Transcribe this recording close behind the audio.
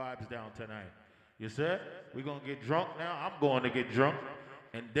vibes down tonight. You see? We're going to get drunk now. I'm going to get drunk.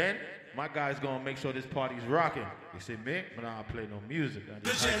 And then my guy's going to make sure this party's rocking. You see me? But I don't play no music. The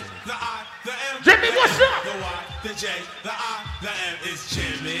J, the I, the M. Jimmy, what's up? The Y, the J, the I, the M. It's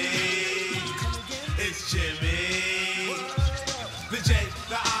Jimmy. It's Jimmy. The J,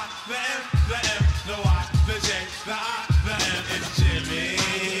 the I, the M, the M, the Y, the J, the I, the M. It's Jimmy.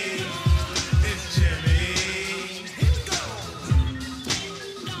 It's Jimmy. Here we go.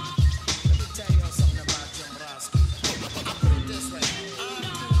 Let me tell you something about Jim Broski. I put it this way.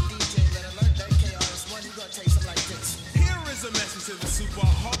 DJ that alert that KRS-One, you gonna take something like this. Here is a message to the super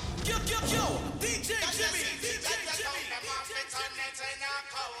hot. Yo, DJ Jimmy. DJ Jimmy.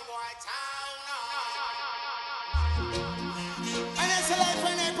 A life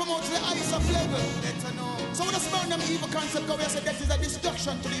when I promote the highest of level. So when I smell them evil concept, go and say that is a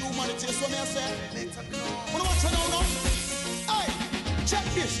destruction to the humanity. So me I say, what do you want to know now? Hey, check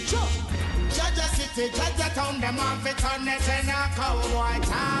this, check. Jaja City, Jaja Town, them off it on it in a cowboy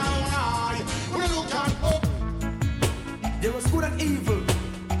town. When you look at up, there was good and evil.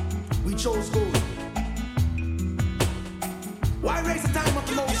 We chose good. Why raise the time of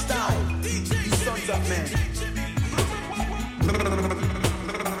the most down? These sons of men.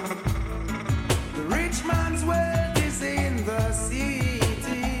 The rich man's wealth is in the city.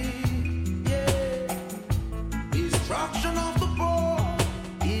 Yeah. Destruction of the poor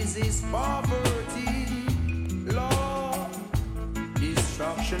is his poverty. Lord,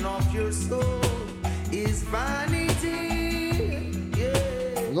 destruction of your soul is vanity.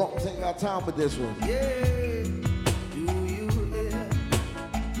 Yeah. we don't take our time with this one. Yeah. Do you hear?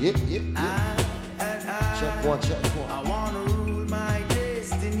 Yep. Check one. I wanna rule my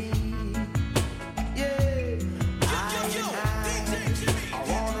destiny. Yeah. I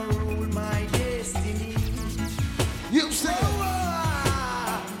wanna rule my destiny. You say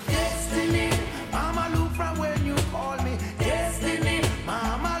destiny. Mama look from when you call me. Destiny.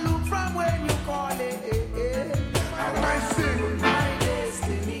 Mama look from when you call it. I sing my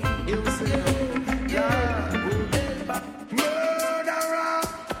destiny. You say yeah. Murderer,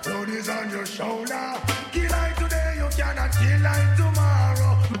 blood is on your shoulder. Kill I today, you cannot kill I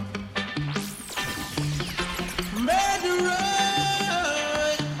tomorrow.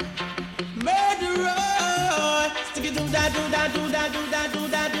 Murderer, stick it do that.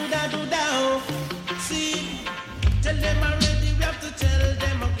 See, tell them already, we have to tell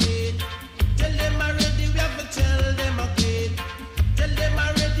them again. Tell them already, we have to tell them again. Tell them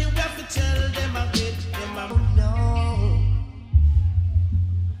already, we have to tell them again. No.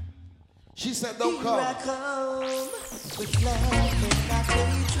 she said don't come. Here I come with love and not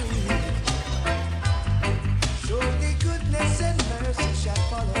hatred. Surely goodness and mercy shall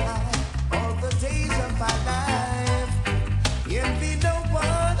follow I all the days of my life. Envy no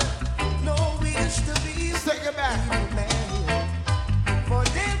one, no wish to be Take it back. man. For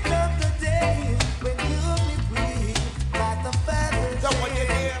then come the day when you'll be free like the feathers. Don't want you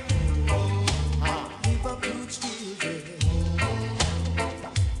there. Leave up your children.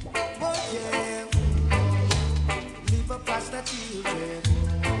 Oh yeah. Leave up past the children.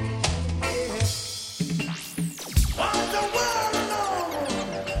 Yeah. Want the world alone.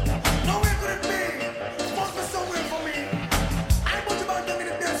 Nowhere could it be. Must be somewhere for me. I want about them in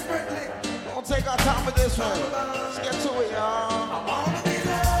it desperately. Don't take our time with this one. Let's get to it, y'all. I wanna be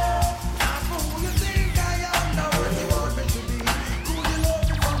loved. Not for who you think I am. Not what you want me to be. Who you love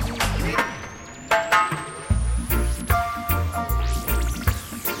me for me.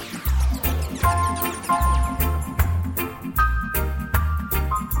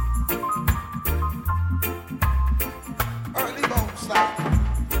 Early bone stop.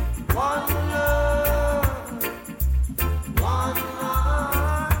 One love, one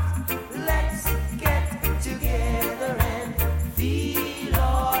heart. Let's get together and feel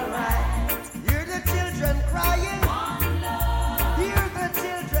alright. Hear the children crying. One love. Hear the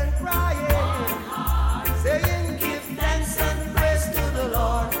children crying. One heart. Saying, give thanks and praise to the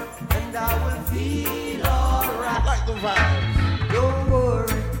Lord, and I will feel alright. Like the vibes. Don't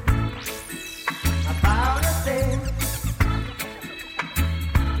worry about a thing.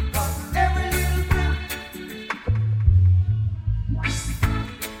 'Cause every little bit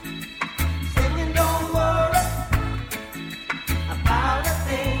singing, don't worry about a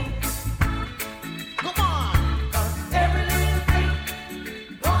thing. Come on. 'Cause every little thing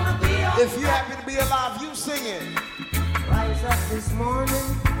gonna be alright. If you happy to be alive, you sing it. Rise up this morning,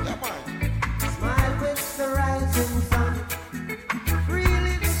 Come on. smile with the rising sun. Three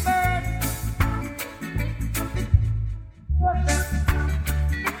little birds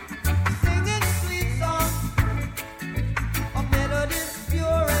singing sweet songs of melodies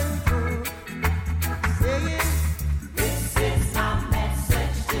pure and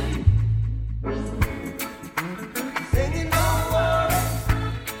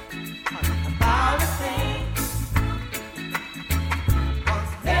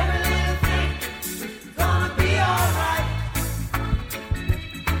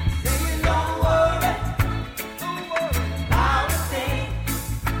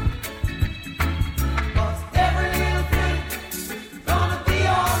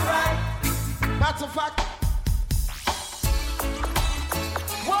fact.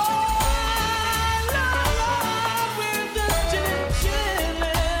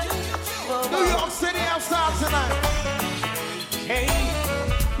 New York City outside tonight. Hey,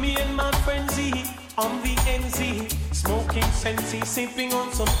 me and my friend Z on the NZ, smoking Sensi, sipping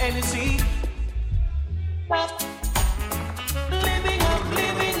on some Hennessy. Living up,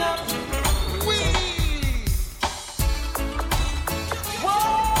 living up.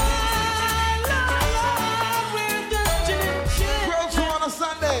 Girls who on a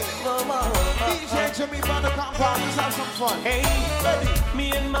Sunday. DJ Jimmy from the compound, let's have some fun. Hey, Ready?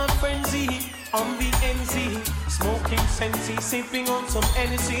 me and my friend Z on the NZ, smoking Sensi, sipping on some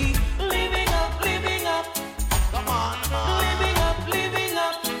Hennessy. Living up, living up. Come on, come on. Living up, living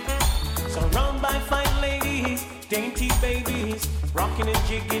up. Surrounded by fine ladies, dainty babies, rocking and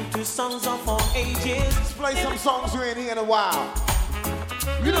jigging to songs of all ages. Let's play some songs you ain't hear in a while.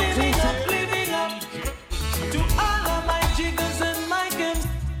 You know Living who's up, here. living up. To all of my jiggers and my games.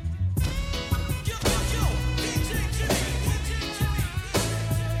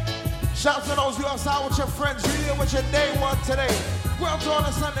 Shout to those you outside with your friends. You here with your day one today. Girls on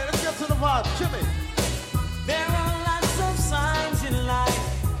a Sunday. Let's get to the vibe. Jimmy. There are lots of signs in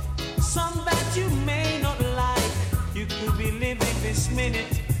life, some that you may not like. You could be living this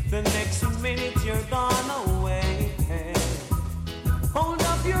minute, the next minute you're gone away. Hold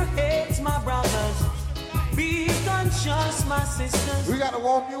up your heads, my brothers. Be conscious, my sisters. We gotta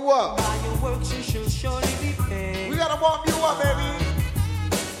warm you up. By your works you shall surely be paid. We gotta warm you up, baby.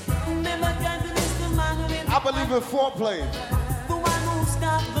 Never can to miss the man who is I believe in foreplay. the one who's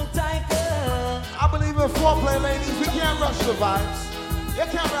got the tiger. I believe in foreplay, ladies. We can't rush the vibes. You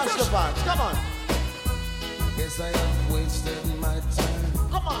can't rush the vibes. Come on. Yes, I have wasted my time.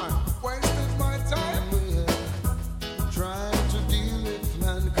 Come on. Wasted my time. Trying to deal with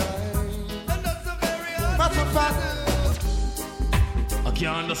mankind. And that's a very That's a fact. I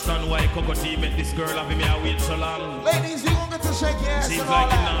can't understand why Coco T met this girl having me wait so long. Ladies, you gonna get to shake your ass Seems and all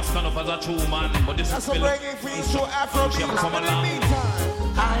like you that. not stand up as a true man, but this That's is a reggae for you, so Afro She beats. come But in the along.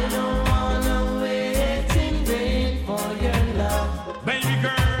 meantime, I don't wanna wait in vain for your love. Baby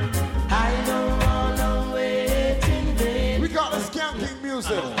girl, I don't wanna wait in vain. we got the skanking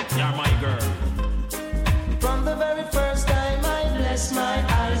music. you're my girl. From the very first time I bless my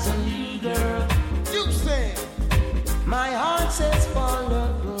eyes on you, girl, You sing. my heart says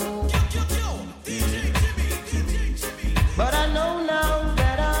follow. But I know now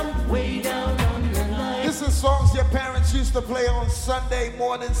that I'm way down on the line. This is songs your parents used to play on Sunday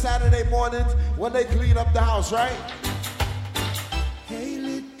morning, Saturday mornings when they clean up the house, right? Hey,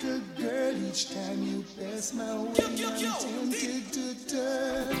 little girl, each time you pass my way, I'm tempted to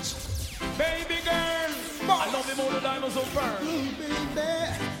touch. Baby girl, I love you more than diamonds so burn. Oh,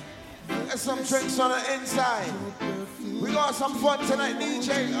 baby. There's some drinks on the inside. We got some fun tonight,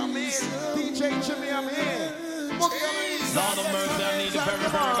 DJ. I'm here. DJ Jimmy, I'm here. Boogie on the inside. Lord of mercy, I need it very, very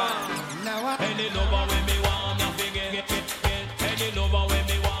Come on. bad. Any lover when me want, me forget, get. Any lover when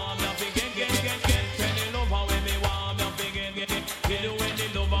me want, me forget, get. Any lover when me want, me forget, get. Any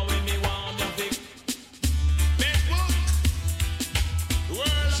lover when me want, me forget.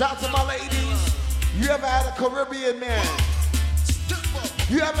 Shout to my ladies. You ever had a Caribbean man?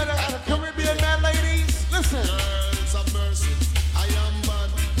 You ever had a Caribbean man, ladies? Listen. Girls of mercy, I am bad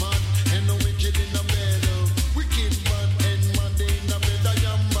man, and the wicked in the bed. Wicked man, and man in the bed. I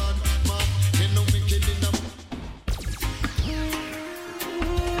am bad man, and the wicked in the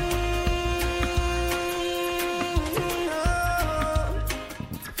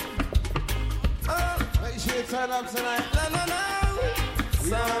Make sure you turn up tonight.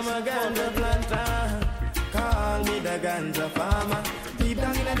 Summer ganja planter, call me the ganja farmer. Deep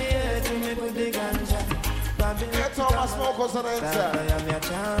down in the earth, we me put the ganja. Get all my smokers on the I inside. am your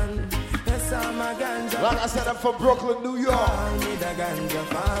chan. The summer ganja, Like I said, I'm from Brooklyn, New York. call me the ganja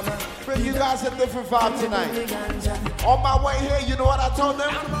farmer. Bring you guys a different vibe The tonight. ganja. On my way here, you know what I told them?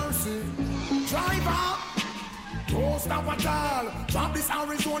 driver. Don't stop at all. Drop this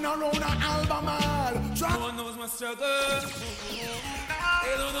Arizona round an Albemarle. Drop. No one knows my struggle.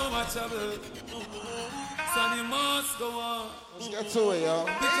 They don't know my trouble. Son, you must go on. Let's get to it, yo.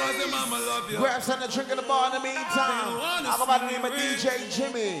 Because the mama love you. Grab something to drink in the bar in the meantime. I go by the name of DJ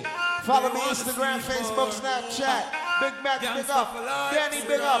Jimmy. Follow me Instagram, Facebook, Snapchat. Big Mac, big up. Danny,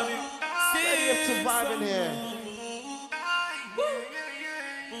 big up. Ready up to vibe in here.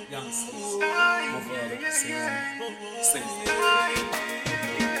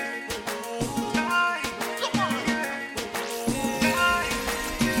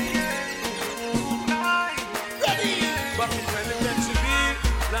 Back when the country beat,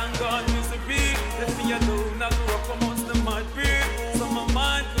 long gone used to be. The you know, now grew up amongst the mud people. So my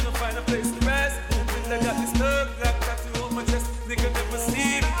mind couldn't find a place to rest. When I got this thug, I got to hold my chest. Nigga never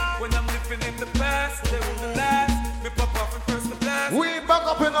see me when I'm living in the past. They wouldn't last. Me pop off and first the blast. We ain't back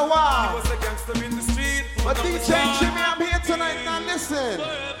up in a He while. was a gangster in the street. But DJ Jimmy, I'm here tonight. Now listen.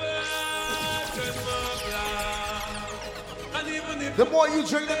 The more you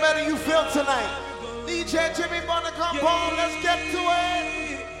drink, the better you feel tonight. DJ Jimmy gonna come home. Let's get to it.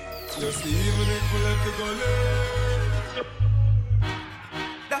 Just even if we let it go late.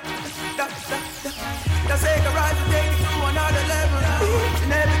 That's take a ride to take it to another level.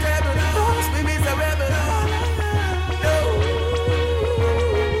 Inevitable, most me miserable.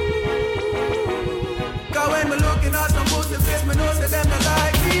 Cause when me looking at some pussy face, me know say them not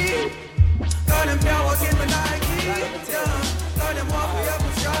like me. Cause them can't walk in my Nike. Cause them walk me up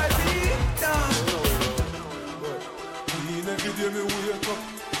and strike me. Every day me wake up.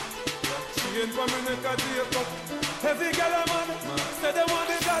 She ain't for me neck a take up. Every girl a man, say they want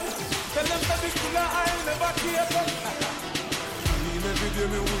the God. Tell them that this killer I never keep up. Every day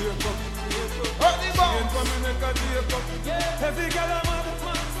me wake up. She ain't for me neck a take up. Every girl a man,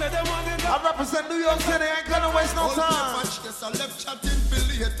 say they want the God. I represent New York City, ain't gonna waste no time. Yes, I left chatting for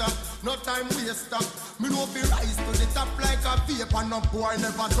later. No time waster. Me no be rise to the top like a vapor. No boy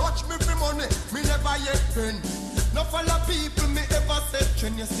never touch me for money. Me never yet pen. No follow people me ever said.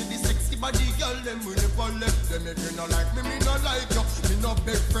 When you see the sexy body girl, them we never left them. If you no like me, me no like you. Me no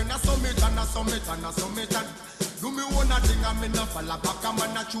big friend, I summit and I summit and I summit and do me one thing and me no follow back. I'm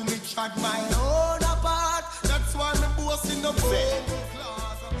gonna chew me chat my own apart. That's why me boss in the boat.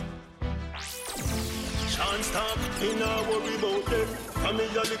 Can't stop, me nah worry about them. And me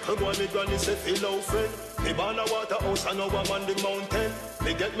a little boy, me granny say fellow friend. Me born a Waterhouse and now I'm on the mountain.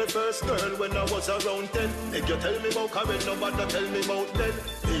 Me get me first girl when I was around 10. If you tell me about Karen, nobody tell me about them.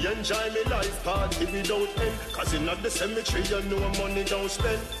 Me enjoy me life party without end. Cause in the cemetery you know money don't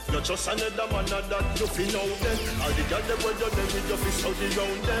spend. You're just another man that you feel out them. All the girls that you're there with your fist out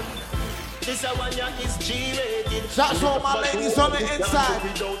around them. This one ya is G-rated. Shots to all my ladies on the inside.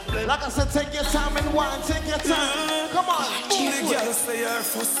 Like I said, take your time and wine, take your time. Come on, The girl say her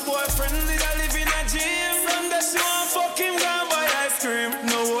first boyfriend did a live in a gym. From that she want fuck him, go buy ice cream.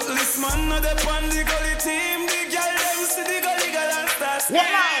 No this man, no the pan the gully team. The girl them see the gully girl and start scream.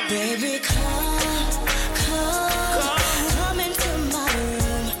 Baby, come into my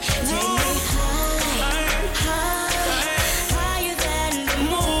room. Take me higher than the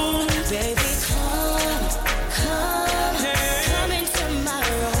moon. Baby, come into my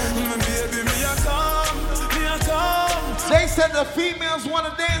room. Baby, me a come. They said the females want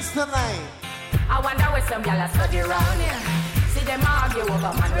to dance tonight. I wonder where some y'all are study around here. See them argue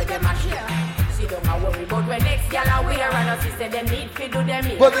over man where them a share. See them a worry about when next y'all are wear. And us say them need to do them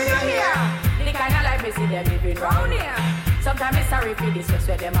here. But they ain't here. The kind of life we see them living round here. Sometimes it's sorry for this,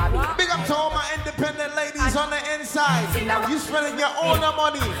 where them a be. Big up to all my independent ladies on the inside. You spending your own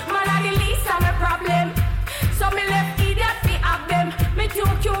money. Man, I the least of my problem. So me left idiot fi have them. Me too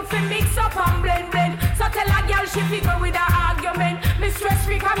cute fi mix up and blend. So tell a girl she fi go with her argument. Me stress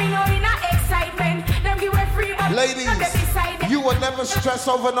free cause me know in a excitement. Them give away free but Ladies, you will never stress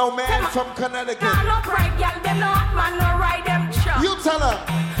over no man from Connecticut. Nah, no pride, girl, them no hot man, no ride them sure. You tell her.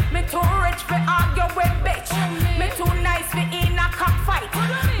 Me too rich fi argue with bitch. Me too nice fi in a cockfight.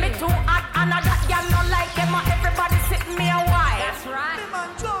 Me too hot and a that girl no like them. Everybody sit me a while. That's right. The man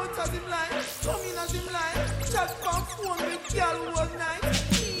Jones as him like, come in as him like. Chat from phone with girl all night.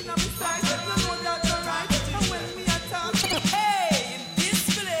 In a beside, you know that's alright. And when me attack, hey, in this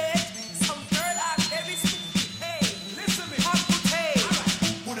village, some girl at every street. Hey, listen me, hot good hey.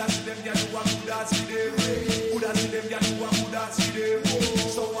 Who does them get to walk, who does see them? Who does them get to walk, who does see them?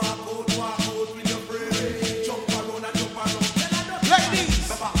 So walk out with your brain. Jump around and jump around.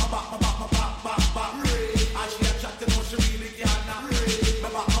 Ladies. And she a chat to know she really can't.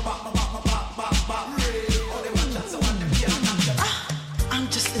 I'm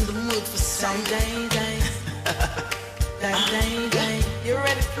just in the mood for some day. You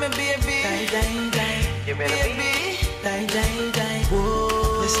ready for me, baby? You ready, baby?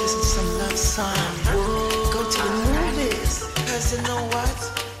 Whoa. Let's listen to some love song. Whoa. Go to the movies. Cause you know what?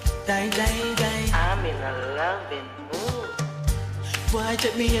 I'm in a loving mood. Boy,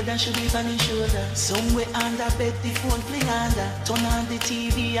 take me head and should be on his shoulder. Somewhere under bed, the phone fling under. Turn on the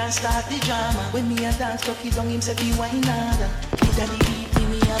TV and start the drama. When me a dance, tuck it down, him say be wine harder. He daddy beat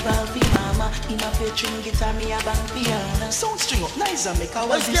me a bang fi mama. Him a play string guitar, me a bang piano. Sound string up nice and make a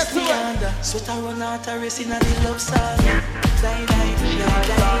Let's get to it. Sweat a run out a race in a the love song. Die, die, die, die,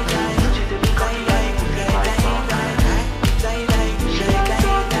 die, die, die, die, die, die, die, die, die, die, die, die, die,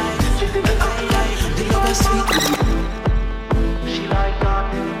 die,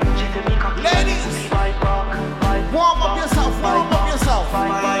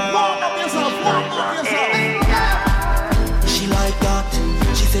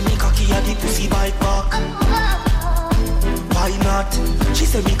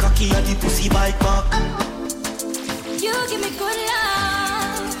 pussy bike back. You give me good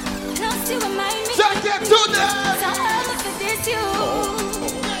love. Plus you remind me. Jack it to them. So I'm for this you.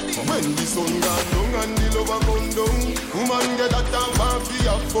 When the sun gone down and the lover come down, woman get that time for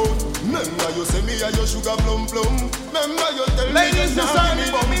your phone. Remember you say me and your sugar plum plum. Remember you tell me ladies, you decide me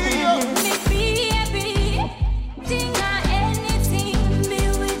me. Make me happy. Think or anything. Me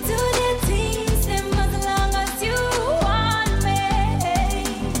will do the things them as long as you want me.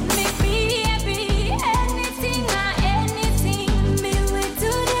 Make me happy. Anything or anything. Me will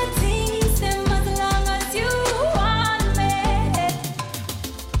do the things them as long as you want me.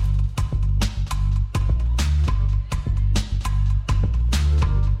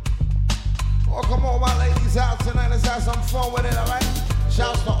 Oh, come on, my ladies out tonight. Let's have some fun with it, alright?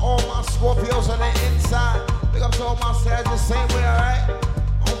 Shouts to all my Scorpios on the inside. Big up to all my Sags the same way, alright?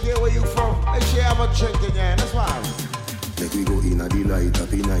 I don't care where you from. Make sure you have a drink in your hand. That's fine. Make we go in a delight,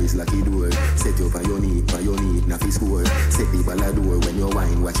 up in eyes like it door. Set you for your need, na fi score. Set the ball a door when you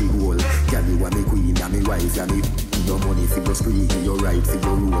wine, watch it goal. Girl, you are me queen, and me wife, and me. Your money for your spree, your right for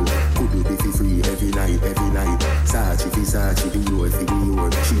your rule. Could you be for free every night, every night. Sachi fi Sachi, the your fi the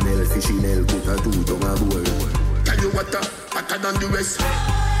your. Chanel fi Chanel, put a two down a bowl. Tell you what, hotter than the rest.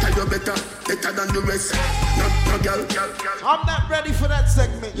 Tell you better than the rest. No, girl. I'm not ready for that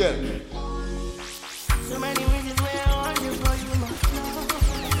segment yet. So many reasons where I want you for you must know.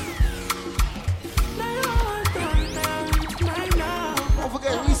 My love. Don't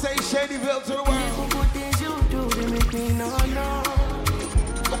forget, we say Shadyville to the world. Good things you do, they make me no.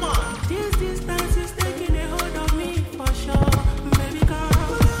 Come on. This distance is taking a hold of me for sure. Baby, come.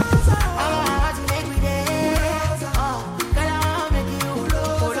 I want to make me there. Oh, girl, I want to make you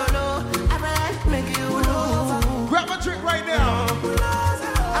low. I want to make you low. Grab a drink right now.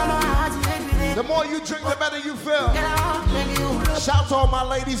 The more you drink, the better you feel. Shout to all my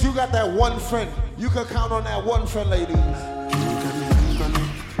ladies, you got that one friend. You can count on that one friend, ladies.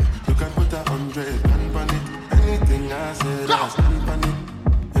 You can put 100 on it. Anything I said, I stand on it.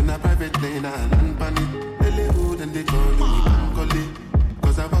 In a private plane, I land on it. Really good and they call me Bankole.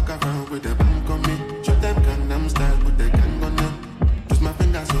 Cause I walk around with the bank on me. Show them Gangnam style, put the gang on them. Twist my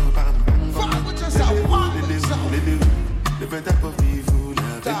fingers up and bang on me. Fuck with yourself, fuck with yourself. Different type of evil, I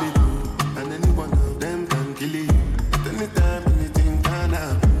really do. And any one of them can kill you. At any time, anything can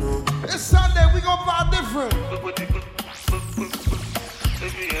happen, no. It's Sunday, we gon' buy different.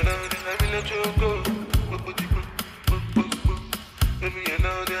 Baby, you know that I'm in a choco. Baby, you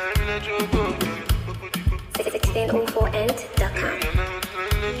know that I'm in a choco. 1604end.com.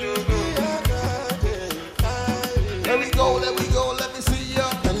 Let me go, let me see ya.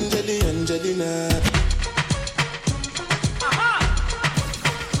 Angelina.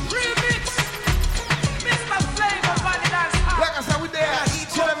 Like I said, we there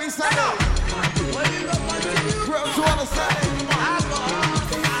each and every Sunday. Girls who on the side,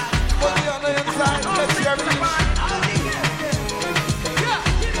 money on the inside. Let's hear it.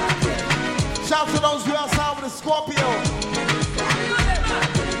 Shout to those who outside with a Scorpio.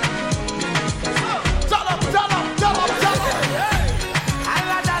 Turn up.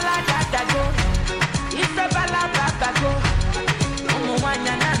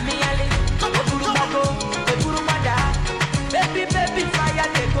 Baby, fire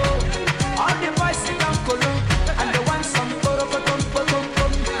they go. All the boys sit down colo, and they want some poro.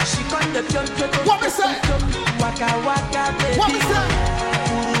 She got the pion. What me say? Waka baby. What me say?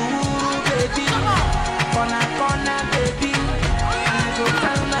 Ooh, baby. Corner, baby. And I go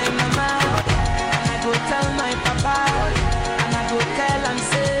tell my mama, and I go tell my papa, and I go tell and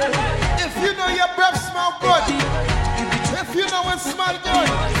say, If you know your breath smell good, if you know it smell good,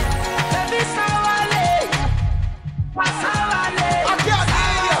 baby, sawale. I can't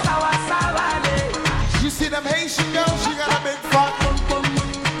hear you. You see them Haitian girls, she got a big fat.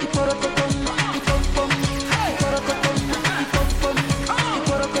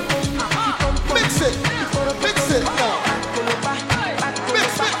 Mix it now. Mix.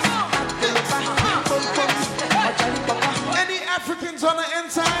 Any Africans on the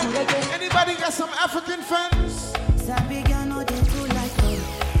inside? Anybody got some African friends? Sabigano, they do like me.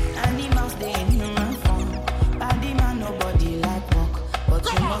 Animals, they in human form. Body man, nobody like walk. But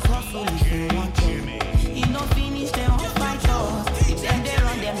you must hustle if you want to. You know finish, they won't fight us. If them they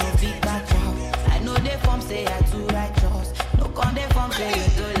run, them no big catch up. I know they form say I too righteous. No con they form say you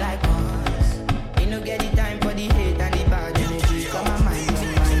too like us. You no get the time for the hate and the bad energy. Come on, mind.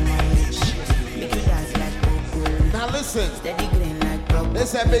 Make you dance like Coco. Now listen. Steady green like Brock.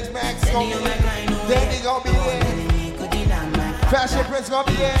 This that Big Max gonna be there. Danny gonna be there. Fashion Prince gonna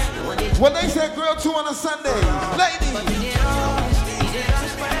be there. When they say grill 2 on a Sunday, ladies.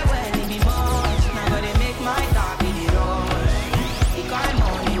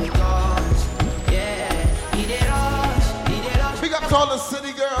 to all the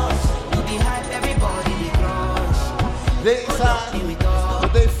city girls. You be hype, everybody be crush. They inside,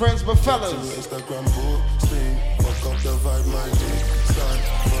 but they friends but fellas. Instagram posting, fuck up the vibe, my G. Start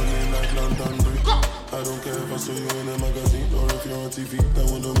running like London Bridge. I don't care if I saw you in a magazine or if you're on TV.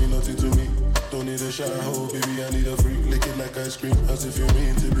 That one don't mean nothing to me. Don't need a shower, oh baby, I need a freak. Lick it like ice cream, as if you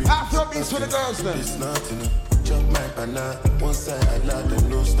mean to be. Afro beats for the girls then. It's not enough. Chop my banana, one side I loud and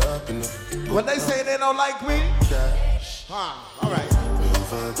no stopping. When they say they don't like me, alright.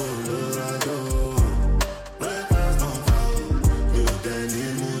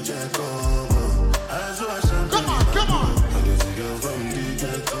 Come on, come on.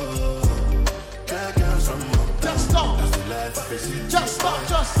 Just stop. Just stop,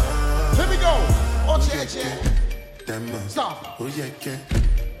 just. Here we go. Oh, yeah. Stop.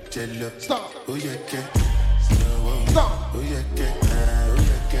 Stop. Stop.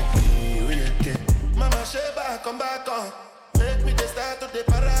 Mama Sheba, come back on. Make me the start of the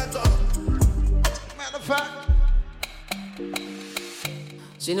paragon. Matter of fact.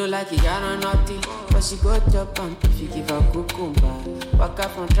 She no like it, got on nothing, but she go top on if you give her cucumber. Walk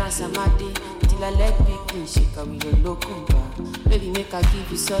up from Transamadi till her leg picking, she come with a locumba. Baby, make her give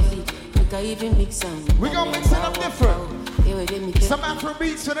you solid, make her even mix some. We gon' mix it up different. Some Afro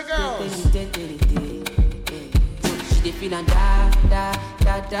beats for the girls. She dey feelin' da da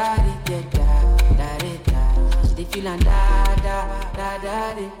da da da da da da da. She dey feelin' da da da da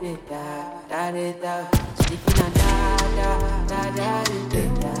da da da da. She dey feelin' da da da da da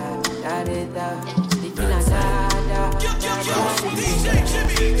da da da. She dey feelin' da da da.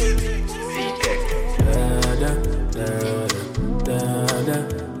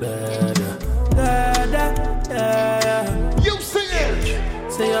 You sing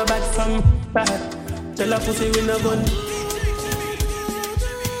it. Say you're bad from bad. Tell her pussy with no gun.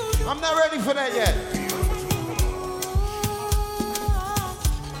 I'm not ready for that yet.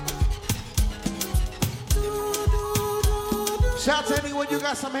 Shout to anyone you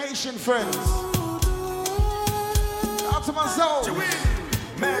got some Haitian friends. Out to my soul.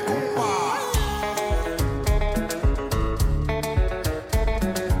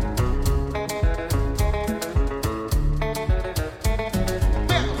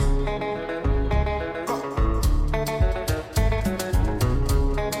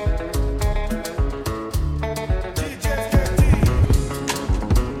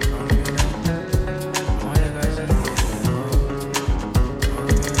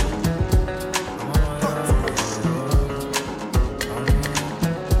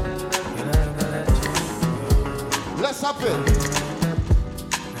 Let's up it.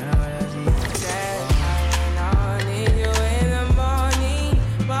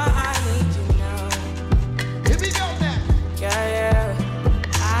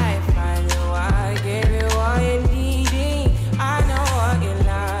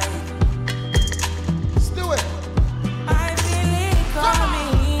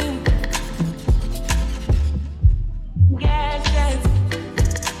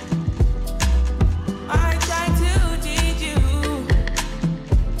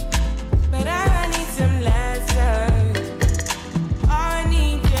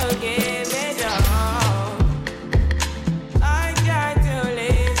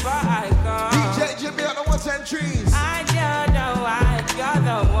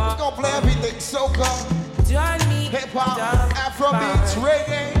 Hip-hop, Afrobeats,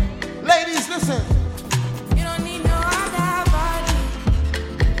 reggae. Ladies, listen. You don't need no other body.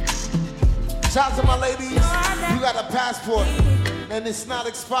 Shout out to my ladies. You got a passport and it's not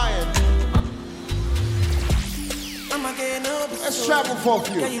expired. Let's travel for a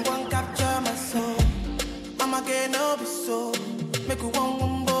few. Yeah, you won't capture my soul. I'ma get no be so. Make you one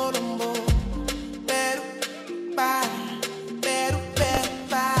umbo lumbo. Better bye. Better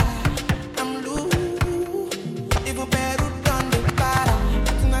bye. I'm loose. Even better done the bye.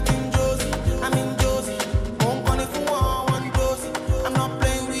 Nothing Josie. I'm in Josie. Won't gonna for one Josie. I'm not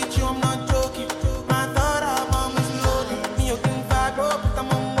playing with you. I'm not joking. My thought album is loaded. Me you can vibe up, but I'm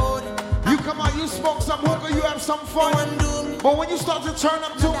on board. You come out, you smoke some hookah, you have some fun. But when you start to turn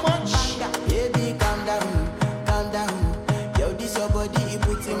up too much, baby, calm down, calm down. Yo, this your body, it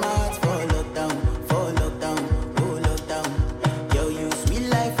puts in my heart for lockdown, oh lockdown. Yo, you sweet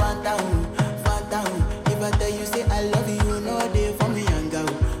life, phantom. If I tell you say I love you, you know they for me, young girl,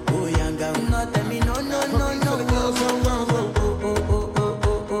 oh young girl. No, tell me no.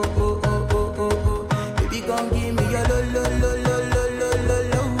 Baby, come give me your lo. You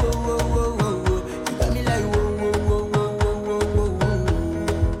got me like whoa.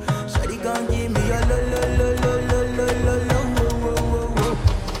 Shawty, come give me your lo.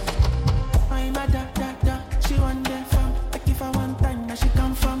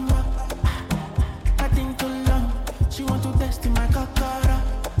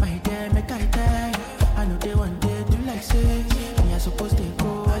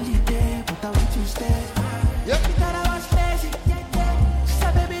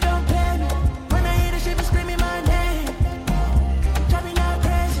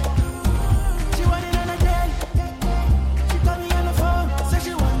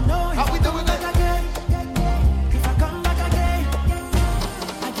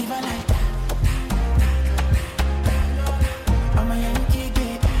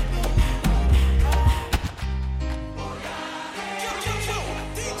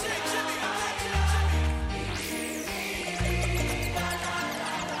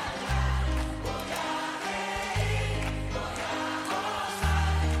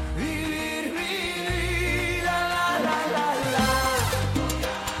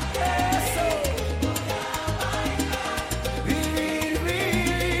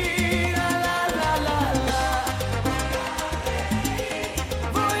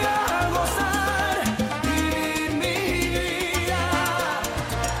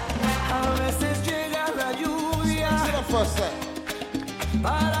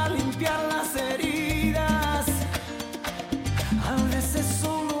 para limpiar las heridas. A veces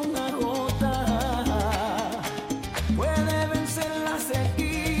solo una gota puede vencer la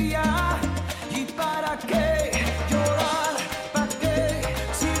sequía. ¿Y para qué llorar? ¿Para qué?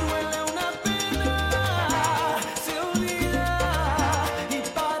 Si duele una pena, se olvida. ¿Y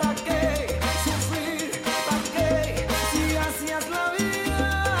para qué sufrir? ¿Para qué? Si así es la vida,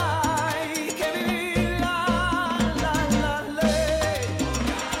 hay que vivirla, la ley.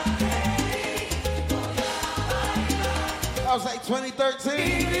 That was like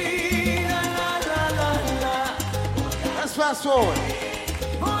 2013. Let's fast forward.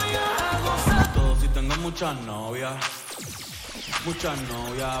 Si tengo muchas novias, hoy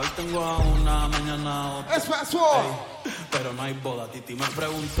tengo a una, mañana a otra. Let's fast forward. Ey, pero no hay boda. Titi me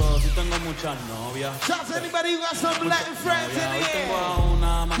preguntó si tengo muchas novias. Shout to anybody who got some Latin friends in Hoy tengo here. a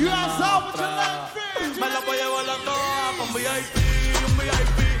una, You mañana got a some with your otra. Latin friends. Me la voy a llevar a todas pa' un VIP,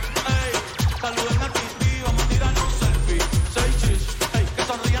 ey. Saluden a Titi, vamos a tirarnos un selfie. Seis chis, ey. Que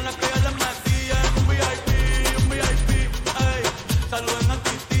sonrían las que ya les metí en un VIP, ey. Saluden a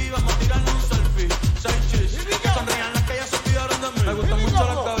Titi, vamos a tirarnos un selfie. Seis chis, que sonrían las que ya se olvidaron de mí. Me gustan mucho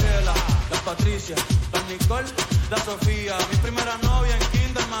las Gabriela, las Patricia, las Nicole, la Sofía. Mi primera novia en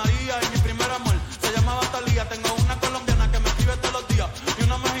Kinder María y mi primer amor se llamaba Talía. Tengo una colombiana que me escribe todos los días y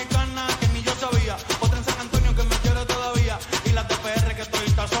una mexicana que ni yo sabía. Otra en San Antonio que me quiere todavía y las de PR que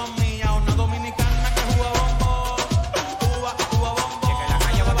toditas son mías. Una dominicana que juega bombo, Cuba bombo. Que la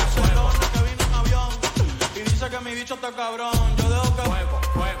calle va a Barcelona que vino en avión y dice que mi bicho está cabrón. Yo dejo que fuego.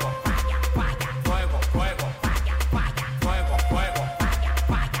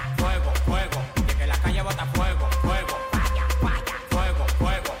 Que la calle bota fuego.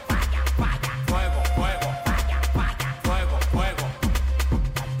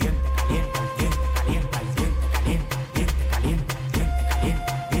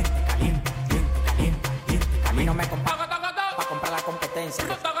 A mí no me compara para comprar la competencia,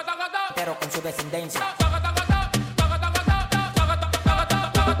 pero con su descendencia.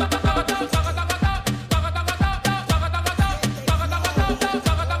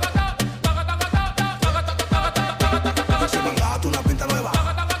 Si mandaste una pinta nueva,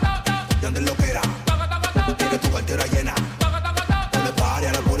 y andes lo que era, tienes tu cartera llena. No le pares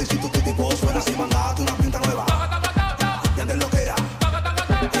a la policía, tu tipo suena. Si mandaste una pinta nueva, y andes lo que era,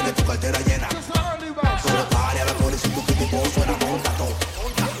 tienes tu cartera llena. No le pares a la policía, tu tipo suena. Monta todo,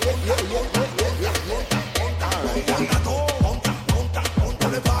 no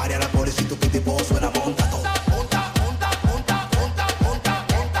le pares a la policía, tu tipo suena. Monta todo.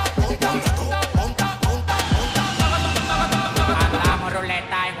 Andamos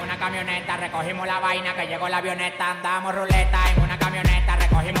ruleta en una camioneta, recogimos la vaina que llegó la avioneta. Andamos ruleta en una camioneta,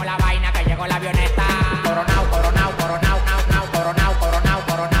 recogimos la vaina que llegó la avioneta. Coronao, coronao, coronao, nao, nao, coronao, coronao,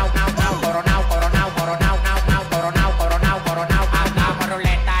 coronao, nao, nao, coronao, coronao, coronao, nao, nao, coronao, coronao, coronao. Andamos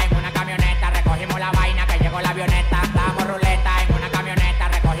ruleta en una camioneta, recogimos la vaina que llegó la avioneta. Andamos ruleta en una camioneta,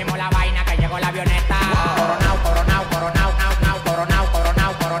 recogimos la vaina que llegó la avioneta. Coronao, coronao, coronao, nao, nao, coronao,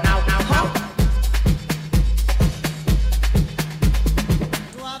 coronao, coronao, nao, nao.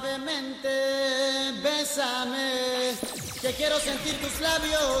 Suavemente, bésame, que quiero sentir tus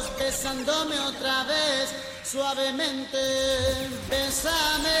labios besándome otra vez. Suavemente,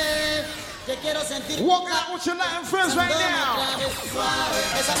 bésame, que quiero sentir tus Walk out with your Latin friends right now. Suave,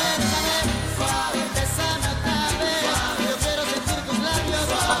 bésame, bésame, suave, bésame otra vez. Yo quiero sentir tus labios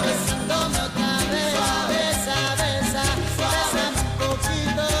besándome otra vez. Besa, besa, bésame un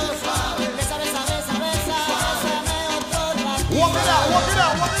poquito. Besa, besa, besa, besa, bésame otro ratito. Walk it out, walk it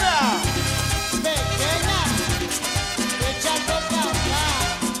out, walk it out. Pequeña, echa copa acá.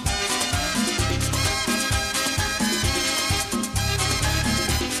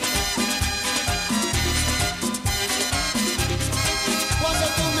 Cuando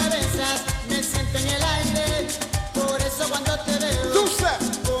tú me besas, me siento en el aire. Por eso cuando te veo,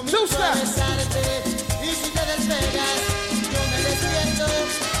 comienzo a besarte. Y si te despegas, yo me despierto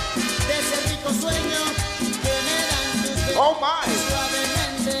de ese rico sueño que me dan tus besos. Oh my.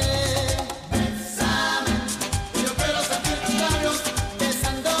 Suavemente, bésame. Yo quiero sentir tus labios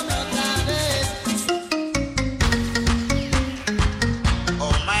besándome otra vez.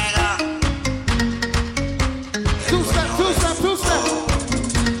 Omega. Two-step, two-step, two-step.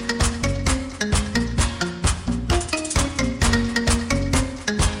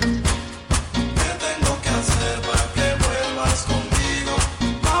 ¿Qué tengo que hacer para que vuelvas conmigo?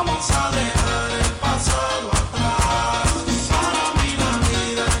 Vamos a dejar el pasado atrás. Para mí la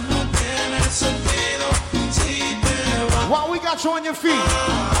vida no tiene sentido si te vas. While we got you on your feet,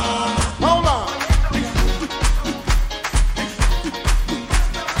 hold on.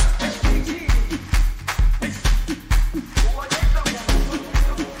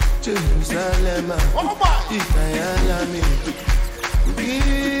 Jerusalem, Ikayalami,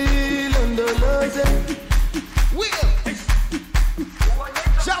 Ilondoloze.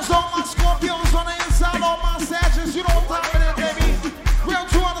 Shouts all my Scorpios on the inside, all my Sagittarius, you know what time it is, baby. Real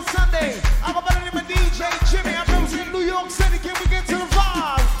 2 on a Sunday. I'm a better than DJ Jimmy. I'm representing New York City. Can we get to the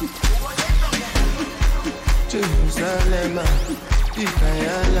vibe? Jerusalem,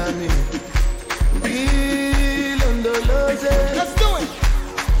 Ikayalami, Ilondoloze. Let's do it.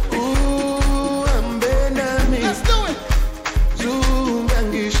 Ooh, Ambenami. Let's do it.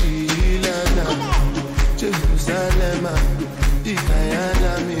 Zungangishilana. Jerusalem,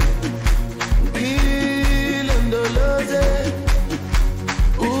 Ikayalami, Ilondoloze.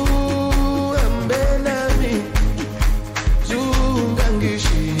 Ooh, Ambenami.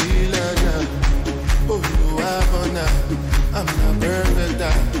 Zungangishilana. Oh, I'm not perfect. I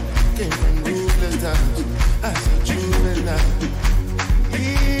came from ruthless times as a juvenile.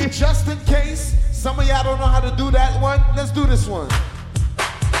 Just in case some of y'all don't know how to do that one, let's do this one.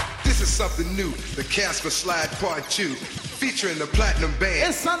 This is something new, the Casper Slide Part 2, featuring the Platinum Band.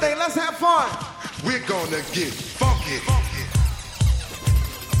 It's Sunday, let's have fun. We're gonna get funky.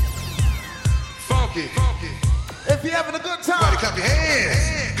 Funky. If you're having a good time. Everybody clap your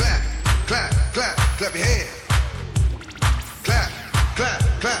hands. Clap, clap, clap, clap your hands. Clap, clap,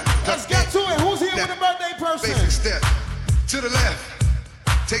 clap. Let's get to it. Who's here with a birthday person? Basic step to the left.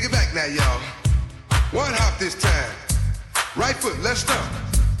 Take it back now, y'all. One hop this time. Right foot, let's stomp.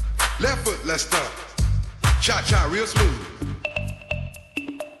 Left foot, let's stomp. Cha-cha, real smooth.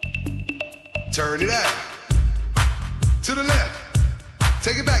 Turn it out. To the left.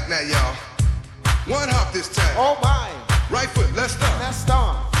 Take it back now, y'all. One hop this time. Oh my. Right foot, let's stomp. Let's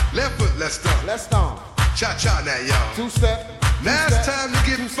stomp. Left foot, let's stomp. Let's stomp. Cha-cha now, y'all. 2-step. Now it's time to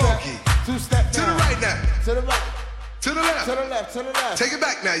get funky. 2-step to the right now. To the right. To the left. To the left. To the left. Take it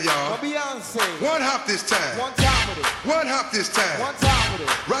back now, y'all. Beyonce. One hop this time. One time with it. One hop this time. One time with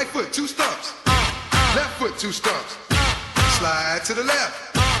it. Right foot, 2 stumps. Left foot, 2 stumps. Slide to the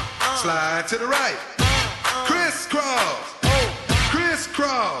left. Slide to the right. Crisscross.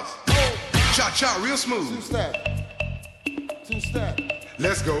 Crisscross. Cha-cha, real smooth. 2-step. 2-step.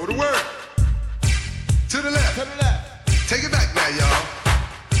 Let's go to work. To the left. To the left. Take it back now, y'all.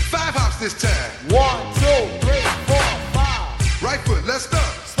 5 hops this time. 1, 2, 3, 4, 5. Right foot, let's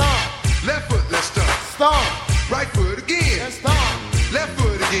stomp. Stomp. Left foot, let's stomp. Stomp. Right foot again. Let's stomp. Left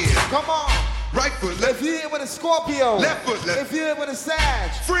foot again. Come on. Right foot, left. If you're here with a Scorpio. Left foot, left. If you're here with a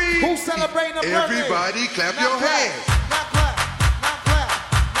Sag. Free. Who's celebrating a birthday? Everybody clap Now your clap. hands. Now clap. Now clap.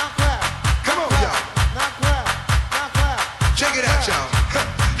 Now clap. Come on, y'all. Now clap. Now clap. Check it out, y'all.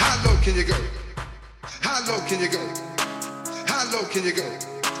 How low can you go? How low can you go? How low can you go?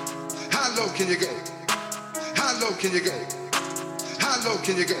 How low can you go? How low can you go? How low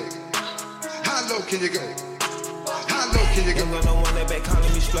can you go? How low can you go? How low can you go? I'm gonna want that back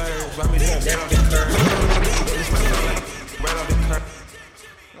calling me splurge. Run me down on the curve. Right on the curve.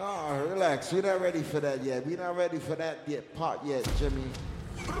 Oh, relax. We're not ready for that yet. We're not ready for that part yet, Jimmy.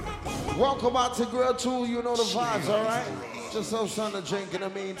 Welcome out to Grill 2. You know the vibes, all right? Just some something to drink in the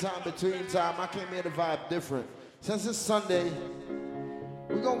meantime, between time. I came here to vibe different. Since it's Sunday,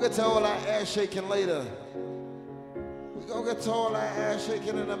 we're going to get to all that ass shaking later. We're going to get to all that ass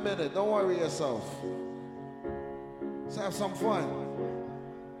shaking in a minute. Don't worry yourself. Let's have some fun.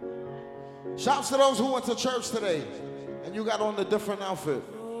 Shouts to those who went to church today and you got on a different outfit.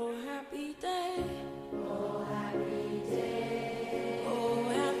 Oh, happy day. Oh, happy day. Oh,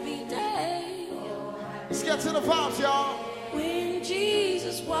 happy day. Let's get to the vibes, y'all. When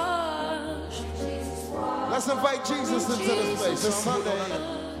Jesus washed. Let's invite Jesus into this place. It's Sunday.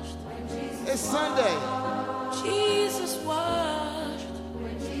 It's Sunday. Jesus washed.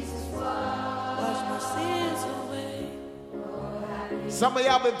 Washed my sins away. Some of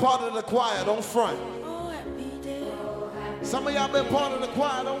y'all been part of the choir, don't front. Oh, happy day. Some of y'all been part of the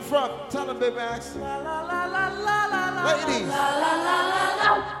choir, don't front. Tell them, Big Max. Ladies.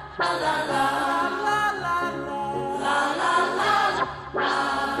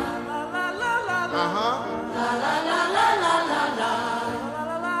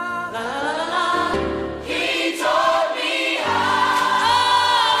 He taught me how to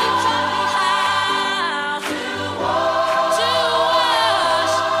wash,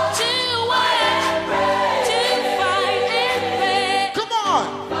 to fight and pray. Come on.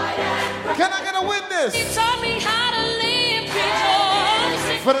 Can I get a witness? He taught me how to live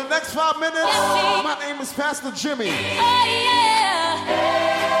rejoicing. For the next 5 minutes, my name is Pastor Jimmy. Oh,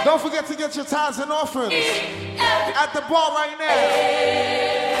 yeah. Don't forget to get your tithes and offerings at the bar right now.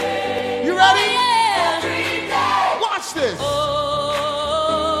 You ready? Oh, yeah. Watch this.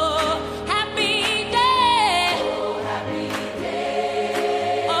 Oh,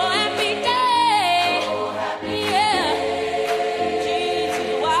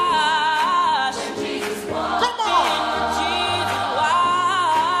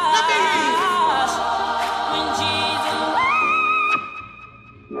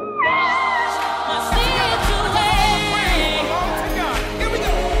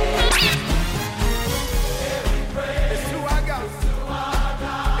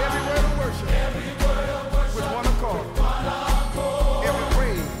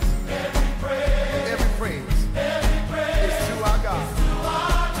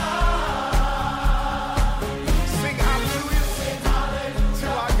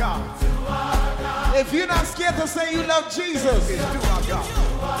 to say you love Jesus. It's due our God.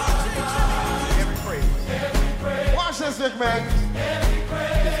 Every praise. Watch this, Vic, man.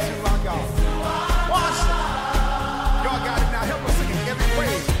 It's due our God. Watch it. Y'all got it now. Help us sing it. Every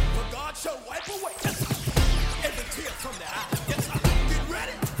praise. For God shall wipe away every tear from their eye. Yes, sir. Get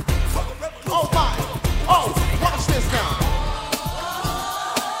ready for the revolution. Oh, my. Oh, watch this now.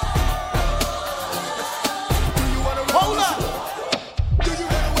 Hold up. Do you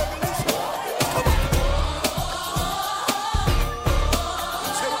want a revolution?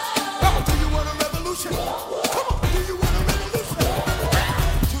 Do you want a revolution? Come on. Do you want a revolution?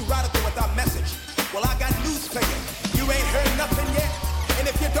 Too radical with our message. Well, I got news for you. You ain't heard nothing yet. And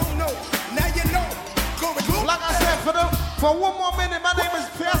if you don't know, now you know. Glory, glory. Like I said, for one more minute, my name is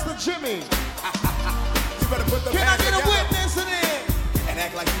Pastor Jimmy. You better put the Can I get a witness in it? and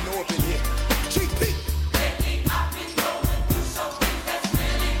act like you know up in here. GP.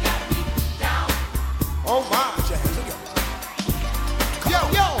 Oh my. Put your hands together. Yo,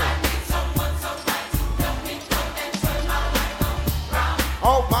 yo.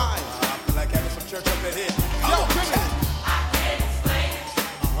 Oh my. I feel like having some church up in here. Yo, Jimmy.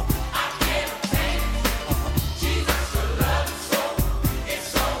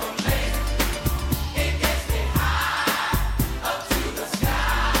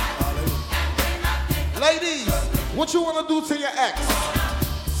 Ladies, what you want to do to your ex?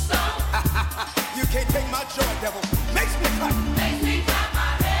 You can't take my joy, devil. Makes me clap. Makes me clap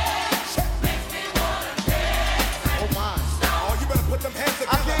my hands. Makes me wanna dance. Oh my. Oh, you better put them hands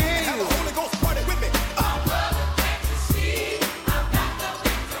together. I can't hear and have you. the Holy Ghost party with me.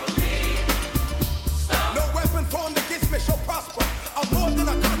 No weapon formed against me shall prosper. I'm more than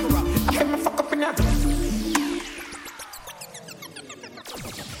a conqueror. I can't fuck up in that.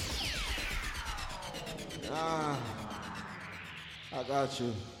 I got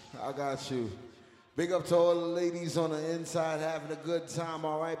you. I got you. Big up to all the ladies on the inside having a good time,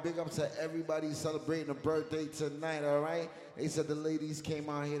 all right? Big up to everybody celebrating a birthday tonight, all right? They said the ladies came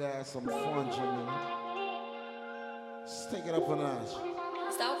out here to have some fun, Jimmy. Let's take it up a notch.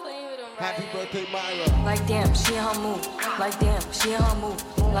 Stop playing with them, Happy birthday, Myra. Like damn, she in her mood. Like damn, she in her mood.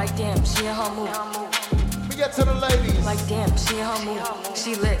 Like damn, she in her mood. We get to the ladies. Like damn, she in her mood.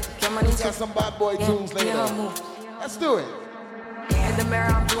 She lit. Get money We too. got some bad boy tunes She in later. her mood. Let's do it. In the mirror,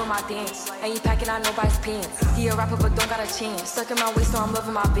 I'm doing my dance. Ain't packing out nobody's pants. He a rapper, but don't got a chance. Stuck in my waist, so I'm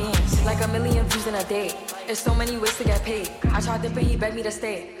loving my bands. Like 1 million views in a day. There's so many ways to get paid. I tried dipping, he begged me to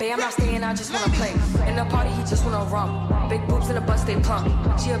stay. Babe, I'm not staying, I just wanna play. In the party, he just wanna rum. Big boobs in the butt, stay plump.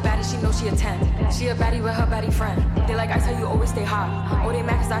 She a baddie, she knows she a 10. She a baddie with her baddie friend. They like ice, how you always stay hot. Oh, they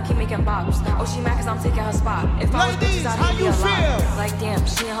mad cause I keep making bops. Oh, she mad cause I'm taking her spot. If I was bitches, I'd how be you alive. feel? Like damn,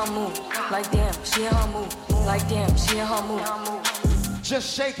 she in her mood. Like damn, she in her mood. Like damn, she in her mood.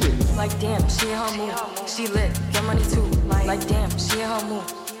 Just shake it. Like damn, she in her mood. She lit, get money too. Like damn, she in her mood.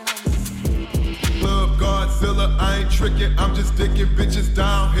 Club Godzilla, I ain't tricking, I'm just dicking bitches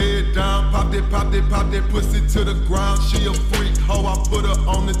down, head down, pop that pussy to the ground. She a freak, hoe, I put her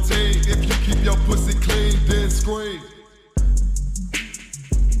on the team. If you keep your pussy clean, then scream.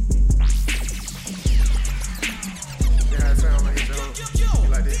 Yeah, it sound like it's you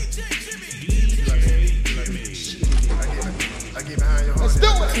like this. You like that. I get behind your Let's do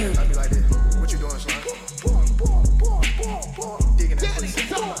it. I be like this. What you doing, son? Digging that pussy.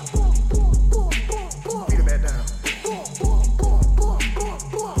 Beat it back down.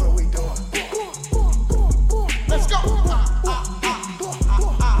 What we doing? Let's go.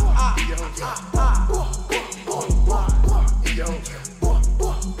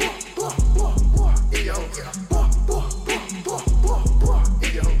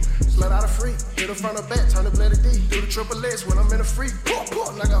 Slut out of free. Hit her front or back, turn the blade D. Do the triple X when I'm in a free.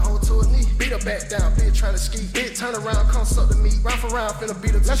 Like a hoe to a knee. Beat her back down, bitch trying to ski. Bitch turn around, come suck the meat. Round for round, finna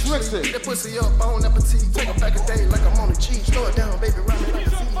beat her to Let's the mix sleep. it. Beat that pussy up, bone appetit. Take her back a day like I'm on the G. Slow it down, baby, ride me like a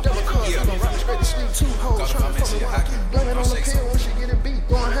feed. Double cup, I'm gon' ride me straight to sleep. Two hoes trying to fuck me while I keep. Blame it on the pill when she getting beat.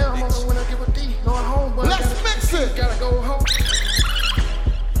 Going ham on her when I give a D. Going home, but Let's mix it. Gotta go home.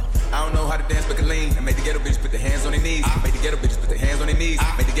 I don't know how to dance but can lean. And make the ghetto bitches put their hands on their knees. Make the ghetto bitches put their hands on their knees.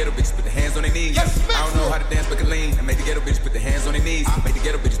 Make the ghetto bitches put their hands on their knees. I don't know how to dance but can lean. And make the ghetto bitches put their hands on their knees. Make the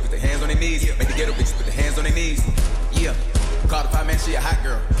ghetto bitches put their hands on their knees. Make the ghetto bitches put their hands on their knees. Yeah. Call the pop man, she a hot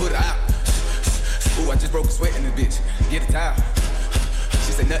girl. Put her out. Ooh, I just broke a sweat in this bitch. Get a towel.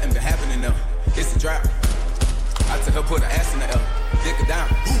 She said nothing been happening though. It's a drought. I took her, put her ass in the L. dick her down.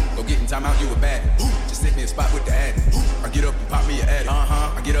 Go get in time out, you a bad. Just hit me a spot with the ad. I get up and pop me a addy.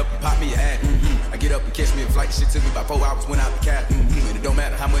 I get up and pop me a addy. I get up and catch me a flight. Shit took me about 4 hours, went out the cat. And it don't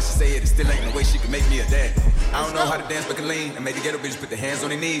matter how much she say it, it still ain't no way she can make me a dad. I don't know how to dance but can lean. And make the ghetto bitches put their hands on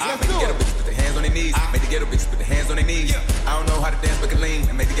their knees. Make the ghetto bitches put their hands on their knees. Make the ghetto bitches put their hands on their knees. I don't know how to dance but can lean.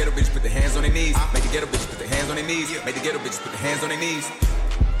 And make the ghetto bitches put their hands on their knees. Make the ghetto bitches put their hands on their knees. Make the ghetto bitches put their hands on their knees.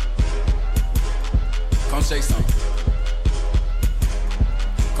 Come say something.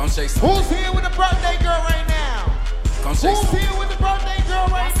 Come say something. Who's here with the birthday girl right now? Come say something. Who's here with the birthday girl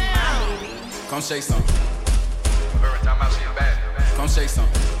right now? Come say something. Every time I see a bad. Come say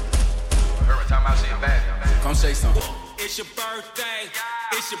something. Every time I see a bad. Come say something. It's your birthday.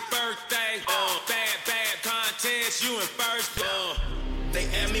 It's your birthday. Bad contest. You in first. They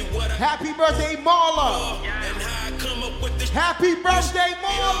ask me what I. Happy birthday, Marla. And how I come up with this. Happy birthday,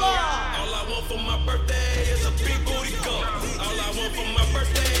 Marla. All I want for my birthday is a big booty girl. All I want for my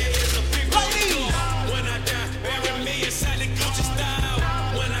birthday is a big booty girl. When I die, bury me inside the Gucci style.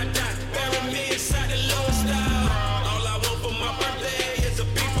 When I die, bury me inside the Louis style. All I want for my birthday is a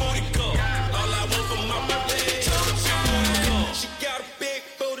big booty girl. All I want for my birthday is a big booty girl. She got a big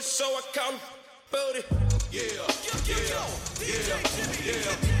booty, so I call her booty. Yeah. Give it to me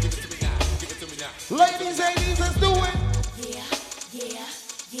now. Give it to me now. Ladies, let's do it. Yeah.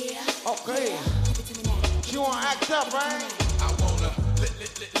 Okay. She wanna act up, right? I wanna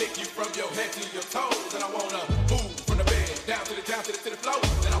lick you from your head to your toes, and I wanna move from the bed down to the floor,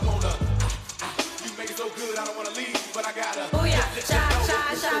 and I wanna you make it so good I don't wanna leave, but I gotta. Booyah,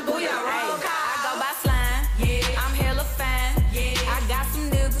 shine, booyah, roll. I go by slime. Yeah, I'm hella fine. Yeah, I got some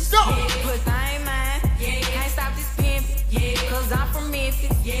niggas. Yeah, but I ain't mine. Yeah, can't stop this pimp. Yeah, cause I'm from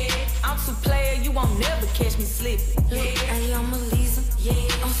Memphis. Yeah, I'm too player, you won't never catch me slipping. Yeah, hey, I'm a Lisa.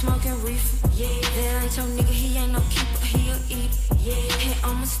 Yeah, I'm smoking reefer. Yeah, that ain't your nigga, he ain't no keeper, he a eater. Yeah, hey,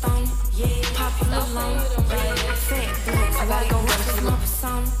 I'm a stoner. Yeah, popular loner. Yeah, fat bitch. I gotta go run my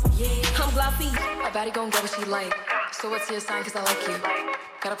persona. Yeah, I'm Bluffy. I better go and get what she like. So what's your sign, cause I like you.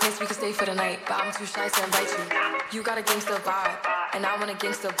 Got a place we can stay for the night, but I'm too shy to invite you. You got a gangster vibe, and I want a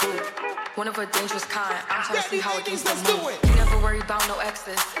gangster boo. One of a dangerous kind, I'm trying to see how a gangster move. You never worry about no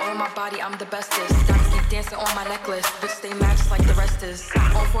exes. On my body, I'm the bestest. Gotta keep dancing on my necklace, bitch stay matched like the rest is.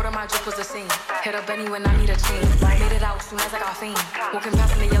 On 4 of my drip was a scene. Hit up Benny when I need a chain. Made it out soon as I got fame. Walking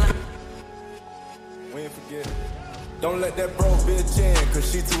past me yelling. We ain't forget. Don't let that bro bitch in,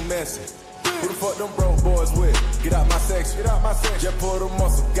 cause she too messy. Who the fuck them broke boys with? Get out my section. Just pull the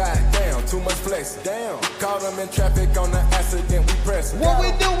muscle. Goddamn, too much flex. Damn. Caught them in traffic on the accident, we pressing. What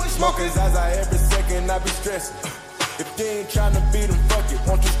we do is smoking Zaza every second, I be stressing. If you ain't tryna beat them, fuck it,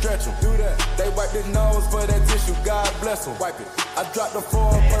 won't you stretch them? Do that. They wipe their nose for that tissue, God bless them. Wipe it. I dropped the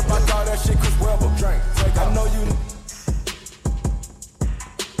 4 perp, I call that shit Chris Webber. Drink. I know you.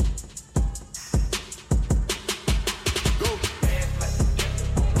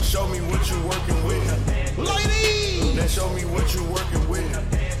 Show me what you working with. Ladies! Now show me what you working with.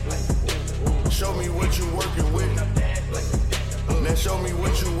 Show me what you working with. Now show me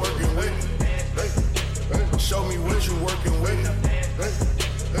what you working with. Show me what you working with.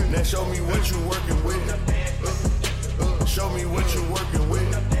 Now show me what you working with. Show me what you working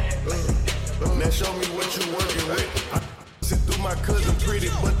with. Now show me what you working with. Sit through my cousin pretty,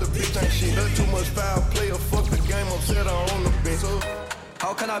 but the bitch ain't shit. Too much foul play or fuck the game, I'm set on the bench.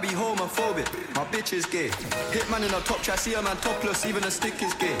 How can I be homophobic? My bitch is gay. Hitman in a top try, see a man topless, even a stick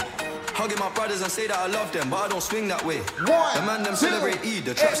is gay. Hugging my brothers and say that I love them, but I don't swing that way. The man them celebrate Eid,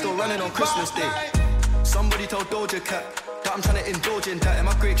 the trap still running on Christmas Day. Somebody told Doja Cat that I'm trying to indulge in that. In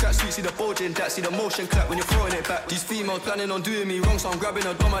my great track suit, see the bulge in that. See the motion clap when you're throwing it back. These females planning on doing me wrong, so I'm grabbing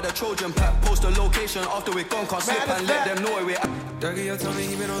a dome at the Trojan pack. Post the location after we're gone, can't slip and let them know where we're at. Dougie, you told me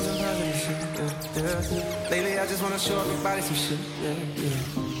you been on some positive shit. Lately, I just wanna show everybody some shit.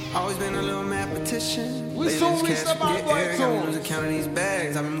 Always been a little mathematician. We soon reach the bottom right to I'm losing count of these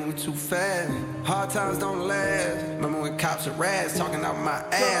bags. I've been moving too fast. Hard times don't last. Remember when cops and rats talking out my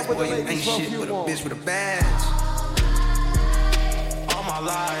ass? Boy, you ain't shit but a bitch with a badge. All my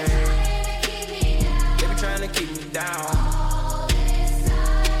life, they be trying to keep me down.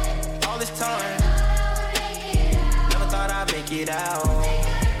 All this time, never thought I'd make it out.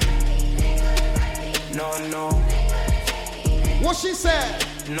 No. What she said?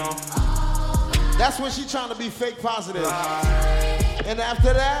 No. That's when she trying to be fake positive. And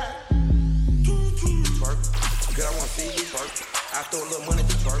after that, twerk. Girl, I wanna see you twerk. I throw a little money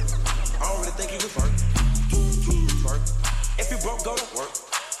to twerk. I don't really think you can twerk. Twerk. If you broke, go to work.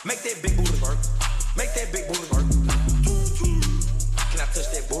 Make that big booty twerk. Make that big booty twerk. Can I touch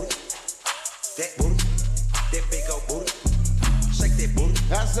that booty? That booty. That big old booty. Shake that booty.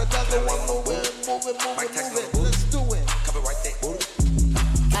 That's another one. Move it. Let's do it. Cover right that booty.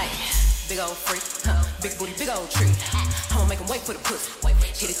 Hey, big old freak, big booty, big old tree. I'ma make him wait for the pussy.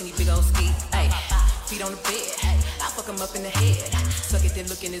 Hit it in these big old ski. Hey, feet on the bed. I fuck him up in the head. Suck it, then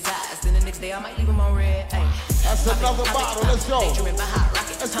look in his eyes. Then the next day I might leave him on red. Hey, that's another bottle. Let's go. Let's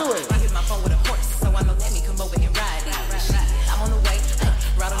do it. I hit my phone with a horse, so I know that me come over and ride. I'm on the way.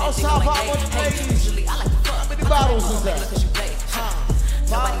 Ride on that thing like hey, usually I like to fuck. How many bottles is that?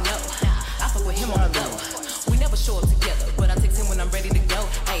 Nobody know. I fuck with him on the go. We never show up together, but I text him when I'm ready to go.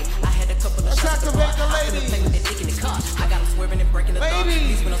 Hey, I had a couple of shots at the bar. I couldn't play with that dick in the car. I got him swerving and breaking the law.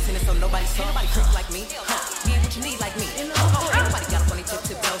 These when I'm sinning, so nobody saw. Nobody creep like me. He ain't what you need like me. Nobody got a funny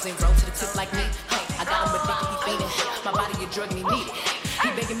tip bells and roll to the tip like me. I got him addicted, he feeding. My body a drug and he need it. He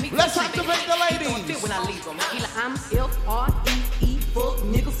begging me. Let's activate the ladies. He when I leave him. He like, I'm F-R-E-E, fuck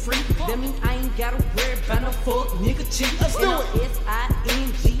nigga free. That mean I ain't gotta worry about no fuck nigga cheat. Let's do it.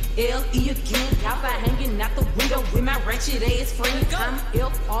 S-I-N-G-L-E again. Outside hanging out the window with my ratchet ass friend. I'm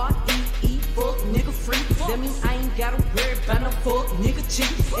F-R-E-E, fuck nigga free. That mean I ain't gotta worry about no fuck nigga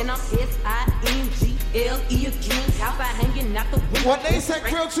cheat. And I'm S-I-N-G-L-E again. Outside hanging out the window. What they say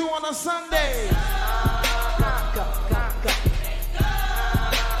grill to on a Sunday. Go.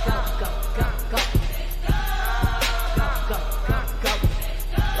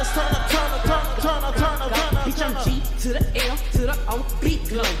 Bitch, I'm G to the L to the O, big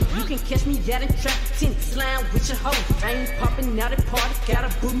glow. You can catch me out in traffic, tent slime with your hoe. I ain't popping out at parties, gotta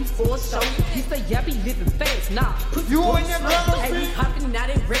book me for a show. You say I be living fast, nah. Put you on your girl, hey, we popping out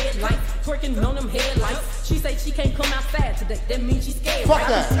at red lights, twerking on them headlights. She say she can't come outside today, that means she's scared. Fuck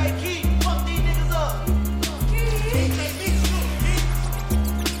that. Hey, Key, fuck these niggas up.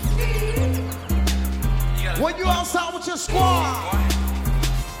 When you outside with your squad.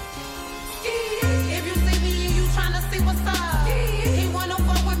 if you see me and you tryna see what's up, he wanna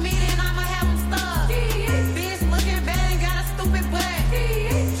fuck with me, then I'ma have him stuck. Bitch looking bad and got a stupid butt.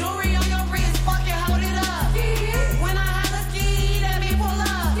 Jewelry on your wrist, fucking hold it up. When I holler ski, that me pull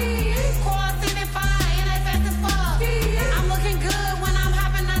up. Car 75 and they fast as fuck. I'm looking good when I'm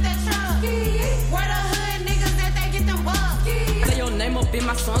hopping out that truck. Where the hood niggas that they get them bucks. Say your name up in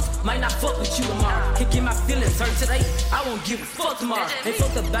my songs, might not fuck with you tomorrow. Can get my feelings hurt today, I won't give a fuck tomorrow. Ain't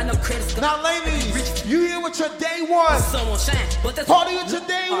fucked up by no credit score. Now ladies, you here with your day one. Sun won't shine, but that's party with your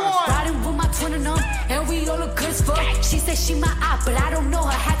day one. Riding with my twin and and we all look good as fuck. She said she my eye, but I don't know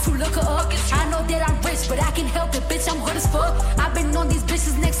her, had to look her up. I know that I'm rich, but I can help it, bitch, I'm good as fuck. I've been on these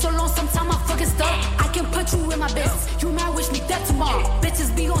bitches next so long, sometimes I'm fucking stuck. I can put you in my business, you might wish me dead tomorrow.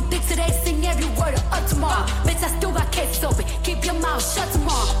 Bitches be on dick today, sing every word of up tomorrow. Bitch, I still got cases open, keep your mouth shut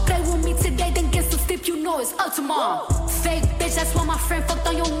tomorrow. Play with me today, then get some sleep, you know it's up tomorrow. Fake bitch, that's why my friend fucked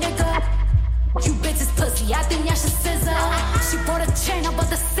on your nigga. You bitches pussy, I think y'all should scissor. She bought a chain, I bought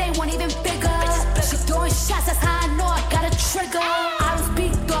the same one, even bigger. She throwing shots, that's how I know I got a trigger. I don't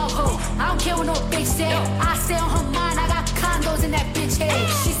speak dog ho, I don't care what no bitch say. I say on her mind, I got condos in that bitch head.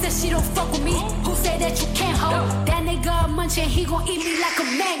 She said she don't fuck with me, who say that you can't hold? That nigga a munchin', he gon' eat me like a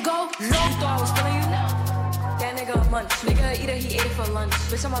mango. You thought I was feeling you? That nigga a munch, nigga eater, he ate it for lunch.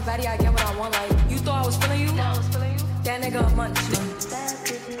 Bitch, on my body, I get what I want, like. You thought I was feeling you? That nigga a munch.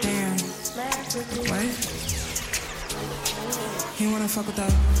 Damn. What? He wanna fuck with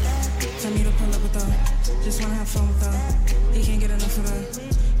her. Tell me to pull up with her. Just wanna have fun with her. He can't get enough of her.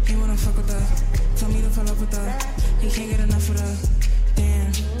 He wanna fuck with her. Tell me to pull up with her. He can't get enough of her.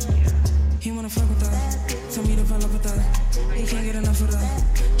 Damn. He wanna fuck with her. Tell me to pull up with her. He can't get enough of her.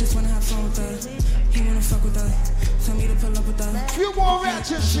 Just wanna have fun with her. He wanna fuck with her. Tell me to pull up with her. You more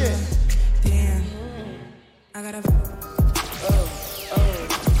ratchet shit. Damn. I gotta.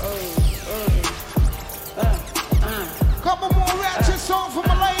 Couple more ratchet songs for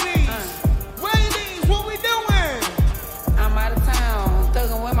my ladies. Ladies, what we doing? I'm out of town,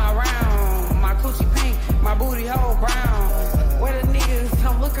 thugging with my round. My coochie pink, my booty hole brown. Where the niggas,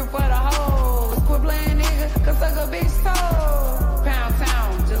 I'm looking for the hoes. Quit playing nigga, cause suck a bitch soul. Pound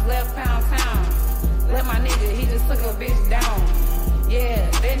town, just left Pound town. Let my nigga, he just took a bitch down. Yeah,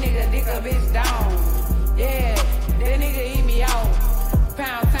 that nigga dick a bitch down. Yeah, that nigga eat me out.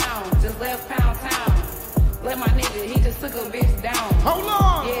 Pound town, just left Pound town. Let my nigga, he just took a bitch down. Hold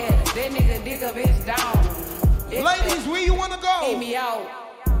on. Yeah, that nigga dick a bitch down. Yeah. Ladies, where you wanna go? Eat me out.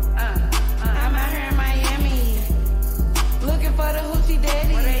 I'm out here in Miami, looking for the hoochie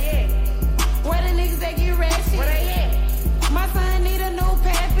daddy. Where they at? Where the niggas that get ratchet? Where they at? My son need a new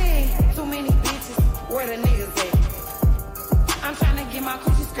pappy. Too many bitches. Where the niggas at? I'm trying to get my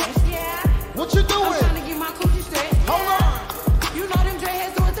coochie scratched. Yeah. What you doing? I'm trying to get my coochie stretched. Hold on. You know them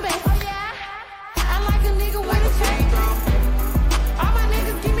dreadheads do it the best. Oh yeah. I like a nigga with a chain. I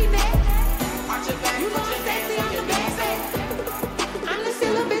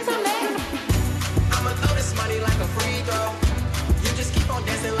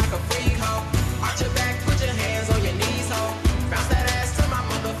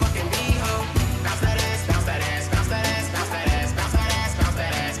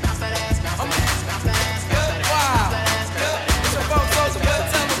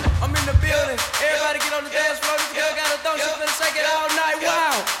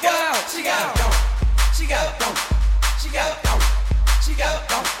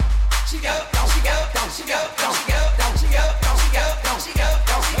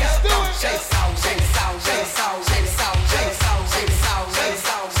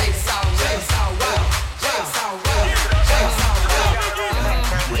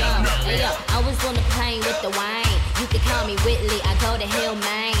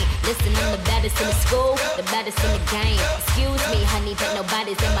lane. Listen, I'm the baddest in the school, the baddest in the game. Excuse me, honey, but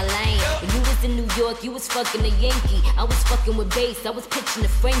nobody's in my lane. When you was in New York, you was fucking a Yankee. I was fucking with bass, I was pitching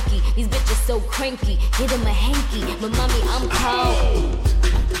a Frankie. These bitches so cranky, get them a hanky. But mommy, I'm cold.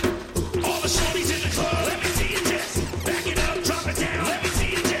 All the shorties in the club, let me see you just back it up, drop it down, let me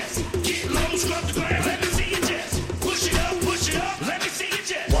see you just get low, scrub the ground, let me see you just push it up, let me see you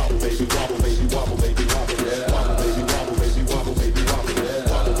just wobble, baby, wobble, baby, wobble, baby, wobble, yeah. Wobble, baby, wobble, baby, wobble, baby, wobble, yeah.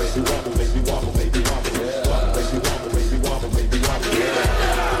 Wobble, baby, wobble, baby, wobble, baby, wobble, yeah. Wobble, baby, wobble, baby, wobble, baby, wobble, yeah.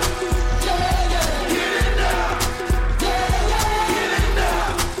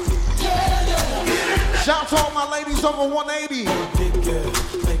 Shout to all my ladies over 180. Big girl,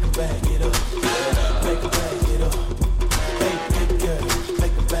 make a bag it up. Make a bag it up. Big girl,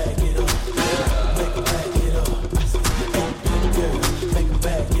 make a bag it up. Make a bag it up. Big girl, make a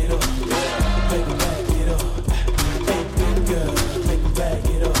bag it up. Make a bag it up. Big girl, make a bag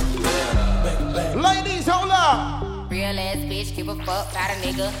it up. Make a bag. Ladies, hold up. Real ass bitch, give a fuck about a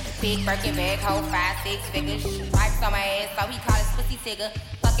nigga. Big Birkin bag, hold 5-6 figures. Stripes on my ass, so he call his pussy tigger.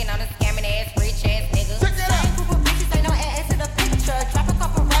 Fucking on a scamming ass, rich ass nigga. Same group of bitches, ain't no ass in the picture. Drop a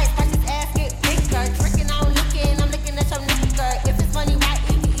couple rights, watch his ass get bigger. Drinking, I don't looking, I'm looking at your nigga. If it's money right,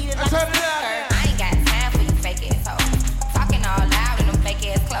 you can eat it like a sticker. I ain't got time for you fake ass hoes. Talking all loud in them fake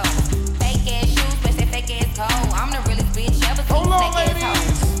ass clothes. Fake ass shoes, but they fake ass cold. I'm the realest bitch ever seen. Fake ass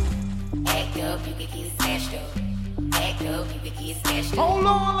hoes. Act up, you can get snatched up. Act up, you can get snatched up. Hold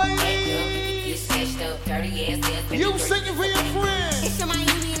on, ladies. Act up, you can get snatched up. Dirty ass ass. You singing for your friends. It's your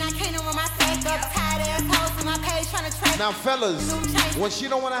Miami and I can't run my sack up. Tired ass hoes in my page trying to track. Now, fellas, when she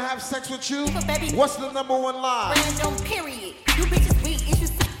don't want to have sex with you, what's the number one lie? Random period. You bitches weak. If you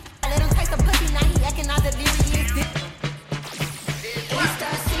see, I let him taste the pussy. Now he acting all delirious. East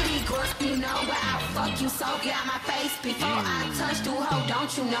Star City, girl, you know where I fuck you so get out my face before I touch the hoe.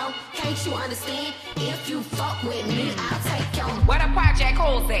 Don't you know? Can't you understand? If you fuck with me, I'll take your. Where the project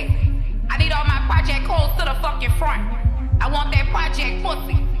hoes at? I need all my project hoes to the fucking front. I want that project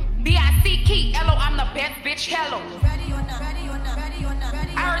pussy. B-I-C-K, L-O, I'm the best bitch, hello. Ready or not, ready or not, ready or not,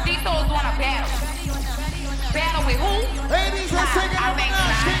 ready. I heard these hoes wanna battle. Battle with who? Ladies, let's take it up a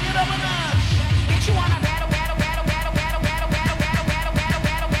notch, take it up a notch. Bitch, you wanna battle, battle, battle, battle, battle, battle, battle, battle, battle, battle,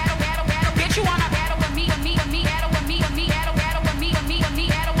 battle, battle, battle, battle. Bitch, you wanna battle with me, battle with me, battle with me, battle with me,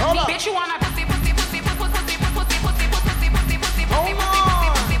 battle with me. Bitch, you wanna pussy, pussy, pussy, pussy, pussy, pussy, pussy, pussy, pussy, pussy, pussy, pussy, pussy,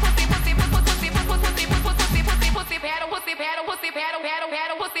 pussy, battle, pussy, battle, pussy, battle, battle,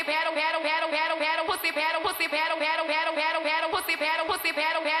 battle, pussy, battle, battle, battle, battle, battle, pussy, battle, pussy, battle, battle, battle, battle, battle, pussy, battle, pussy,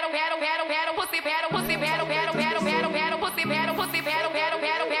 battle, battle, battle, battle, battle, pussy, battle, pussy, battle, battle, battle, battle, battle, pussy, battle, pussy, battle, battle,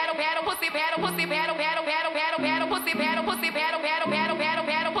 battle, battle, battle, pussy, battle, pussy, battle, battle, battle, battle, battle, pussy, battle, pussy, battle, battle, battle, battle,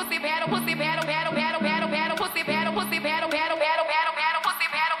 battle, pussy, battle, pussy, battle, battle, battle, battle, battle, pussy, battle, pussy, battle, battle, battle, battle, battle, pussy,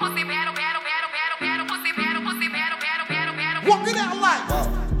 battle, pussy, battle, battle, battle, battle, battle, pussy, battle, pussy, battle, battle, battle, battle. Walk it out like.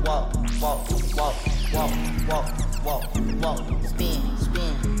 Walk, walk, walk, walk, walk, walk, walk, spin,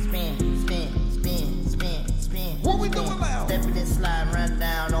 spin, spin, spin, spin, spin, spin. What we doing now? Stepping and slide, run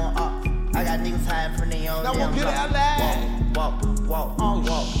down on up. I got niggas hiding from their own. Now we'll get it out loud. Walk, walk, walk,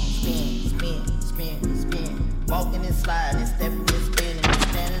 walk, spin, spin, spin, spin. Walking and sliding, stepping and spinning,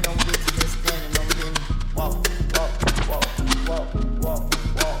 standing on bitches and standing on business. Walk, walk, walk, walk, walk,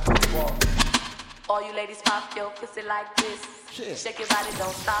 walk, walk. All you ladies pop your pussy like this. Shit. Shake your body,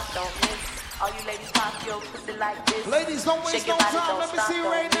 don't stop, don't miss. All you ladies pop your pussy like this. Ladies, don't waste no time. Let me see you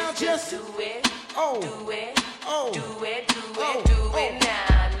right now. Just do it. Oh. Do it. Oh. Do it. Do Oh. it. Do Oh. it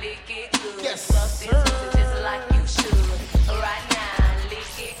now. Lick it good. Yes, Suck sir. this pussy just like you should. Right now,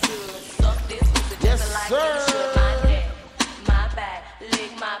 lick it good. Suck this pussy Yes, just like sir. you should. My neck, my back,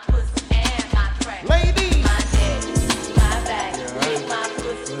 lick my pussy and my crack. Ladies. My neck, my back, lick my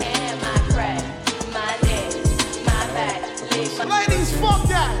pussy and my crack. My neck, my back, lick my. Ladies, fuck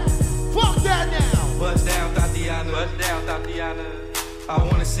that. Fuck that now. Bust down, Tatiana. Bust down, Tatiana. I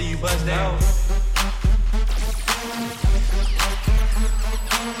wanna see you bust down.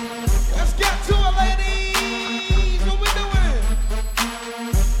 Let's get to it, ladies. What we doing?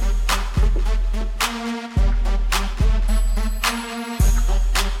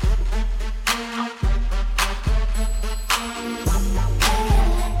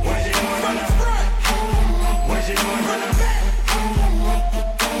 What you doing, run up? What you doing, run up?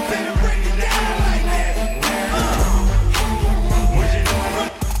 Better break it down like that. What you doing, run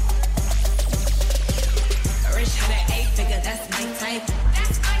up? Rich had an 8-figure, that's my type.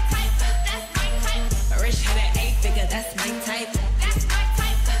 That's my type. That's my type. Rich had an 8-figure, that's my type. That's my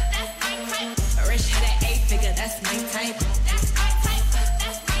type. That's my type. Rich had an 8-figure, that's my type. That's my type.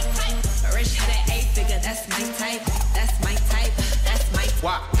 That's my type. Rich had an 8-figure, that's my type. That's my type. That's my type.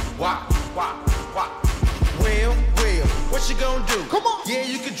 Why? Well, what you gonna do? Come on. Yeah,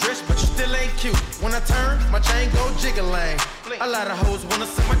 you can dress, but you still ain't cute. When I turn, my chain go jiggling. A lot of hoes wanna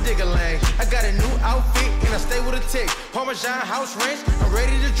suck my digger-lang. I got a new outfit and I stay with a tick. Parmesan house ranch, I'm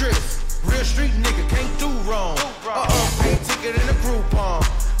ready to dress. Real street nigga, can't do wrong. Pay ticket in a Groupon.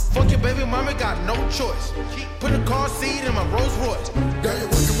 Fuck your baby mama, got no choice. Put a car seat in my Rolls Royce. Girl, you're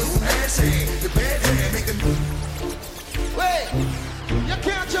working with some ass hand. The bad hand make a new. Wait, you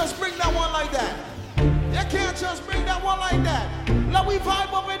can't just bring that one like that. You can't just bring that one like that. Now we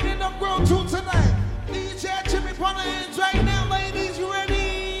vibe up and then I'm grown tune tonight. DJ Jimmy on the hands right now, ladies, you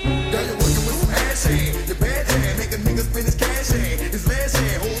ready? Girl, you're working with some ass hand. The bad hand make a nigga spend his cash hand. His last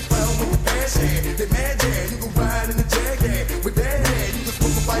hand, hold fire with the fast hand. The mad hand, you can ride in the jag hand. With that hand, you can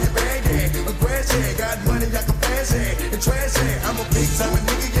smoke a fire bag hand. A grass hand, got money, I can fast hand. And trash hand, I'm a big time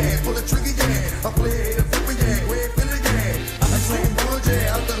nigga, yeah. Pull a trigger, yeah. I play the flipper, yeah. Where it feeling, yeah. I slang wood,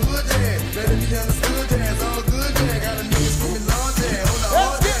 yeah. Out the hood, yeah. Let it be understood, yeah. It's all good, yeah. Got a nigga screaming Lord, yeah. Hold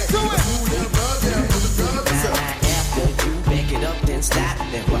on, let's get to it. Then stop,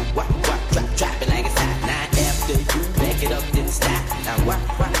 then what, drop it like it's hot. Now after you back it up, then stop. Now what,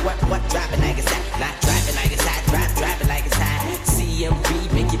 drop it like it's hot. Not drop it like it's hot, drop it like it's hot.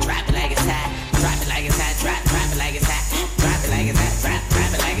 CMB make you drop it like it's hot. Drop it like it's hot, drop it like it's hot. Drop it like it's hot,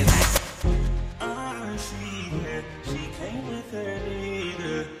 drop it like it's hot. She came with her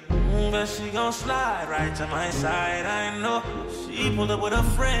nigga, but she gon' slide right to my side. I know she pulled up with her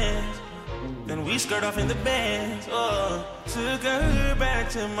friends. Then we skirt off in the Benz, took her back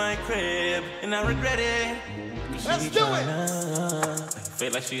to my crib, and I regret it. Let's do it.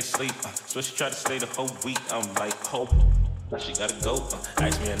 Feel like she asleep, so she tried to stay the whole week. I'm like, hope she gotta go.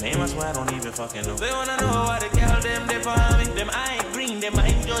 Ask me her name, I swear I don't even fucking know. They wanna know why the girl them they for me. Them I ain't green, them I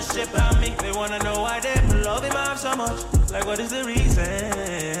ain't just shit on me. They wanna know why them love him off so much. Like what is the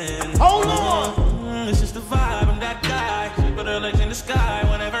reason? Hold on. It's just the vibe, I'm that guy. She put her legs in the sky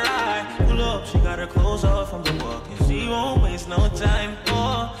whenever I pull up. She got her clothes off from the walk, and she won't waste no time. She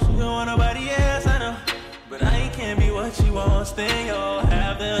don't want nobody else, I know. But I can't be what she wants. They all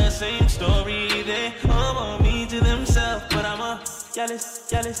have the same story. They all want me to themselves, but I'm a jealous.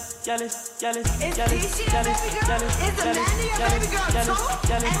 Is this your baby girl? Is the man of your baby girl too?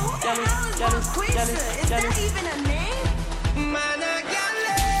 And who the hell is Marquisa? Is that even a name?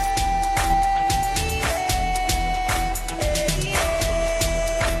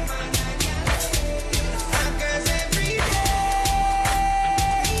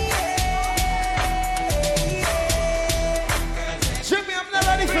 Jimmy, I'm not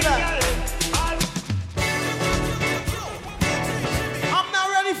ready for that. I'm not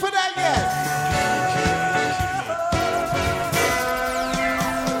ready for that yet.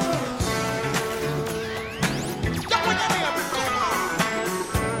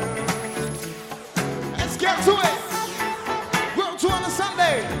 Let's get to it. World tour on a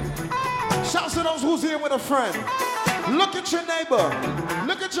Sunday. Shouts to those who's here with a friend. Look at your neighbor.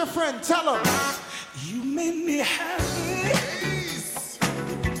 Look at your friend. Tell him. You made me happy.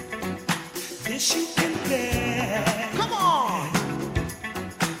 This you can bear. Come on.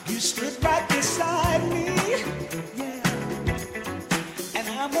 You stood right beside me. Yeah. And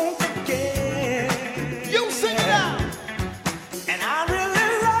I won't forget. You sing it out. And I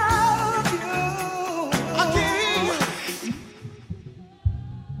really love you. I can hear you.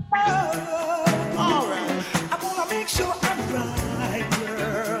 All right. I wanna make sure I'm right,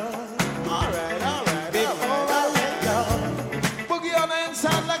 girl. All right. Before I let go. Boogie on the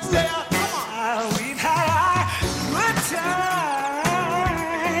inside, let's stay out. We've had a good time.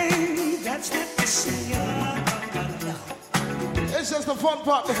 That's what they say. It's just the fun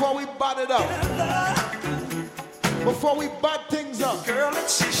part before we butt it up. Before we butt things up. Girl,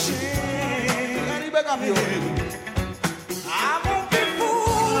 it's a shame. Any back up you. I won't be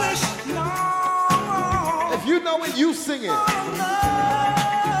foolish, no. If you know it, you sing it.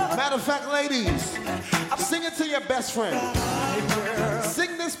 Matter of fact, ladies, sing it to your best friend.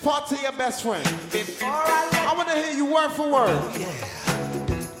 Sing this part to your best friend. I want to hear you word for word.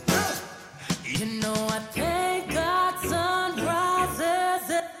 You know I thank God sun rises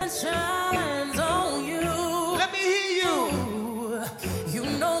and shines on you. Let me hear you. You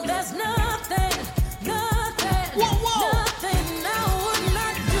know there's nothing whoa. nothing I would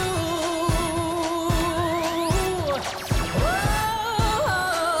not do.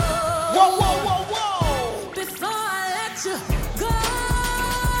 Whoa. Before I let you go.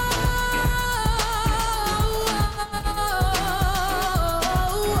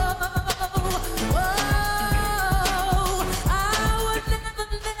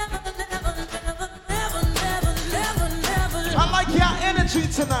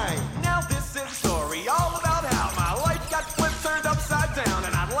 tonight? Now this is a story all about how my life got flipped, turned upside down,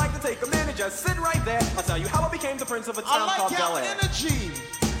 and I'd like to take a minute, just sit right there. I'll tell you how I became the prince of a town called Bel Air. Energy.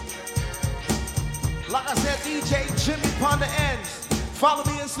 Like I said, DJ Jimmy upon the ends. Follow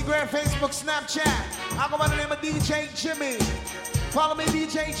me Instagram, Facebook, Snapchat. I go by the name of DJ Jimmy. Follow me,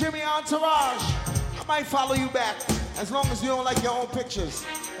 DJ Jimmy Entourage. I might follow you back, as long as you don't like your own pictures.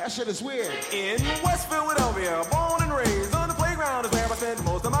 That shit is weird. In West Philadelphia, born and raised, on the playground is where I spent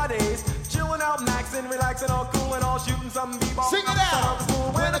most of my days. Chilling out, maxing, relaxing, all cool and all, shooting some b-ball. Sing it out!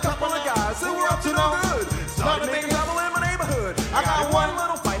 With a couple of guys who were up to no good. Started making trouble in my neighborhood. I got one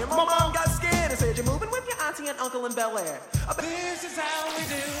little fight and my mom got scared and said, "You're moving with your auntie and uncle in Bel Air." This is how we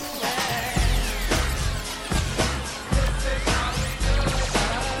do it.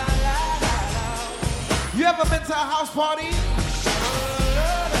 You ever been to a house party?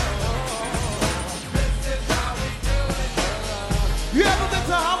 You ever been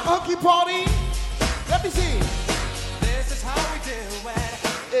to a hooky party? Let me see. This is how we do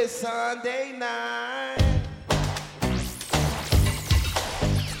it. It's Sunday night.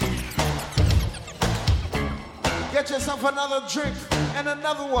 Get yourself another drink and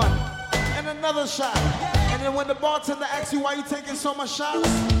another one and another shot. And then when the bartender asks you why you taking so much shots,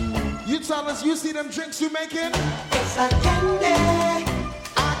 you tell us you see them drinks you making? It's a candy.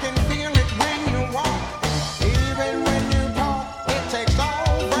 I can feel it when you walk. Even when you talk, it takes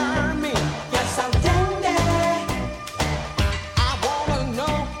over me. Yes, I'm dandy. I wanna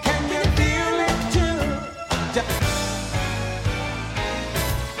know, can you feel it too?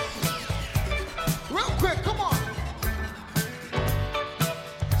 Real quick, come on.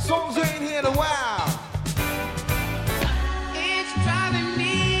 Songs you ain't heard in a while. It's driving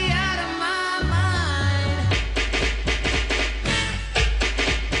me out of my mind.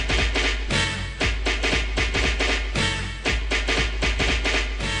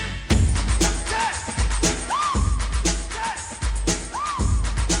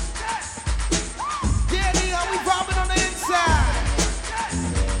 Danny, how we vibing on the inside?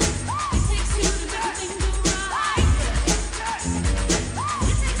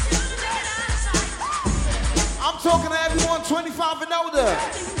 I'm talking to everyone 25 and older.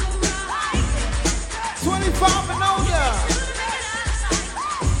 25 and older.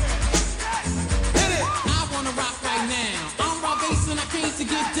 Hit it. I wanna rock right now. I'm raw bass and I came to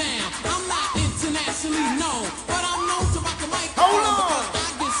get down. I'm not internationally known, but I'm known to rock the mic. Hold on. Because I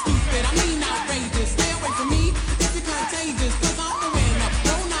get stupid, I mean outrageous. Stay away from me if you're contagious, cause I'm the winner.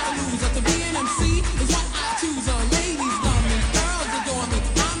 No, not a loser. To be an MC is what I choose. Ladies love me, girls adore me.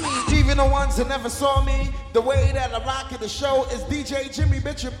 I mean, Even the ones that never saw me, the way that I rock at the show is DJ Jimmy,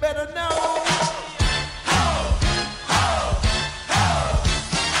 bitch, you better know.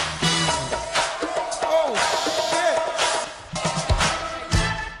 Oh, shit.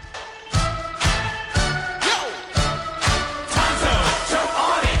 Yo! Tonto, jump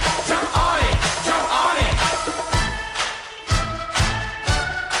on it, jump on it, jump on it.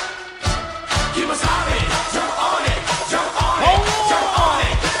 You must have it, jump on it, jump on it, jump on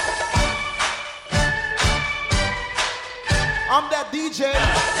it. I'm that DJ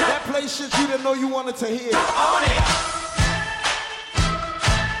that plays shit you didn't know you wanted to hear. On it.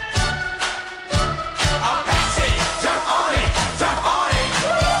 I'll pass it, jump on it, jump on it.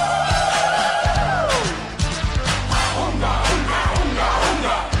 Unga, unga, unga,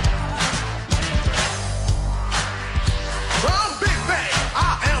 unga. I'm Big Bang, I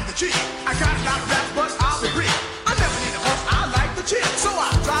am the chief. I got a lot of raps, but I'll agree. I never need a horse, I like the chief. So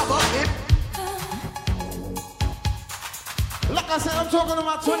I drive up in. Like I said, I'm talking to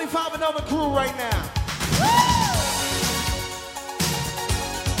my 25 and over crew right now.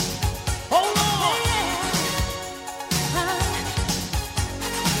 Hold on.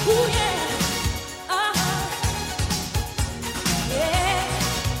 Ooh, yeah.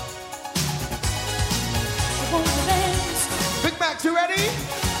 Big Mac, you ready?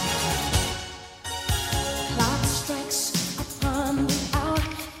 Clock strikes upon the hour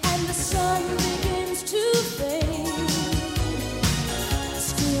and the sun begins to fade.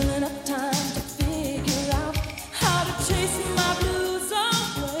 Still enough time to figure out how to chase my blues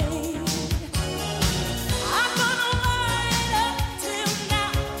away. I'm gonna light up till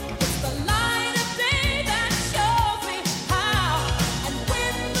now. It's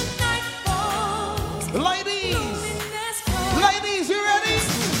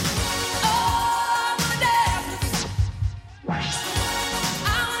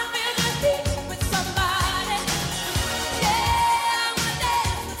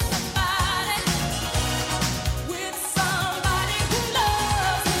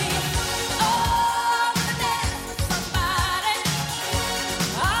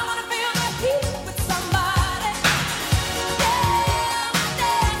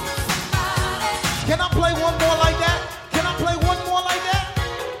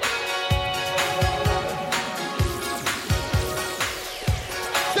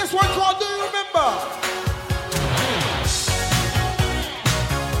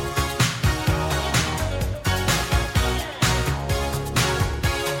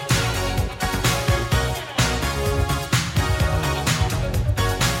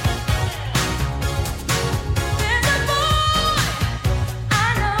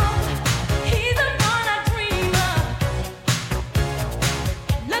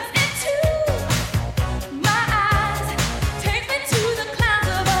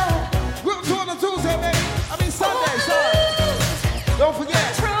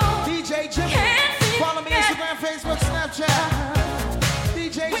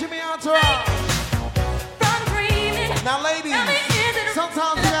Entourage. Now, ladies,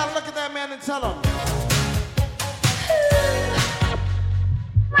 sometimes you gotta look at that man and tell him.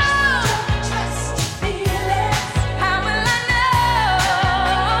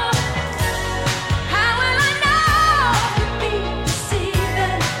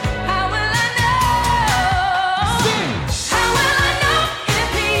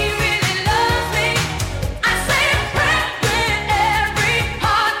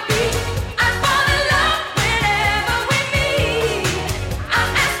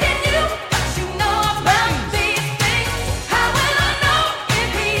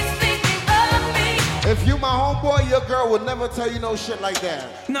 If you my homeboy, your girl would never tell you no shit like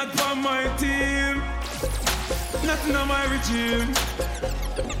that. Not for my team, nothing on my regime,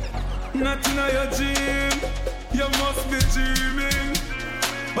 nothing on your gym. You must be dreaming.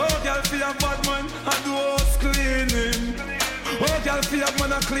 Oh, girl, feel a bad man, I do house cleaning. Oh, girl, feel a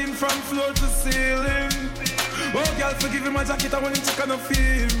man, I clean from floor to ceiling. Oh, girl, forgive him my jacket, I want him to kind of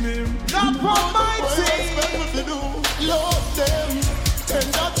feel him. Not for my team. Love them,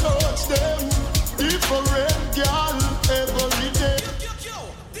 and I touch them. Different girl every day.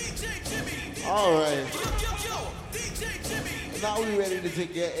 All right. Now we ready to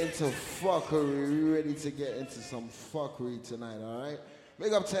get into fuckery. We ready to get into some fuckery tonight, all right?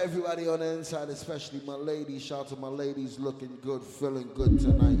 Big up to everybody on the inside, especially my ladies. Shout out to my ladies looking good, feeling good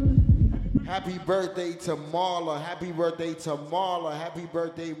tonight. Happy birthday to Marla. Happy birthday to Marla. Happy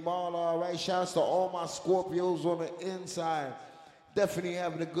birthday, Marla. All right, shouts to all my Scorpios on the inside. Definitely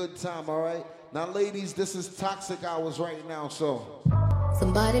having a good time, all right? Now, ladies, this is Toxic Hours right now, so.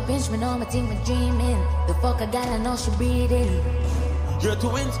 Somebody pinch me on my team and dreaming. The fuck I got, I know she breathing. You're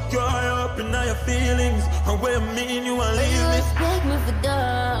too insecure up in all your feelings. And where I mean you are You leaving. expect me for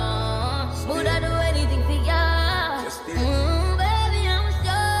done. Would I do anything for ya? Baby, I'm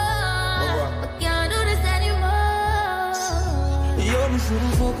sure I can't do this anymore. Yo, me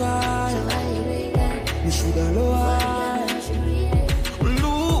should've forgot. Me should've lowered.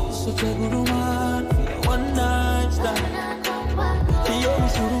 Such a good woman, one night stand. Yo, me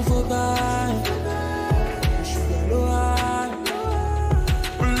should've forgot. Me should've lowered.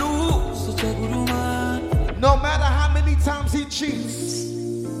 Such a good woman. No matter how many times he cheats.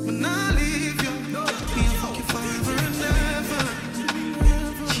 When I leave you, me fuck you forever and ever.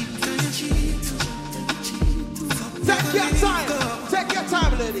 Cheat and cheat. Take your time. Take your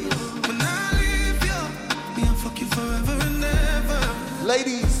time, ladies. When I leave you, me fuck you forever and ever.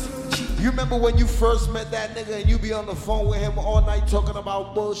 Ladies, you remember when you first met that nigga and you be on the phone with him all night talking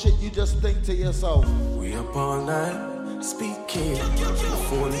about bullshit? You just think to yourself, we up all night speaking. The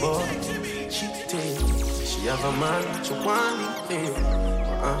phone boy cheating. She have a man, but you want him.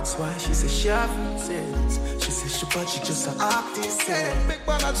 I ask why, she says she haven't sense. She says she but she just a artist. Big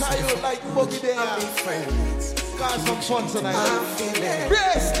man, I tell you like boogie there. Friends. Got some fun tonight. I'm feeling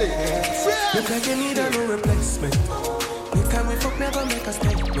Best thing. look like you need a new replacement. Anytime we fuck, me I gon' make a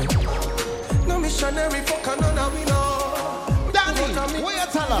statement. No missionary fuck, I know now we know. Danny, where you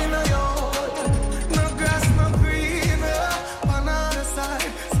tell her? No grass, no green. On the other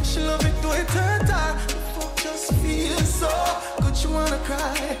side, she love it to it her time. The fuck just feels so good, you wanna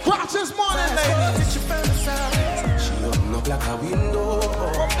cry. Watch this morning, ladies. She open up like a window.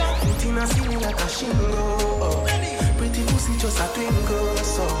 Put in a ceiling like a shingle. Pretty pussy just a twinkle,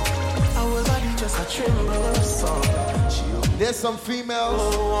 so our body just a tremble, so there's some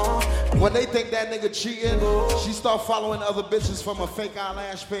females, when they think that nigga cheating, she start following other bitches from a fake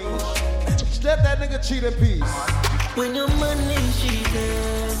eyelash page. Let that nigga cheat in peace. When your man is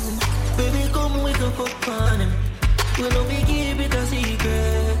cheating, baby come we can fuck on him. We no be keep it a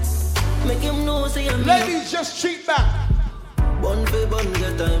secret. Make him know say I'm ladies, just cheat back. Bun for bun,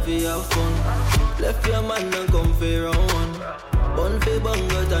 get time for your fun. Left your man and come for round one. Bun for bun,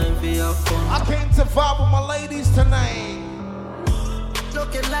 get time for your fun. I came to vibe with my ladies tonight.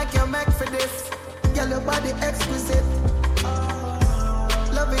 Looking like you're meant for this. Girl, your body exquisite.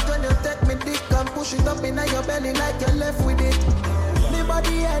 Love it when you take me dick and push it up in your belly like you're left with it. Me body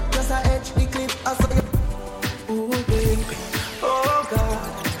body head, just a edge the clip. I saw you. Oh baby, oh God,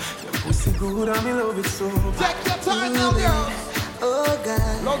 your pussy good and me love it so. Take your time now, girl. Oh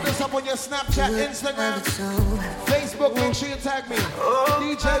God, load this up on your Snapchat, Instagram, Facebook. Make sure you tag me.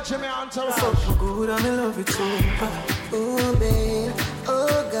 DJ Jimmy Entourage. So good and me love it so. Oh baby,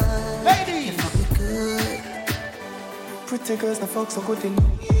 oh God, ladies, you fuck me good. Pretty girls, the fuck so good in.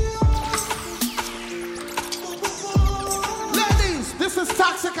 Ladies, this is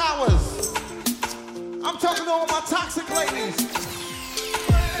Toxic Hours. I'm talking to all my toxic ladies.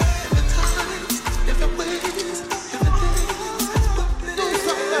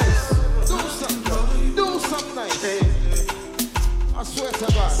 Do something nice. I swear to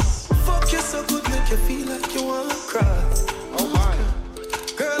God. Fuck you so good, make you feel like you wanna cry. Oh my.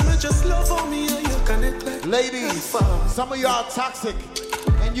 Girl, me just love on me and you connect like. Ladies, some of y'all toxic.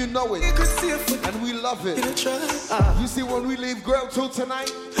 And you know it. And we love it. You see, when we leave Girl 2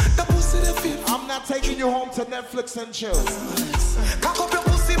 tonight, I'm not taking you home to Netflix and chill. Cock up your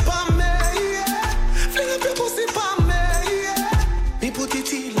pussy for me, yeah. Fling up your pussy for me, yeah. Me put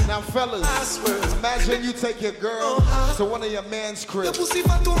it in. Now, fellas, imagine you take your girl to one of your man's crib. And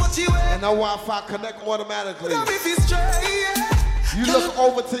the Wi-Fi connect automatically. You look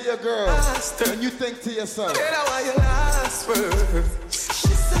over to your girl and you think to yourself,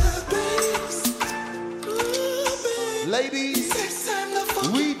 ladies,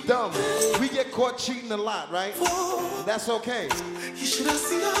 we dumb. We get caught cheating a lot, right? That's okay.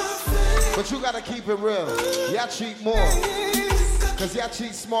 But you gotta keep it real. Y'all cheat more. Cause y'all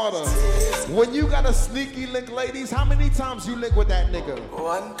cheat smarter. When you got a sneaky link, ladies, how many times you link with that nigga?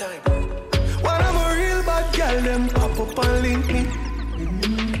 One time. When I'm a real bad girl, them pop up and link me.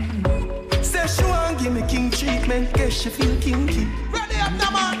 Say she want give me king treatment, guess she feel kinky. Ready up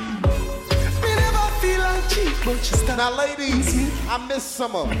now, man. Me never feel like cheap, but she start. Now, ladies, I miss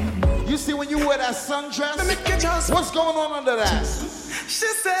summer. You see when you wear that sundress, what's going on under that? She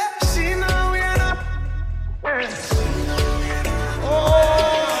said she know we are not.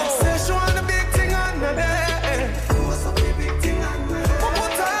 Oh, say she want a big thing on the bed. What's a big thing on the bed?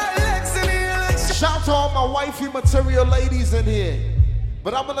 Put her legs in here like she. Shout to all my wifey material ladies in here.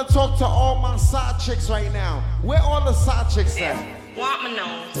 But I'm gonna talk to all my side chicks right now. Where all the side chicks at? Want me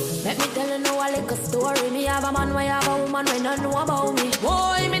know? Let me tell you now a little story. Me have a man, we have a woman, we don't know about me.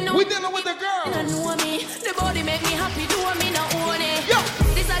 Boy, me know. We dealing with the girls. Me don't know me. The body make me happy, do me no own it. Yo.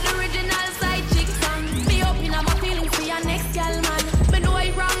 This is the original side chick song. Me up in my feelings for your next girl, man. Me know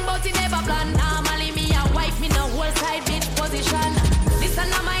I wrong, but it never plan. Normally me a wife, me no whole side bitch position. This is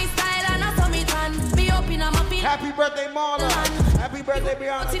not my style and I saw me tan. Me up in my feelings. Happy birthday, Marla. Happy birthday,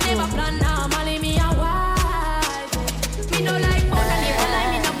 Brianna. But it never plan. Normally me a wife. Me no like more than you like.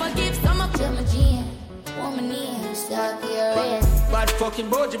 Me no forgive some of them. Woman in, stop your ass. Bad fucking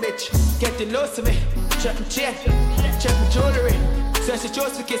bojo bitch, getting lost to me. Check my chain, check my jewelry. So she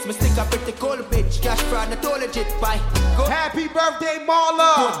chose to kiss me, stick up with the cold bitch. Cash fraud, not all legit, bye. Go. Happy birthday,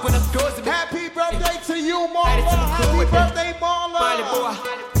 Marla. Happy birthday to you, Marla. Happy birthday, Marla.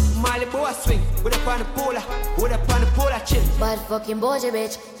 Molly boy swing, with up on the polar, chill. Bad fucking boja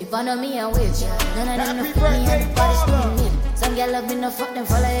bitch, if I know me a witch. None of them no Happy fit me birthday, and the body Marla. scream me. Some girl love me no fuck them,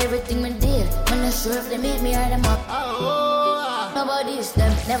 follow everything me did. I'm not sure if they meet me or them up. Nobody's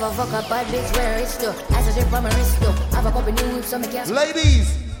them, never fuck a bad bitch where it's still. I such a from my wrist though. Have a couple new whips so me can't.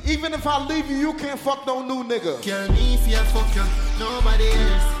 Ladies, even if I leave you, you can't fuck no new nigga. Girl, me if you fuck you, nobody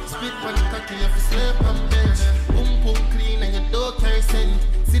else. Spit on the cocky, you have to sleep on bench. Boom clean and you don't carry scent.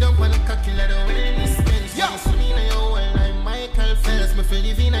 Sit down on the cocky like the way this spends. Yo. Swing in your world like Michael Phelps. Me feel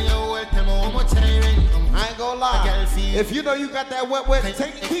live in your world, tell me how much I rent. I ain't gonna lie. If you know you got that wet,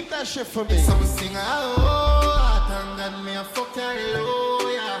 keep that shit for me. Some sing, thank God me a fuck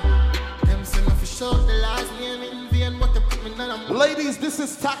hallelujah. Them say me for sure the last name in vain, but they put me none of. Ladies, this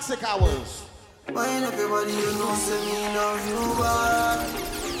is Toxic Hours. Mind everybody you know, say me love you bad.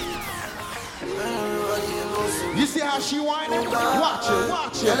 You see how she whining? Watch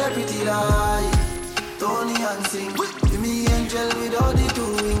it. Tell her pretty lie, Tony and sing. Give me angel without the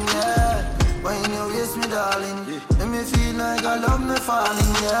doing, yeah. When you waste me, darling, let me feel like I love me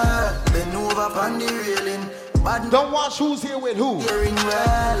falling, yeah. Bend over upon the railing. Don't watch who's here with who. Hearing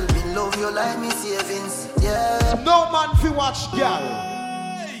well, me love you like me savings, yeah. No man fi watch girl.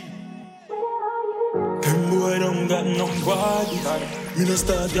 Them boy don't got no body. Me no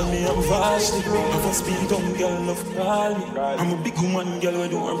start girl, me I'm vastly. Have a speed down girl, love call me. I'm a big woman girl, we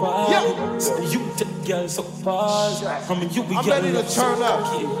do her body. So you take girl so fast. I'm ready to turn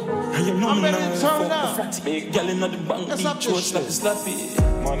up. And you know I'm me ready to turn up. Girl in the bank, beat throat, slappy.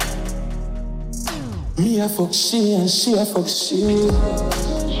 Me a fuck she and she a fuck she.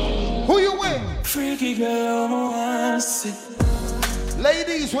 Who you with? Freaky girl, I'm a wanna see.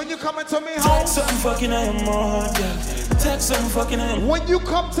 Ladies, when you come into me Take house, some fucking I am more, girl. Take some fucking I am. when you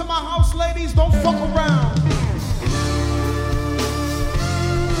come to my house, ladies, don't fuck around.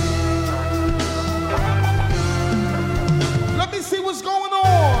 Let me see what's going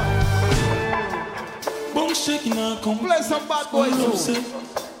on. Bone shaking and come. Play some bad boy too.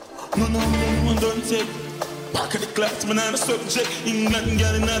 No, don't take. Back at the class, man, I'm a subject. England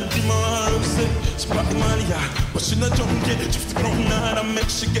girl in the demand upset. She back the money, but she not jump yet. Just the ground now, that make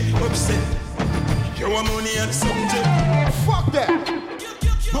she get upset. You want money at the subject. Fuck that.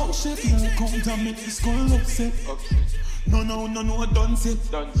 Bone shaking and come to make this girl upset. No, don't say.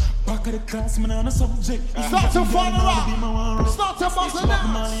 Back at the class, man, I'm a subject. Start to fall around. Start to bust it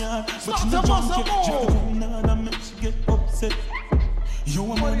down. Start to bust it more. That make she get upset. You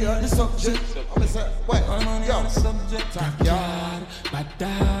want money on the subject. Wait, yo. Subject. Backyard, bad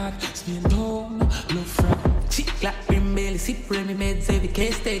dog, spin down, love from. Chick like green belly, sip Remy meds every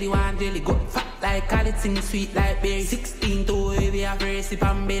case steady one daily. Got fat like Khaled, sing sweet like berry. 16 to heavy, have a sip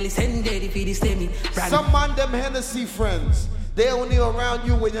and belly. Send Daddy for the semi. Some man them Hennessy friends. They only around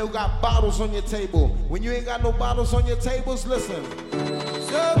you when you got bottles on your table. When you ain't got no bottles on your tables, listen.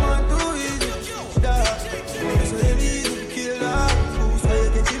 Someone do it, that. So easy to kill that. So you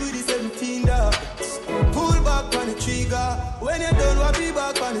can see with the 17 that. Pull back on the trigger. When you're done, we'll be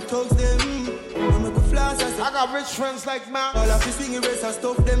back on the thugs them. I got rich friends like man. All of the swinging race and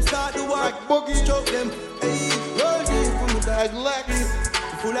stuff them start to walk. Like Boogie. Stroke them. Hey, roll deep from the like Lex.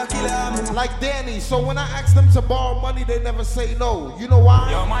 Full of killer. Like Danny. So when I ask them to borrow money, they never say no. You know why?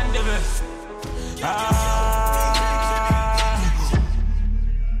 Yo, man, the best.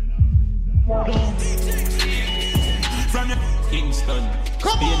 From Kingston.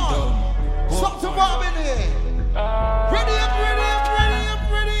 Come on. Stop to Bob in here. Ready up.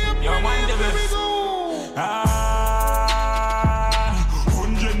 Yo, man, the best.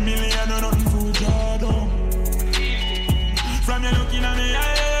 100 million and nothing for Jordan. From you looking at me, I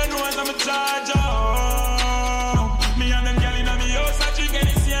know I'm a charger. Me and them girl in me house, I drink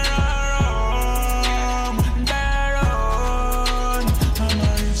any Sierra rum. Baron.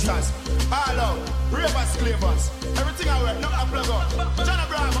 All out, ravers, clavers. Everything I wear, nothing I plug up. John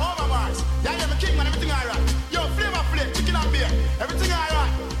Abraham, Homer Mars. Yeah, I'm a king man, everything I right. Yo, flavor plate, chicken and beer. Everything I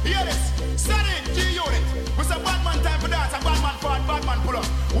right. Hear this. Study G-Unit. We say bad man time for dance, and bad man forward, bad man pull up.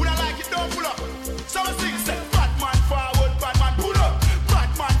 Who don't like it, don't pull up. So we sing, say, bad man forward, bad man pull up. Bad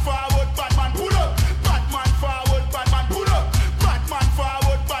man forward, bad man pull up. Bad man forward, bad man pull up. Bad man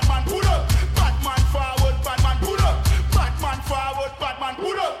forward, bad man pull up. Bad man forward, bad man pull up. Bad man forward, bad man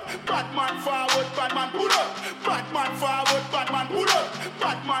pull up. Bad man forward, bad man pull up. Bad man forward, bad man pull up.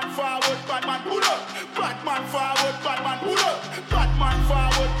 Bad man forward, bad man pull up. Bad man forward, bad man pull up. Bad man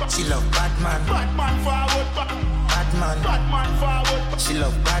forward. She love Batman. Batman forward. Batman. Batman forward. She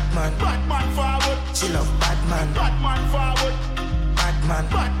love Batman. Batman forward. She love Batman. Batman forward. Batman.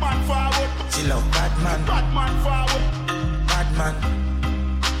 Batman forward. She love Batman. Batman forward. Batman.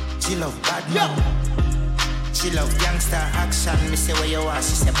 She love Batman. She love gangster action. Me say where you are,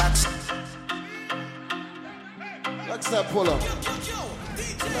 she say back. Let's that pull up.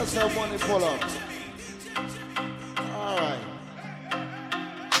 Let's that money pull up. All right.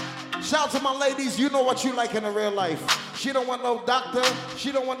 Shout out to my ladies, you know what you like in the real life. She don't want no doctor,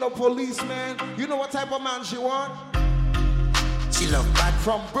 she don't want no policeman. You know what type of man she want? She love bad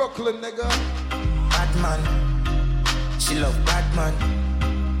from Brooklyn, nigga. Batman. She love Batman.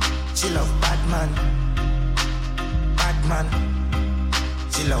 She love Batman. Batman.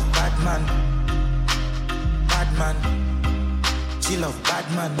 She love Batman. Batman. She love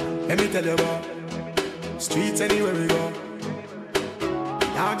Batman. Let me tell you about streets anywhere we go.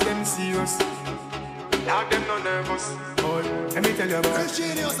 Dog them serious. Dog them no nervous. Boy, let me tell you about man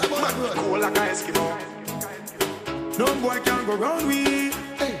cool like a Eskimo. No boy can go round we.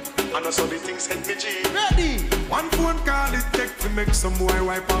 Hey. I know so the things hit me G. Ready. One phone call it take to make some boy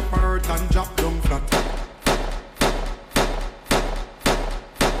wipe up her hurt and drop down flat.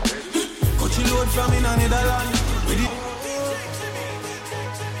 Coach you load from in Netherlands. With it.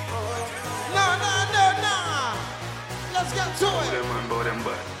 Let's get to it.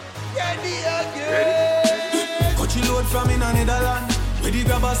 Ready again. Coach you load from in Netherlands. Where the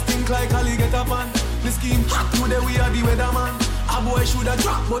grabbers think like Ali get up on. The scheme hot today we are the weatherman. A boy shoulda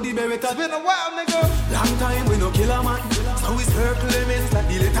drop but the beretta. It's been a while, nigga. Long time we no kill a man. So we circle lemons like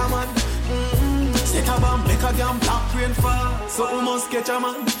the little man. Set a bomb, make a damn black rain fall. So we must catch a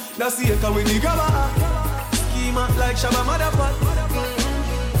man. That's the echo when the grabber. Scheme like Shabba Motherfucker.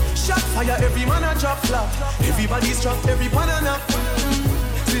 Shot fire, every man a drop flat. Everybody's trapped, every pan a knock.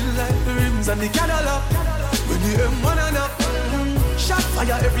 Still like the rims and the Cadillac. When the M1 a knock. Shot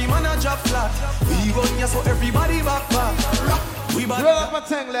fire, every man a drop flat. We run ya so everybody back. We bad. Roll up a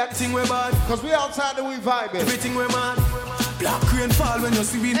thing, like thing we bad. Cause we outside and we vibing. Everything we mad. Black rain fall when you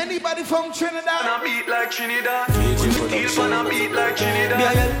see we. Anybody from Trinidad? When I beat like Trinidad. When the steel pan a beat like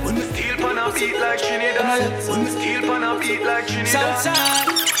Trinidad. When the steel pan a beat like Trinidad. When the steel pan a beat like Trinidad.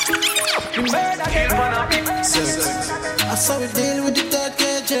 Steel pan a beat. I saw we deal with the third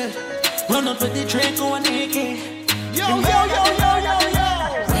KJ. Run up with the Draco and AK. Yo.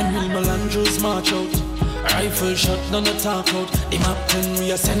 When Wilma Landrews march out. Rifle shot, none of talk out. The map 10,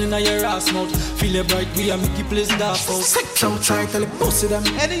 we are sending out your ass mouth. Feel it bright, we are making place dark out. Some try to pussy them.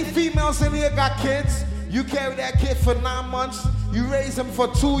 Any females in here got kids? You carry that kid for 9 months. You raise him for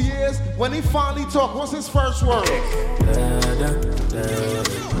 2 years. When he finally talk, what's his first word?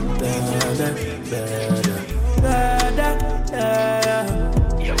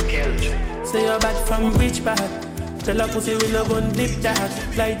 Yo, Kelch. Say you're back from which part? Tell her pussy we no gun dip that.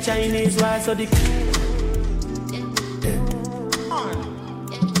 Like Chinese wise so the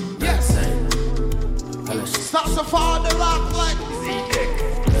Stop so far the lock like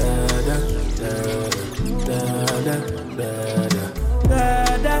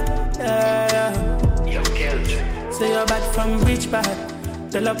Yo, Kelch. Say you're back from which part?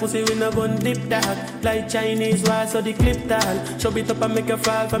 Tell her pussy we no gun dip that. Like Chinese wise so the clip tall. Show it up and make you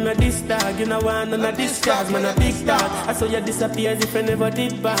fall from your disc tag. You know one none of this cars, man a big dog. I saw you disappear as if you never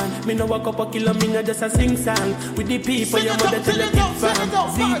did ban. Me no walk up a kilo, me no just a sing song. With the people your mother tell you get fan.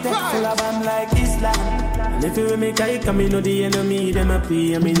 Z-Tech full of them like Islam. And if you make I come, me know the enemy, them a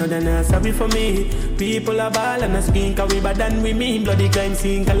pay. And me know they're not sorry for me. People are ball and a skin, cause we bad than we mean. Bloody crime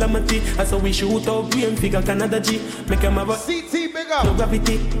scene calamity. I saw we shoot up, we and figure Canada G. Make them have a CT big up. No gravity.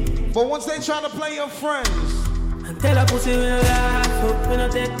 But once they try to play your friends, and tell a pussy we no laugh, we no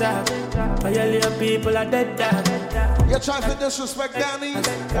take that. Violate people are dead that. you're trying to disrespect Danny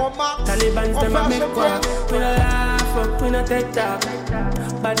or Max Taliban's or them a make Fashion work. Prince. We no laugh, we no take that.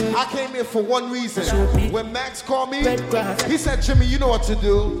 But I came here for one reason. When Max called me, he said, Jimmy, you know what to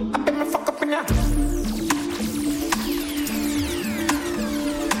do. I bet me fuck up in ya.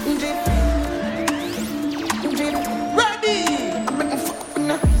 Ready!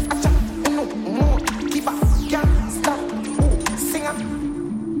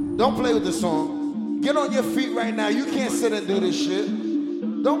 Don't play with the song. Get on your feet right now. You can't sit and do this shit.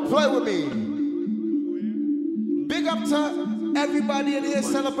 Don't play with me. Big up to everybody in here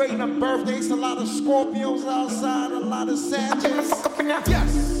celebrating their birthdays. A lot of Scorpios outside, a lot of Sagittarius.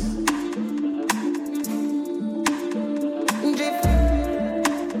 Yes.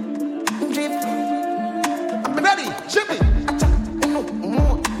 Ready, Jimmy.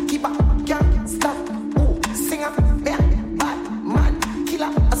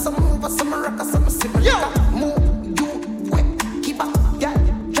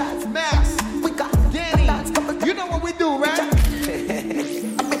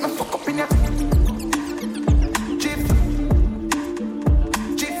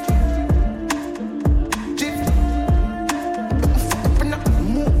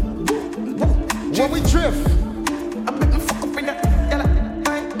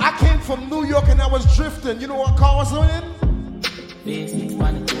 You know what car was in? Basics,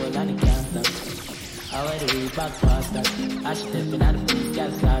 money, gold, and the cancer. I wear the way back faster. I she stepping out the police,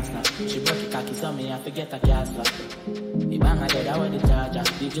 girl starts now. She broke the cocky, so me, I forget a casper. The bang I dead, I wear the charger.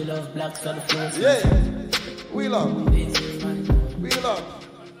 Did you love black, so the floor? Yeah, we love. Basics, money, we love.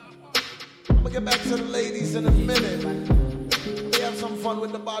 I'm gonna get back to the ladies in a minute. We have some fun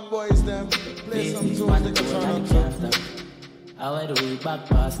with the bad boys, them. Play some tunes, they can turn up. I wear the way back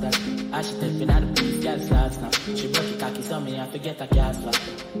past that. I she stepping out the police, girl starts now. She broke the cocky, so me, I forget a casper.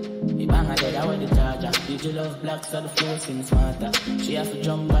 The bang I dead, I wear the charger. Did you love black, so the floor seems smarter. She have to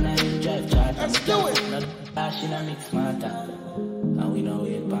jump on and drive charger. Let's do it! Not she not mix smarter. And we know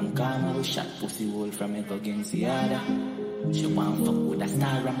it, pan karma, we shot pussy hole from it against the other. She want fuck with a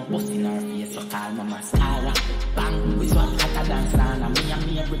star, I'm a bust in her face, so call my mascara. Bang, we swap hotter than sauna. Me and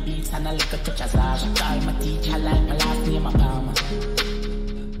me every beats and a little touch of Zara. Call my teacher like my last name, a Palmer.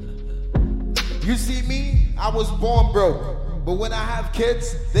 You see me, I was born broke. But when I have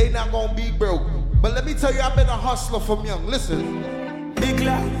kids, they not gonna be broke. But let me tell you, I've been a hustler from young. Listen. Big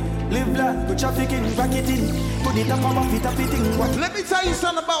life, live life, go trafficking, rack it in. Put it up on feet, up it in. Let me tell you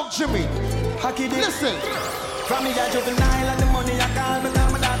something about Jimmy. Hack it in. Listen. From me a juvenile and the money I call me now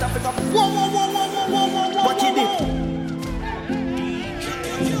my daughter pick up. Whoa, whoa, whoa, whoa, whoa, whoa, whoa, whoa. What he did?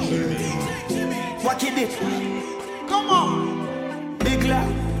 What he did? Come on. Big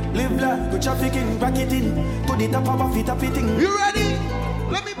life, Live life, go trafficking, bracketing. To the top of it, up eating. You ready?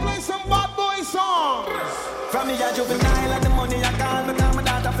 Let me play some bad boy songs. From me a juvenile and the money I call me. Call my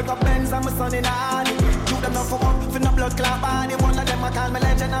daughter for Benz and my son in a honey. Do them not for work, for no blood clot body. One of them I call me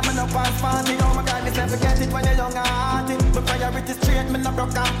legend and me no pass party. Oh my God, this never forget it when you're young and hearty. My priority straight, me no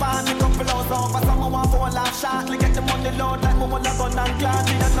broke and party. Couple hours over, someone want for a laugh shortly. Get the money load like me want a gun and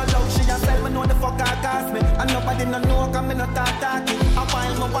classy. And no love, she a sell me know the fuck I cost me. And nobody no know, cause me no talky. I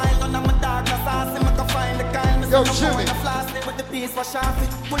while my wild on my dark, no saucy. Me can find the kind, me say no more in the flashy. With the piece for sharpie,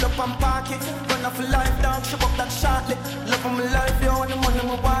 pull up and park it. Run off a life down, show up that shortly. Love of my life, yo, and the money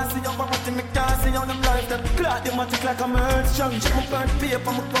my want. See, yo, what in me car, see, yo, them life that clock, them matic like I'm earth strong. Check my burnt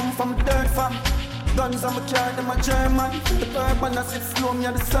paper, me come from a dirt farm. Guns on my car, them a German. The bourbon, I sit slow, me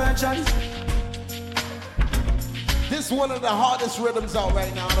and the surgeon. This one of the hardest rhythms out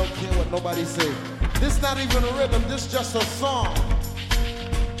right now. I don't care what nobody say. This not even a rhythm, this just a song.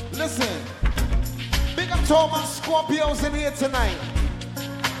 Listen, big up to all my Scorpios in here tonight.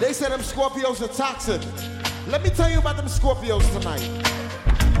 They said them Scorpios are toxic. Let me tell you about them Scorpios tonight.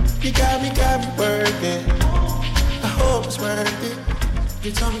 You got me working. I hope it's worth it.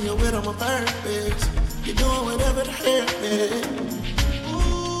 You told me you're with on my purpose. You're doing whatever to hurt me.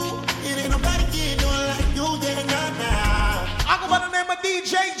 Ooh, it ain't nobody getting on like you, yeah, nah. I go by the name of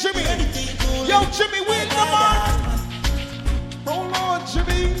DJ Jimmy. Yo, Jimmy, we in the mark. Oh Lord,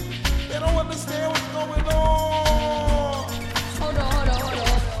 Jimmy. They don't understand what's going on. Hold on.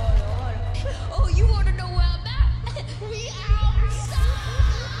 Oh, you want to know where I'm at? We outside.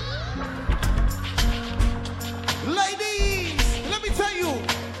 Ladies, let me tell you.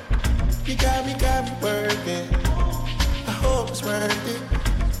 You got me working. I hope it's worth it.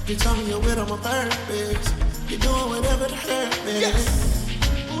 You told me you're with on my purpose. You're doing whatever to hurt me. Yes.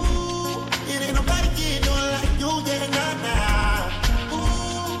 Ooh, it ain't nobody getting on like you, yeah, nah.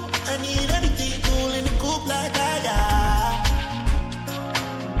 Ooh, I need everything cool in the coupe like I got.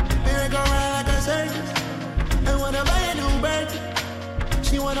 Merry go round like a circus. I wanna buy a new bird.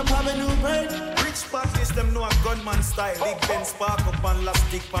 She wanna pop a new bird. Rich parties, them know a gunman style. Big Ben spark up and last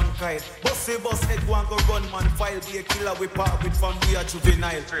stick pan kite. Bossy boss head one go gunman file. Be a killer we part with from we are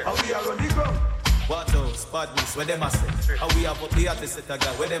juvenile. How we are on the ground? What else? Badness, where them a say? How we have up the artist set a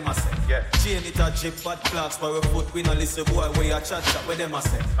guy, where them a say? Yeah. Chain it a jip, bad class for a foot. We no listen boy, where you chat, where them a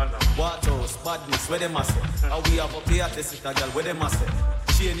say? What else? Badness, where them a say? How we have up the artist set a guy, where them a say?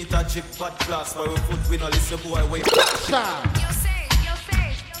 Chain it a jip, bad class for a foot. We no listen boy, where you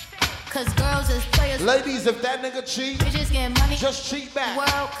Cause girls is players. Ladies, if that nigga cheat, bitches getting money. Just cheat back.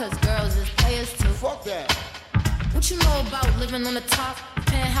 World, cause girls is players too. Fuck that. What you know about living on the top?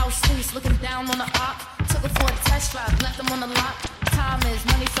 Penthouse suites, looking down on the op. Took her for a test drive, left them on the lot. Time is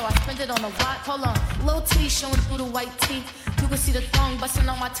money, so I spent it on a watch. Hold on, little T showing through the white teeth. You can see the thong busting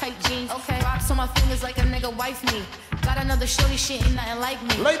on my tight jeans. Okay, rocks on my fingers like a nigga wife me. Got another shorty, shit ain't nothing like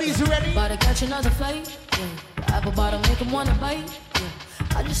me. Ladies, you ready? About to catch another flight. Yeah. The apple bottom make him wanna bite.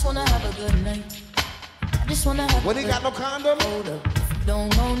 Yeah. I just wanna have a good night. I just wanna have when he got no condom? Hold up. If you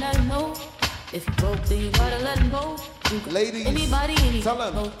don't know, now you know. If you broke, then you gotta let him go. Ladies, anybody, tell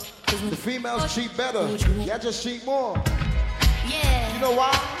them the females cheat better. Y'all just cheat more. Yeah. You know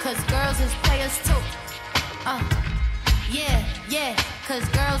why? Cause girls is players too. Yeah. Cause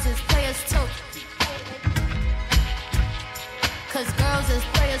girls is players too. Cause girls is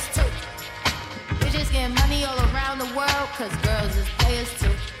players too. Bitches getting money all around the world. Cause girls is players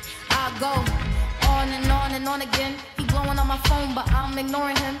too. I go on and on again. He blowing on my phone, but I'm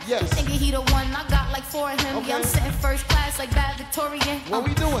ignoring him. Yes. He thinking he the one, I got like 4 of him. Okay. Yeah, I'm sitting first class like bad Victorian. What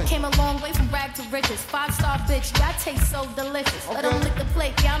we doing? Came a long way from rag to riches. 5-star bitch, yeah, I taste so delicious. Okay. Let him lick the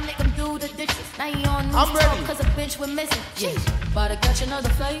plate, yeah, I make him do the dishes. Now he on news I'm ready. cause a bitch we're missing. Yeah. About to catch another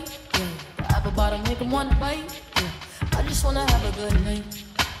flight. Yeah. The apple bottom make him wanna bite. Yeah. I just wanna have a good night.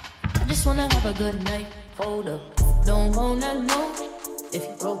 I just wanna have a good night. Hold up, don't wanna know. If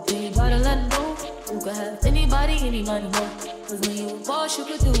you broke, then you gotta let him go. You could have anybody more. Cause when you a boss, you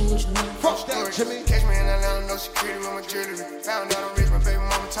could do what you want. Fuck that, Jimmy. Catch me in Atlanta, no security with my jewelry. Found out I'm rich, my baby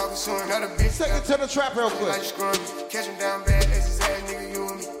mama talking soon. Another bitch. Take it to the trap real quick. Like catch him down bad, that's his ass, nigga, you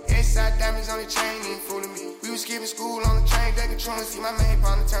and me. Inside diamonds on the chain, ain't fooling me. We was skipping school on the train, they controlling. See my main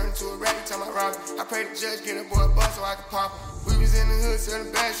partner turn into a rabbit, time I rob it. I pray the judge get a boy a bus so I can pop it. We was in the hood,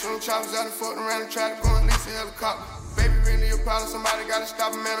 selling bags, shooting choppers out and fucking around and tried to go and lease a helicopter. Baby, really a problem, somebody gotta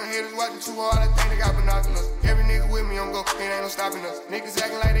stop him, man. I'm haters watching too hard, I think they got binoculars. Every nigga with me on go, it ain't no stopping us. Niggas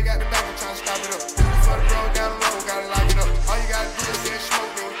acting like they got the back, I'm trying to stop it up. For the road down the road, gotta lock it up. All you gotta do is get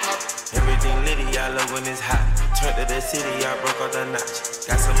smoke, then we pop it. Everything litty, I love when it's hot. Turned to the city, I broke off the notch.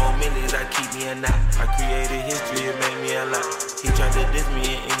 Got some more millies, I keep me a knot. I created history, it made me a lot. He tried to diss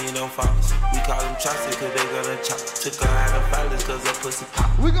me and any no faults. We call him Chaucer cause they gonna chop. Took her out of violence cause her pussy pop.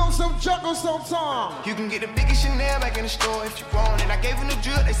 We gon' some jungle sometime. You can get the biggest Chanel back in the store if you want it. I gave him the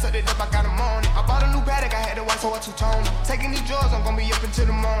drill, they sucked it up, I got him on it. I bought a new paddock, I had to watch for a two-tone. Taking these drugs, I'm gonna be up until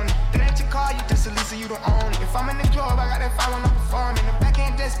the morning. That ain't your car, you just a Lisa, you don't own it. If I'm in the club, I got that fire when I'm performing. The back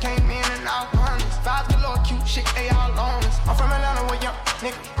end just came in and out honest. Vibes galore, cute shit, they all on us. I'm from Atlanta where young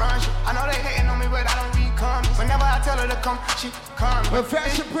niggas run shit. I know they hating on me, but I don't read comments. Whenever I tell her to come, she come. When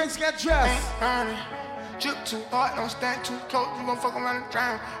Fashion Prince get dressed. Drip too hard, don't stand too close. You gon' fuck around and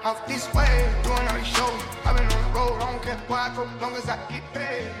drown. Off this way, doing all these shows. I been on the road, I don't care where I go, long as I get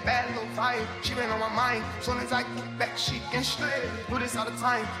paid. Bad little fire, she been on my mind. Soon as I get back, she can slay. Do this all the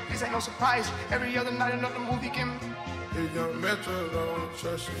time, this ain't no surprise. Every other night, another movie can. If young Metro don't wanna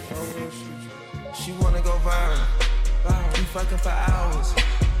trust you, I'm gonna shoot you. She wanna go viral. We fucking for hours.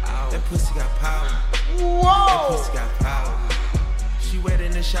 That pussy got power. Whoa! That pussy got power. She wet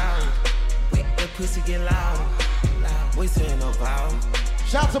in the shower. That pussy get loud. We saying no vowel.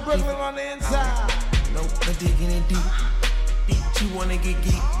 Shout to Brooklyn on the inside. No, I'm digging in deep. She wanna get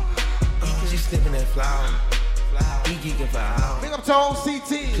geek. She sniffing that flower. We geeking for hours. Big up to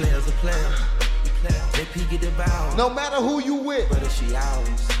OCT. Players are players. They peek at the bow. No matter who you with. But if she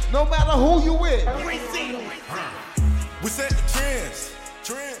ours. No matter who you with. We set the trends.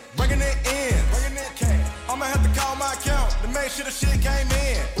 Bringing it in. I'ma have to call my account to make sure the shit came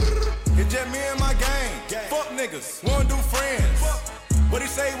in. It's just me and my gang. Fuck niggas, wanna do friends. What he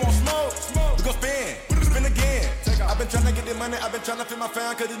say, he want smoke? We gon' spin again. I've been tryna get this money, I've been tryna feed my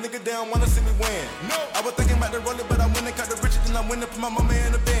fam, cause these niggas they don't wanna see me win. I was thinking about the roller, but I went and cut the riches, and I went and put my mama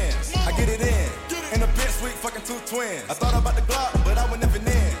in the Benz. I get it in the bench suite, fucking two twins. I thought about the Glock, but I went never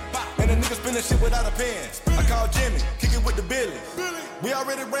in. And the niggas spinning shit without a pen. I called Jimmy, kick it with the Billy. We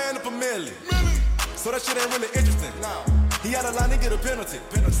already ran up a million. So that shit ain't really interesting. He had a line to get a penalty.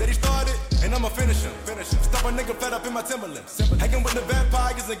 Said he started, and I'ma finish him. Stop a nigga fed up in my Timberlands. Hanging with the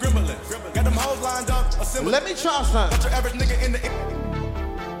vampires and gremlins. Got them hoes lined up, assembled. Let me try something. Not your average nigga in the.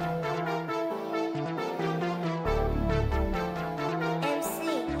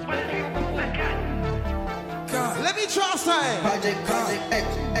 Let me try something.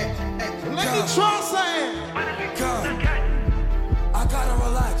 Let me try something. I gotta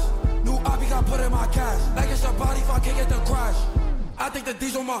relax. New Abby got put in my cash. Like it's your body if I can't get the crash. I think the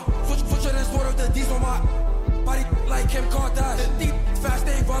D's on my switch it and sort of the D's on my body like Kim Kardashian. The D fast,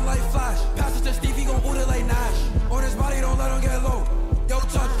 they run like Flash. Pass it to Steve, he gon' order like Nash. On his body, don't let him get low. Yo,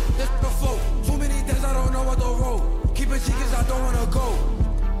 touch, this the flow. Too many days, I don't know what the road. Keep it cheek, cause I don't wanna go.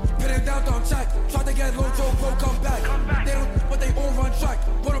 Pin it down, don't check. Try to get low, Joe, bro, come back. They don't, but they all run track.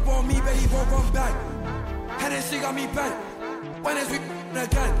 Put up on me, baby, won't run back. Hennessy got me back. When is we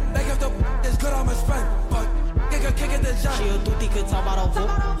again? Like if the is good, I'ma spend. But kick it the jack. She a duty, could talk about a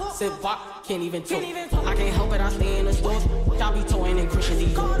vote. Sit back, can't even talk. I can't help it, I stay in the stores. Y'all be towing and Christian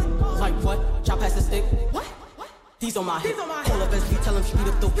Dior. Like what? Y'all pass the stick? What? These on my hip. Call up SV, tell him speed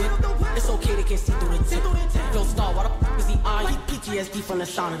up the whip. It's okay, they can see through the tip. Yo, Star, what the is he on? PTSD from the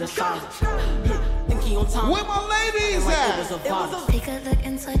sound of the sound. Think he on time. Where my ladies at? Take a look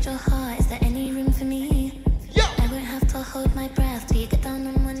inside your heart. Is there any room for me? Yo. I won't have to hold my breath till you get down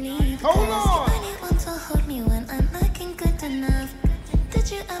on one knee. Hold on. You only want to hold me when I'm looking good enough. Did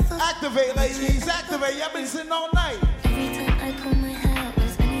you ever activate, ladies? Activate. Y'all been sitting all night. Every time I pull my hair,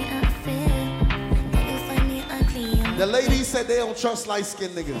 was only out of fear that you'll find me ugly. The ladies said they don't trust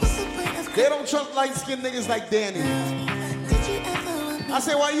light-skinned niggas. They don't trust light-skinned niggas like Danny. I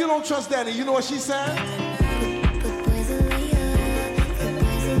said, why you don't trust Danny? You know what she said?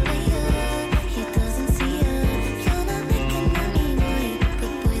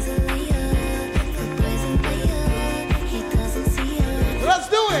 Let's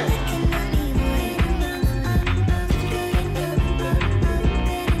do it.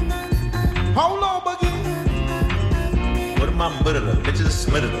 Hold on, Boogie. What am I murderer? Bitches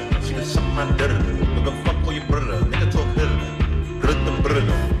smitter. She can suck my dirt. Look a fuck for your brother. Nigga talk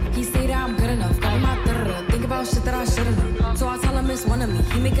He say that I'm good enough, call my third. Think about shit that I shouldn't have. So I tell him it's one of me.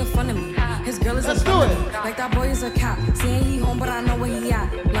 He making fun of me. His girl is a fun of me. Like that boy is a cat. Saying he home, but I know where he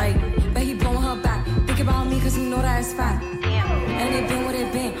at. Like, bet he blowing her back. Think about me, cause he know that it's fat. And it been what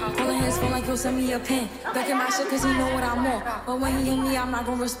it been. Calling his phone like he'll send me a pin. Ducking my shit cause he know what I'm on. But when he hit me, I'm not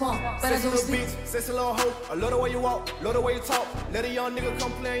gonna respond. Better go sleep. Sexy little hoe, I love the way you walk, love the way you talk. Let a young nigga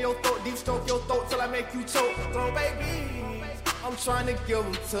come play in your throat, deep stroke your throat till I make you choke. Throw babies, I'm trying to give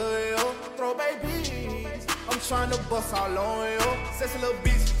them to you. Throw babies, I'm trying to bust all on you. Sexy little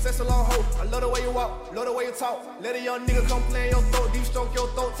bitch, Sex a long hoe. I love the way you walk, love the way you talk. Let a young nigga come play in your throat, deep stroke your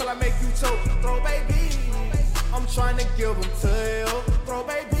throat till I make you choke. Throw baby, I'm trying to give them to you. Throw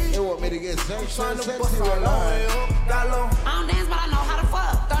baby, they want me to get sexy. I'm trying to bust right on you. Got low. I don't dance, but I know how to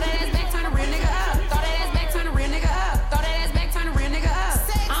fuck. Throw that ass back, turn the real nigga up. Throw that ass back, turn the real nigga up. Throw that ass back, turn the real nigga up.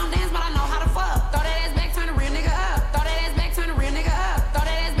 I don't dance, but I know how to fuck. Throw that ass back, turn the real nigga up. Throw that ass back, turn the real nigga up. Throw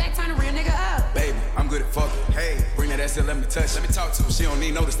that ass back, turn the real nigga up. Baby, I'm good at fucking. Hey, bring that ass here, let me touch. Let me talk to her. She don't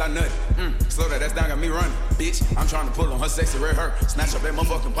need no to start nutting. Slow that ass down, got me running. Bitch, I'm trying to pull on her sexy red hair. Snatch up that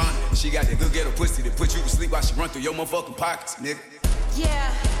motherfucking bonnet. She got that good ghetto pussy that put you to sleep while she run through your motherfucking pockets, nigga.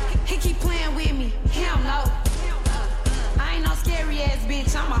 Yeah, he keep playing with me. He don't know. I ain't no scary ass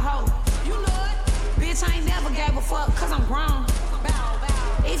bitch, I'm a hoe. You know it. Bitch, I ain't never gave a fuck, cause I'm grown.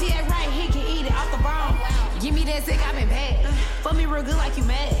 If he ain't right, he can eat it off the bone. Give me that sick, I been bad. Fuck me real good like you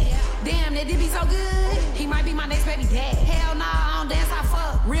mad. Damn, that did be so good. He might be my next baby dad. Hell nah, I don't dance, I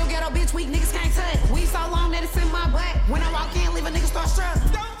fuck. Real ghetto bitch, weak niggas can't touch. We so long that it's in my butt. When I walk in, leave a nigga start struggling.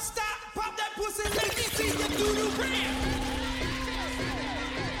 Don't stop, pop that pussy, let me see you do the rap.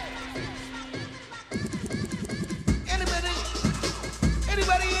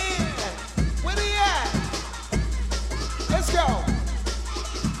 Anybody in? Where they at? Let's go.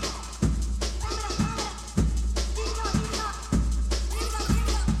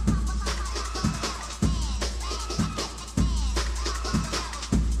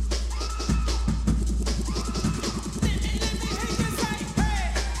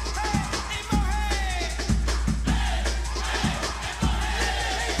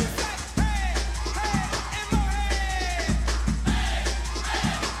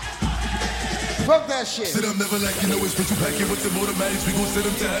 Fuck that shit. Sit up never like you know it's what you pack it with the automatics. We gon' sit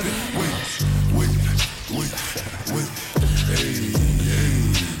them to have it. Wait. Hey.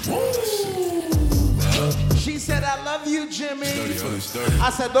 She said, I love you, Jimmy. I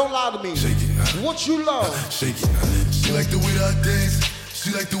said, don't lie to me. What you love? Shake it. She like the way that I dance.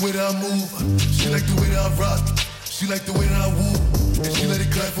 She like the way that I move. She like the way that I rock. She like the way that I woo. And she let it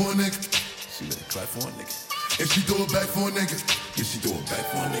clap for a nigga. If she throw it back for a nigga. Yeah, she throw it back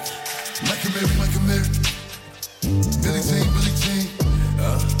for a nigga. Mike and Mary. Billie Jean.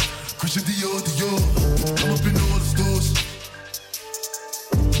 Christian Dior. I'm up in all the stores.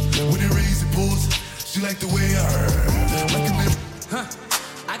 When they raise and pulls, she like the way I Mike and Mary.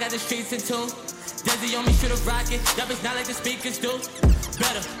 I got the streets in tune. Desi on me, shoot a rocket. That bitch not like the speakers do.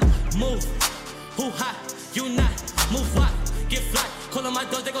 Better move. Who hot? You not. Move fly. Get fly. Call on my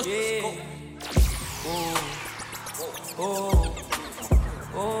door, they go. Yeah.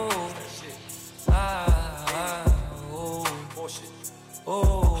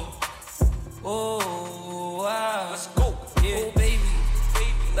 Let's go. Yeah, baby.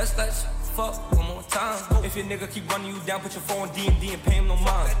 Let's fuck one more time. If your nigga keep running you down, put your phone D&D and pay him no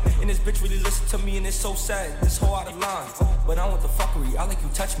mind. And this bitch really listen to me and it's so sad. This whole out of line. But I don't want the fuckery. I like you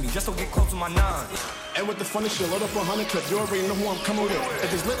touch me just to get close to my nine. And with the funny shit, load up 100 clip. You already know who I'm coming with.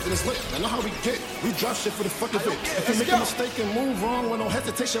 If it's lit, then it's lit. I know how we get. We drop shit for the fuck of it. If you make a mistake and move wrong with no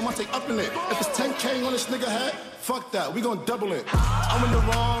hesitation, I might take up in it. If it's 10K on this nigga head, fuck that. We gon' double it. I went the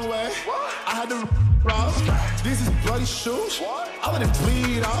wrong way. I had to rob. These is bloody shoes. I let it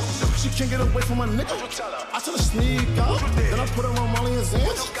bleed out. She can't get away from my nigga. I tell her sneak out. Then I put her on Molly and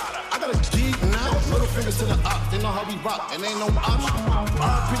Zans. I got a geek now. Little fingers to the up. They know how we rock. And ain't no option.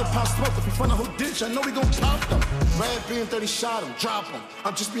 RP the pop smoke. If you find out who did it, I know we gon' pop them. Red being 30 shot him. Drop him.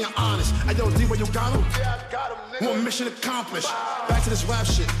 I'm just being honest. Hey, yo, D, where you got him? Yeah, I got him, nigga. One mission accomplished. Back to this rap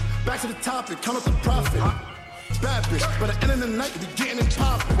shit. Back to the topic. Count up the profit. Bad bitch, but at the end of the night, we getting it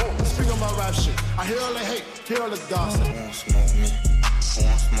poppin'. Speak on my rap shit. I hear all the hate, hear all the gossip. Who won't smoke me? Who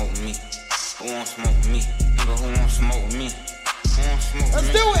won't smoke me? Who won't smoke me? Nigga, who won't smoke me? Who won't smoke me? Let's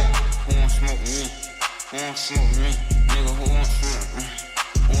do it! Who won't smoke me? Who won't smoke me? Nigga, who won't smoke me?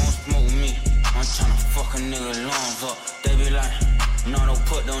 Who won't smoke me? I'm tryna fuck a nigga lungs up. They be like, no, don't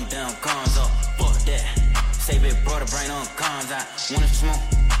put them damn guns up. Fuck that. Say big brother, bring them guns out. Wanna smoke?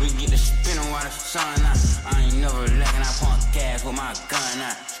 We get the spinning while the sun out. I ain't never lacking, I pump gas with my gun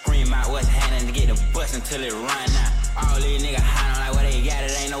out. Scream out what's happening to get the bus until it run out. All these niggas hiding like what they got,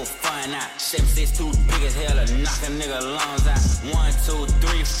 it ain't no fun out. 7-6 too big as hell to knock a nigga lungs out. 1, 2,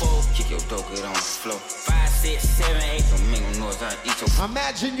 3, 4, kick your dope, get on the floor. 5, 6, 7, 8, don't make no noise, I eat your.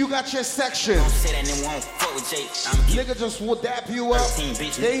 Imagine you got your section. Don't say that nigga won't fuck with Jake. Nigga just will dap you up.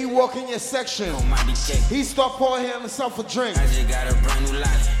 Then he walk in your section. He start pouring himself a drink. I just got a brand new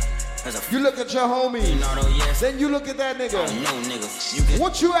life. You look at your homie, then you look at that nigga.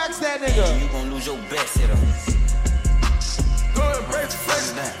 What you ask that nigga? You gon' lose your best hitter. Going break the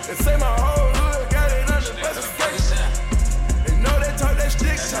flex. They say my whole hood got it under investigation. They know they talk that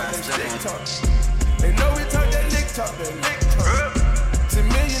stick time.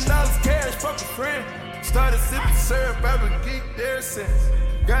 sense.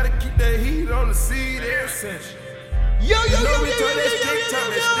 Gotta keep that heat on the seed essence. Yo, we turn that stick,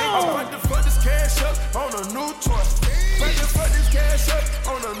 turn that stick. I'm about to fuck this cash up on a new toy. About to fuck this cash up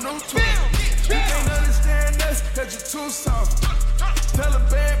on a new toy. You can't understand us, cause you're too soft. Tell them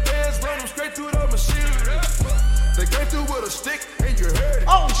bad bands, run them straight through the machinery. They came through with a stick and you heard it.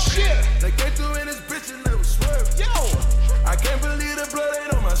 Oh shit! They came through in this bitch and they was swerving. Yo! I can't believe the blood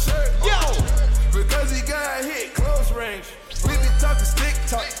ain't on my shirt. Yo! Because he got hit close range. We be talking stick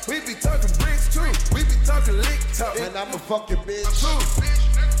talk, we be talking bricks too. We be talking lick talk. And I'm a fucking bitch.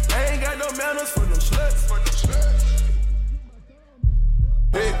 I ain't got no manners for no sluts.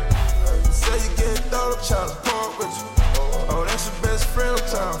 Hey, say you getting thrown up, child, punk with you. Oh, that's your best friend, I'm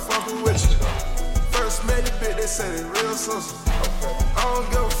trying to fucking with you. First met the bitch, they say they real sisters. I don't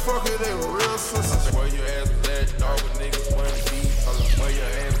give a fuck if they were real sisters. Where your ass was at, dog, with niggas wanna be. Where your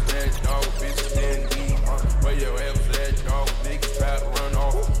ass was at, dog, with bitches didn't be. Where your ass was at, dog, with niggas tried to run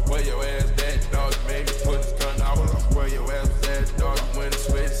off. Where your ass at, dog, made me put his gun out. Where your ass was at, dog, when the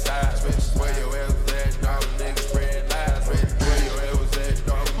switch sides. Where your ass was at, dog, niggas spread lies. Where your ass was at,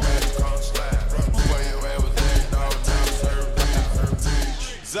 dog, man, come slide. Where your ass was at, dog, now serve.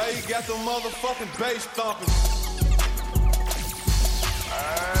 Zay got the motherfucking bass thumping.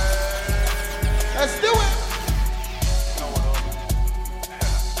 Let's do it.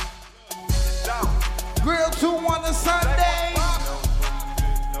 Grill 2-1 on Sunday.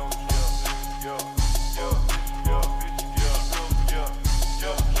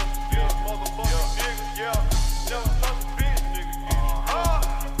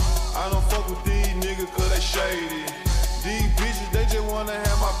 I don't fuck with these niggas cause they shady. These bitches, they just wanna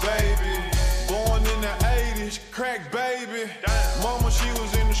have my baby. Born in the 80s, crack baby. Mama, she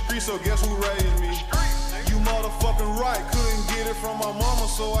was in the street, so guess who raised me? You motherfucking right, couldn't get it from my mama,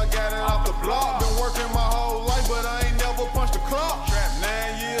 so I got it off the block. Been working my whole life, but I ain't never punched a clock.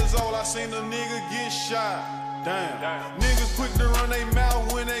 9 years old, I seen a nigga get shot. Damn. Niggas quick to run they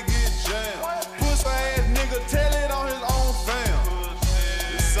mouth when they get jammed. Pussy ass nigga, tell it on his own fam.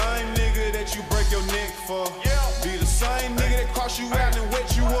 The same nigga that you break your neck for. Be the same nigga that cross you out and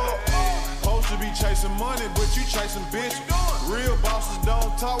wet you up. Supposed to be chasing money, but you chasing bitches. Real bosses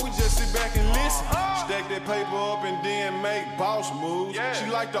don't talk, we just sit back and listen. Stack that paper up and then make boss moves. She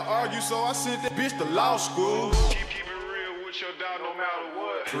like to argue, so I sent that bitch to law school. Keep it real with your dog no matter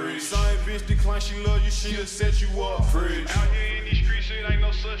what. Preach. Same bitch decline, she love you, she'll set you up. Preach. Out here in these streets, it ain't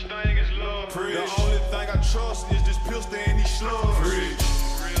no such thing as love. Preach. The only thing I trust is this pistol and these slugs. Preach.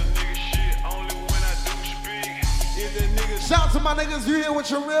 Real nigga shit, only when I do speak. If that nigga Shout out to my niggas, you here with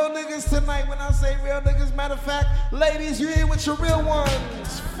your real niggas tonight. When I say real niggas, matter of fact, ladies, you here with your real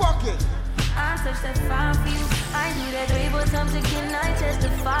ones. Fuck it. I touched that fire for you. I do that 3 more times again. I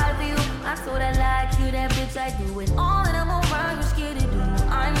testify for you. I told I like you, that bitch. I do it all, and I'm around. You're scared to do.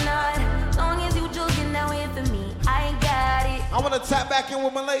 I'm not. As long as you joking now in for me, I ain't got it. I want to tap back in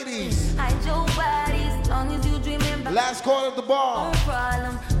with my ladies. I your body. As long as you dreaming about. Last call at the bar. No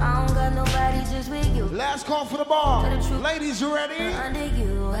problem. I don't got nobody just with you. Last call for the bar. Ladies, you ready? Under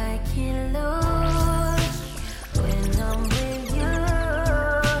you, I can't lose when I'm with you.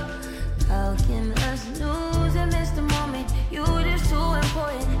 How can us lose and miss the moment? You just too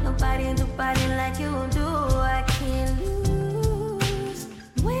important. Nobody do body like you do. I can't lose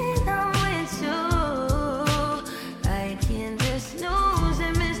when I'm with you. I can't just lose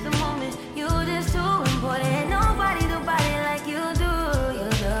and miss the moment. You just too important. Nobody do body like you do. You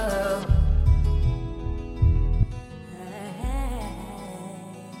know.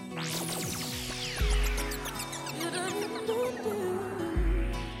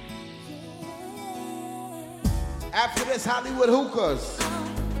 After this, Hollywood hookahs.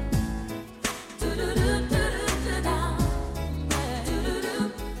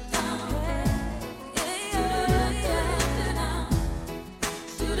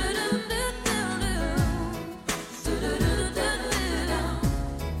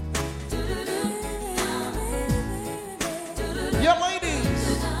 Your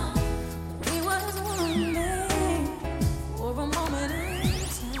ladies. We was one day for a moment in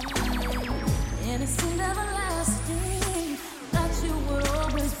time, and it seemed everlasting that you would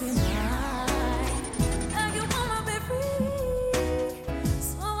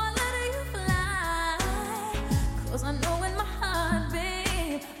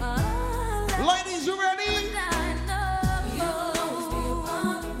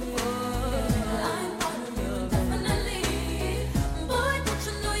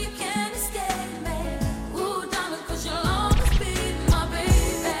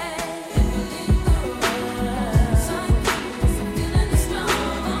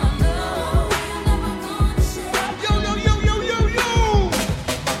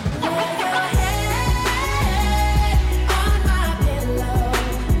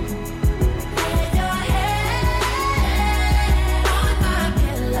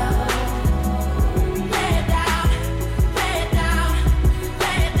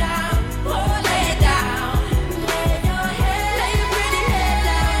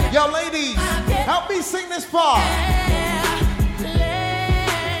ladies sing this part.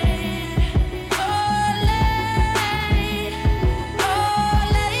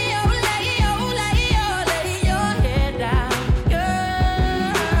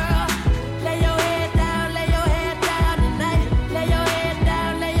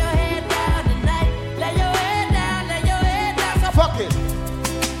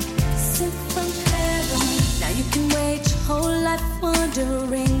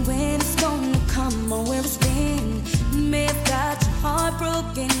 Wondering when it's gonna come or where it's been. You may have got your heart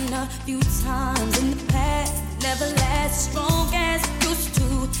broken a few times in the past. Never last as strong as it used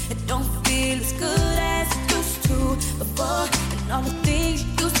to. It don't feel as good as it used to before. And all the things you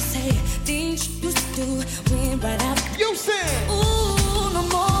used to say, things you used to do, went right out. You said, ooh, no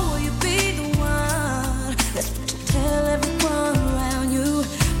more will you be the one. That's what you tell everyone around you.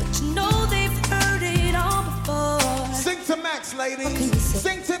 But you know they've heard it all before. Sing to Max, ladies.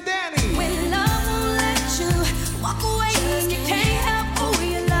 Sing to Danny. When love won't let you walk away, you can't help who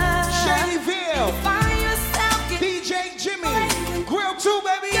you love. Shadyville. You find yourself DJ Jimmy. Grill 2,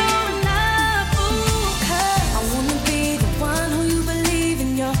 baby. You're in love, ooh, 'cause I wanna be the one who you believe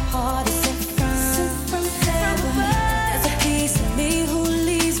in your heart is sent from heaven. There's a piece of me who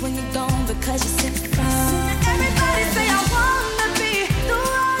leaves when you're gone because you're sent from. Everybody say I wanna be the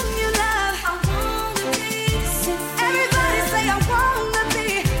one you love. I wanna be. Everybody say I wanna be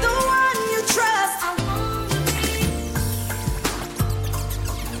the one you trust. I wanna be.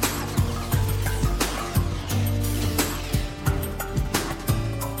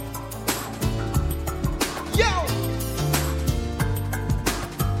 Yo!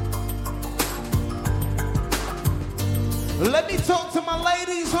 Let me talk to my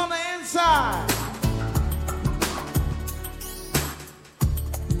ladies on the inside.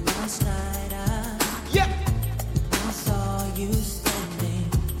 Last night Yep. I saw you standing,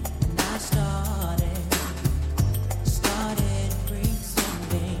 and I started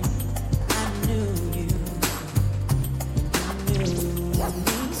pretending I knew you,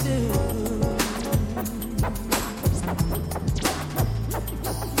 me too.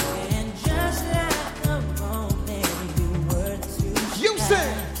 And just like a moment, you were too You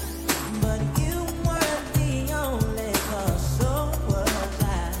said, but you weren't the only cause, so was I.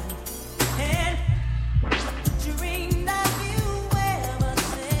 And dreamed of you ever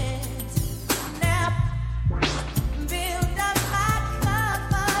since. Now, build up my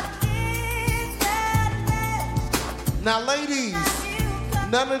confidence that next. now ladies,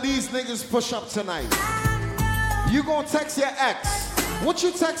 none of these niggas push up tonight. You gonna text your ex. What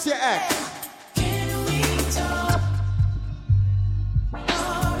you text your ex? Can we talk for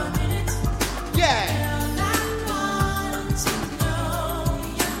a minute? Yeah. Girl, I want to know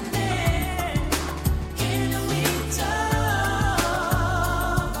your name. Can we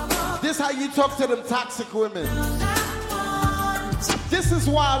talk? This how you talk to them toxic women. This is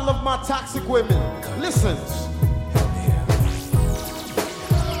why I love my toxic women. Listen.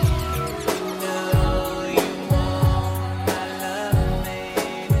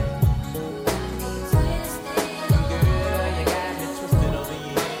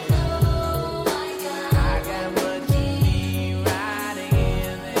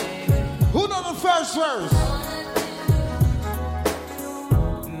 Who know the first verse?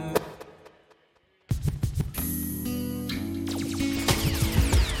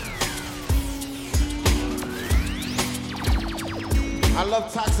 I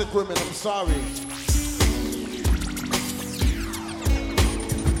love toxic women, I'm sorry.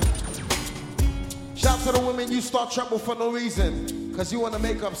 Shout to the women you start trouble for no reason, cause you wanna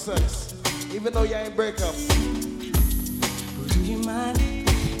make up sex, even though you ain't break up. Would you mind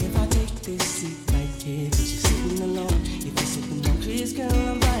if I take this seat right here? Cause you're sitting alone. If you're sitting on please girl,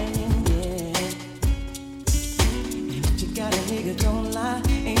 I'm biting, yeah. And if you got a nigga, don't lie.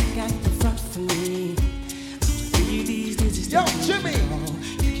 Ain't got the front for me. I'ma give you these digits. Yo, Jimmy!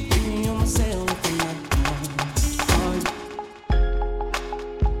 You can hit me on my cell if I'm not home.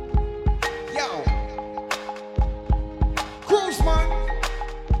 Yo! Cruise, man!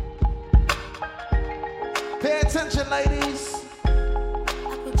 Pay attention, ladies. I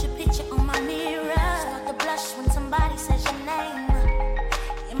put your picture on my mirror. Start to blush when somebody says your name.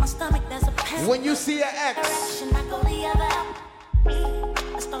 In my stomach there's a pain. When you see your ex, Direction, I go the other.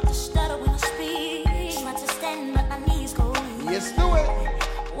 I start to stutter when I speak. Try to stand but my knees go weak. yes, do it.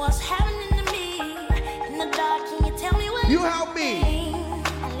 What's happening to me? In the dark, can you tell me what You help me. I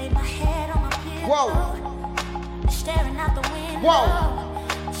lay my head on my pillow. Whoa. Staring out the window. Whoa.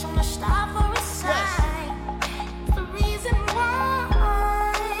 Trying to stop for a sign. The reason why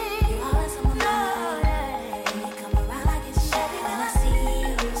you always on my mind. When you come around, I get shabby when I see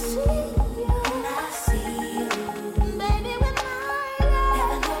you. When I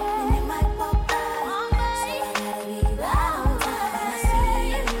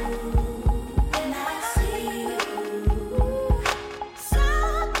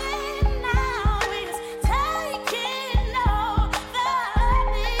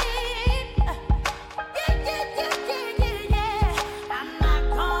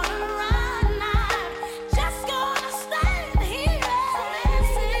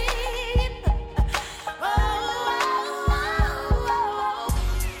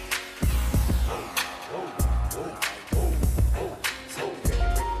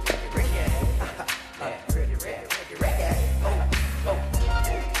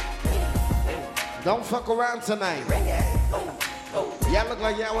Don't fuck around tonight. Y'all look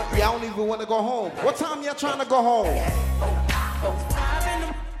like y'all don't even want to go home. What time y'all trying to go home?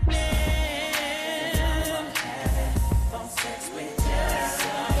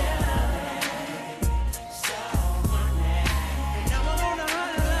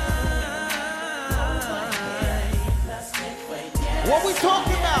 What we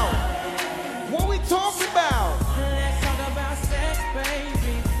talking about? What we talking about? Let's talk about sex,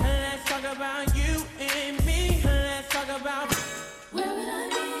 baby. Let's talk about you and me. Let's talk about where would I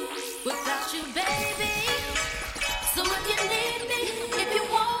be without you, baby? So if you need me, if you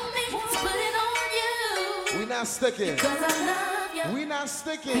want me, put it on you. We not sticking. Cause I love you. We not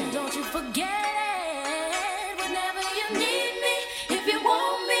sticking. Don't you forget it. Whenever you need me, if you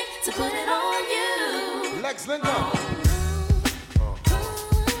want me, to put it on you. Lex Linda.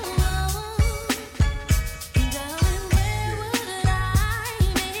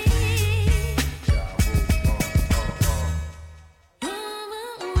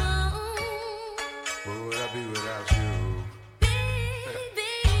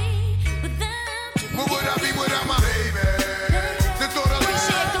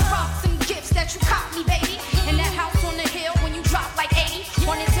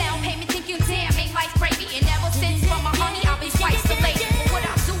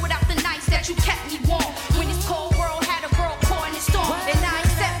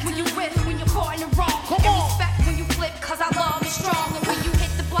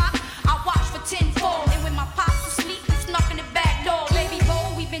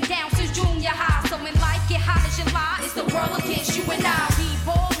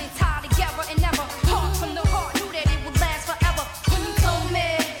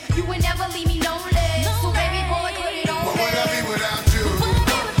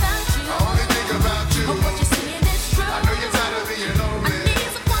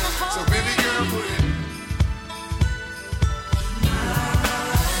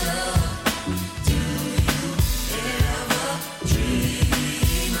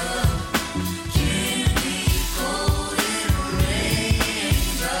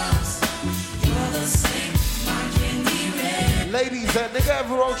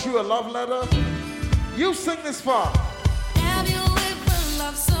 You a love letter? You sing this part. Have you ever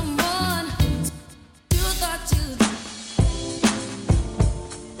loved someone you thought you'd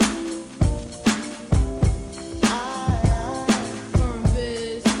Firm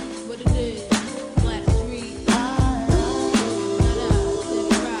biz, what it is, Black Street.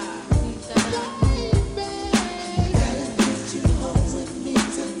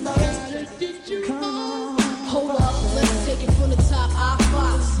 Hold up, let's take it from the top.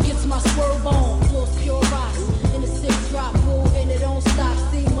 Gets my swerve on, floors pure rocks. In the 6 drop, bull, and it don't stop.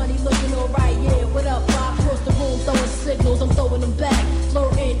 See money looking alright, yeah. What up, Bob? Across the room, throwing signals, I'm throwing them back.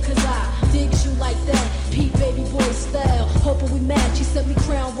 Flirting, cause I dig you like that. Pete baby boy style, hoping we match. He sent me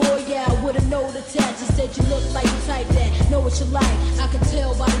Crown Royale with a note attached. He said you look like you type that, know what you like. I can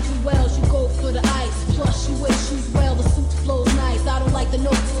tell by the jewels, you go for the ice. Plus you wear shoes well, the suit flows nice. I don't like the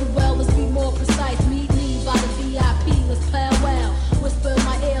notes too well, let's be more precise. Meet me by the VIP, let's powwow. Whisper in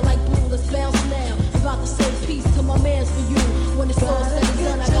my ear like blue, let's bounce now. About to say peace to my mans for you. When it's all said and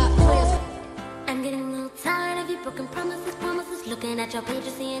done, I got plans. I'm getting a little tired of you broken promises. Looking at your page,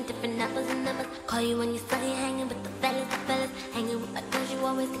 seeing different numbers and numbers. Call you when you study, hanging with the fellas. Hanging with my girls, you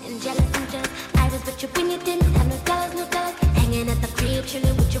always getting jealous and jealous. I was with you when you didn't have no dollars. Hanging at the crib,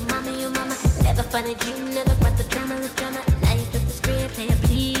 chilling with your mama. Never funded you, never brought the drama. Now you flip the script, play a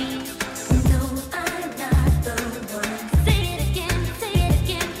please. No, I'm not the one. Say it again.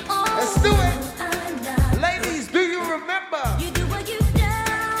 Oh, let's do it. Ladies, do you remember? You do what you've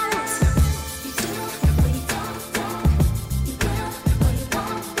done. You do what you don't. You will what you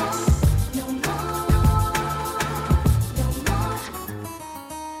won't. No more.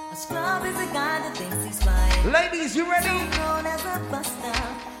 A scrub is a guy that thinks he's fine. Ladies, you ready? Known as a buster.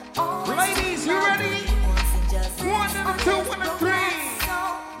 Ladies, you ready? 1 and 2 and 3.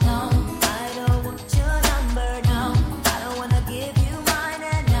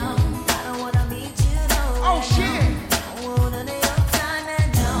 Oh shit!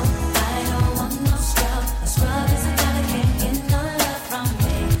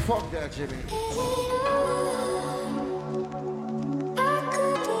 Fuck that, Jimmy.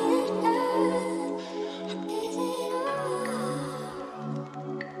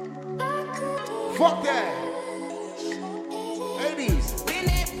 Fuck that. 80s. Bend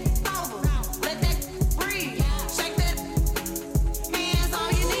that over, let that breathe. Shake that. Hands on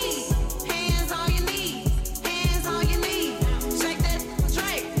your knees. Hands on your knees. Hands on your knees. Shake that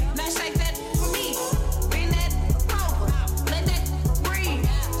drink. Now shake that for me. Bend that over, let that breathe.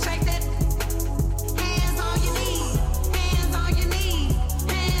 Shake that.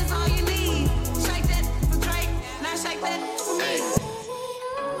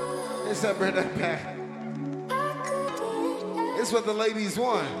 bring that back. It's what the ladies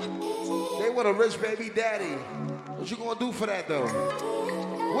want. They want a rich baby daddy. What you gonna do for that though?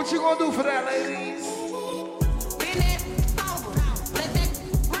 What you gonna do for that, ladies? Bend it over, let that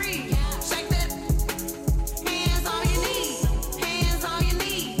breathe. Shake that. Hands on your knees, hands on your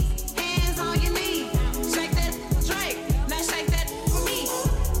knees, hands on your knees. Shake that Drake, now shake that for me.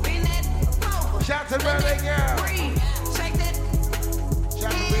 Bend that over. Shout to Berlin, girl. Breathe. Shake that.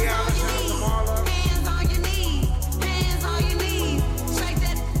 Shout to Rihanna, shout to Marla. Hands on your knees, hands on your knees. Shake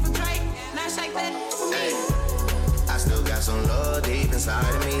that for Drake, now shake that for me. I still got some love deep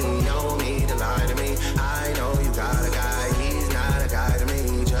inside of me. No need to lie to me. I know you got a guy, he's not a guy to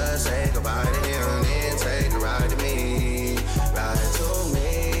me. Just say goodbye to him, then take a ride to me. Ride to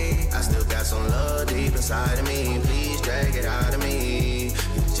me. I still got some love deep inside of me. Please drag it out of me. You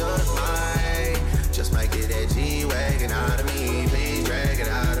just might get that G-Wagon out of me. Please drag it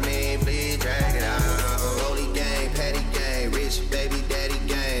out of me. Please drag it out. Rolly gang, patty gang, rich baby daddy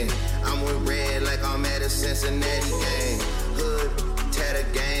gang. I'm with red like I'm at a Cincinnati gang. Hood, tatter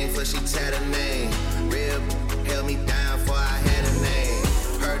gang, for she tatter name. Real held me down for I had a name.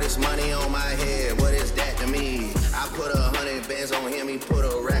 Heard this money on my head, what is that to me? I put 100 bands on him, he put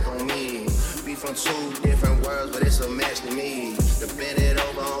a rack on me. We from two different worlds, but it's a match to me. To bend it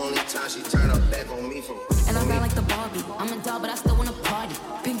over, only time she turn her back on me from. And I ride like the Barbie. I'm a doll, but I still wanna party.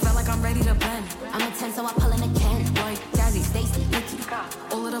 Pink felt like I'm ready to blend. I'm a 10, so I pull in a can. Boy, Jazzy, Stacy, Nikki.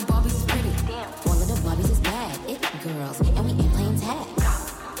 All of the Barbies is pretty. All of the Barbies is bad. It girls, and we ain't playing tag.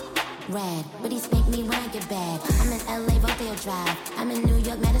 Rad, but he spank me when I get bad. I'm in LA, Rodeo Drive. I'm in New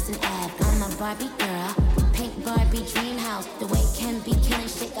York, Madison Ave. I'm a Barbie girl. Pink Barbie dream house. The way Ken be killing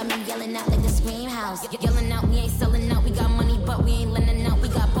shit got me yelling out like the Scream House. Yelling out, we ain't selling out. We got money, but we ain't lending out. We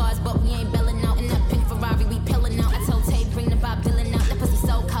got bars, but we ain't belling out. In that pink Ferrari, we pillin' out. I told Tay, bring the Bob Dylan out. That pussy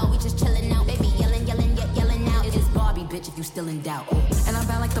so cold, we just chillin' out. Baby, yelling, yelling, yelling out. It is Barbie, bitch, if you still in doubt. And I'm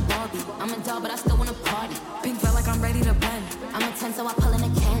bad like the Barbie. I'm a doll, but I still wanna party. Pink felt like I'm ready to blend. I'm a 10, so I pull in a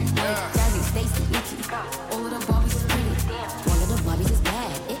can. Jazzy, Stacy, Nikki. All of the Barbies is pretty. All of the Barbies is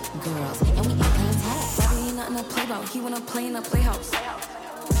bad. It girls, and we ain't playing tag. Barbie ain't nothing to play about. He wanna play in the playhouse.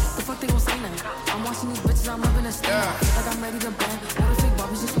 The fuck they gon' say now? I'm watching these bitches, I'm loving a stand. Like I'm ready to blend. All the fake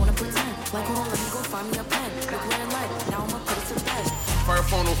Barbies just wanna pretend. Like, hold on, let me go find me a pen. Look where it like, now I'ma put it to bed. Fire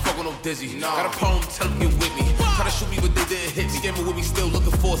phone, don't fuck with no dizzy. Got a poem, tell him get with me. Try to shoot me, but they didn't hit me. Scamming with me, still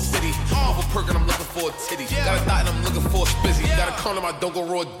looking for a city. I'm a perk and I'm looking for a titty. Got a thought and I'm looking for a spizzy. Got a cone and I don't go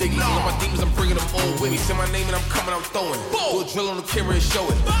raw diggy. All my demons, I'm bringing them all with me. Say my name and I'm coming, I'm throwing. Do a drill on the camera and show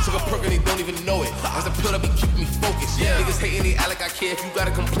it. Took a perk and they don't even know it. As a pill, that be keeping me focused. Niggas hating, they act like I care. If you got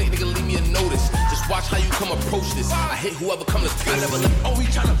a complaint, nigga, leave me a notice. Just watch how you come approach this. I hit whoever come to test. Oh, we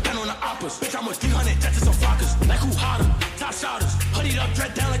tryna bend on the oppas. Bitch, I'm with 300 Texas and flockers. Like who hotter? Top shotters. Hoodied up,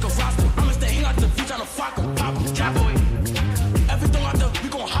 dread down like a roster. I'ma stay hang out the view tryna flock em. Pop em, cat boy. Everything out there, we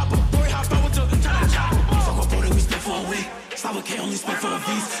gon' hop em. Boy, hop out with the tryna chop em. Fuck up, bro, we spent for a week. Slap with K, only spent for a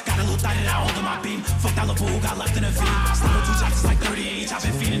V's. Got a little thought that I hold in my beam. Fuck that little fool got left in a V. Slap with 2 chops, it's like 30 each. I've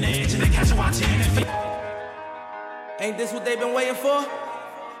been feeding the edge and they catch a watching and feed. Ain't this what they been waiting for?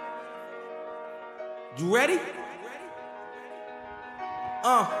 You ready?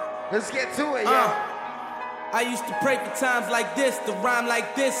 Let's get to it, I used to pray for times like this, to rhyme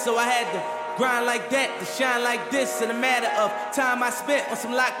like this, so I had to grind like that, to shine like this. In a matter of time I spent on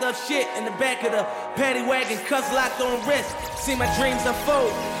some locked up shit in the back of the paddy wagon, cuffs locked on wrist. See my dreams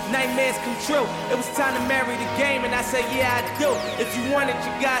unfold, nightmares come true. It was time to marry the game, and I said, yeah, I do. If you want it,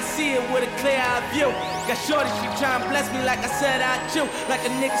 you gotta see it with a clear eye view. Got shorty, she tryna bless me like I said I do. Like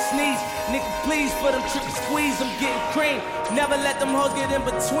a nigga sneeze, nigga please for them tricky squeeze, I'm getting cream. Never let them hoes get in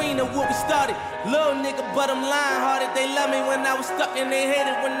between of what we started. Little nigga, but I'm lying hearted. They love me when I was stuck and they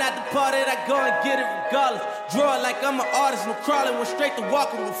hated when I departed. I go and get it regardless. Draw it like I'm an artist, no crawling. Went straight to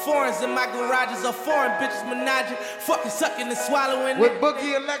walking with foreigns in my garages. Are foreign bitches menaging, fucking sucking and swallowing. With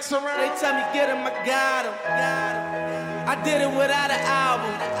Boogie and Lex around. They tell me get him, I got him. I did it without an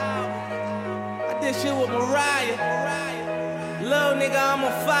album. I did shit with Mariah. Little nigga, I'm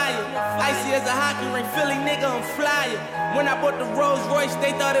on fire. Icy as a hockey ring, Philly nigga, I'm flyer. When I bought the Rolls Royce,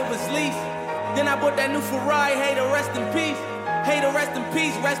 they thought it was lease. Then I bought that new Ferrari, hater, rest in peace. Hater, rest in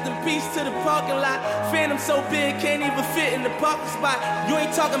peace to the parking lot. Phantom so big, can't even fit in the parking spot. You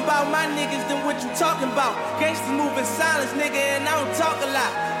ain't talking about my niggas, then what you talking about? Gangsters move in silence, nigga, and I don't talk a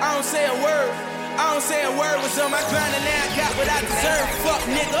lot. I don't say a word. I don't say a word. Was on my grind and now I got what I deserve. Fuck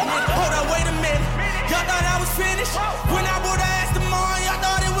nigga. Hold on, wait a minute. Y'all thought I was finished. When I bought the Aston Martin, y'all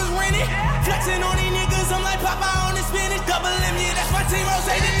thought it was rented. Flexing on these niggas, I'm like Papa on the spinach. Double M, yeah, that's my team.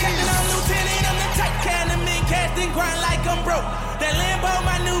 Jose the captain, I'm lieutenant. I'm the type kind of men cast and grind like I'm broke. That Lambo,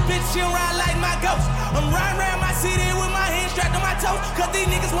 my new bitch, she'll ride like my ghost. I'm riding around my city with my hands strapped on my toes. Cause these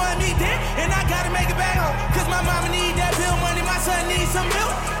niggas want me dead, and I gotta make it back home. Cause my mama need that bill money, my son needs some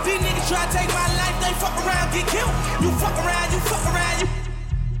milk. These niggas try to take my life, they fuck around, get killed. You fuck around, you fuck around, you.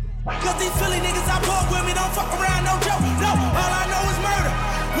 Cause these Philly niggas I bought with me don't fuck around, no joke. No, all I know is murder.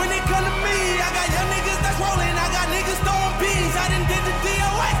 When it come to me, I got young niggas that's rolling, I got niggas throwing bees. I done did the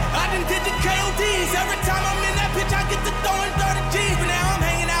DOA, I done did the KODs. Every time I'm in that bitch, I get to throwing 30 G's. But now I'm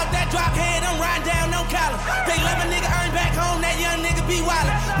hanging out that drop head, I'm riding down no collar. They let my nigga earn back home, that young nigga be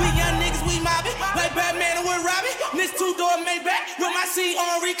wildin'. We young niggas, we mobbing, like Batman and with Robbie. This two-door Maybach, with my seat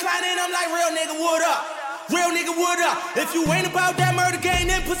on reclining, I'm like, real nigga, what up? Real nigga, what up? If you ain't about that murder game,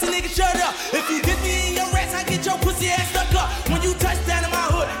 then pussy nigga, shut up. If you get me in your rats, I get your pussy ass stuck up. When you touch down in my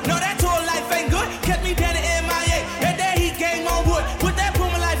hood, no, that tour life ain't good. Kept me down to MIA, and that heat game on wood. Put that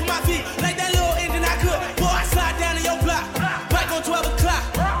Puma life in my feet, like that little engine I could. Boy, I slide down to your block, like on 12 o'clock.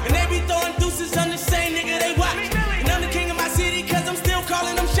 And they be throwing deuces on the same nigga they watch. And I'm the king of my city, cause I'm still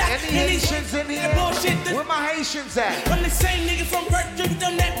calling them shots. Any Haitians in here? Bullshit, where my Haitians at? I'm the same nigga from birth, drink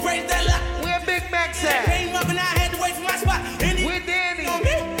them that brains that lock. Where Big Max at? Came up and I had to wait for my spot. Where Danny? On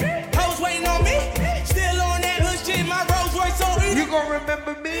me, hoes waiting on me. Still on that hood shit, my Rolls Royce on me. You gon'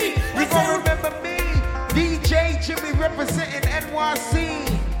 remember me? You gon' remember me? DJ Jimmy representing NYC.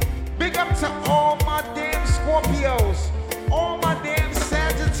 Big up to all my damn Scorpios, all my damn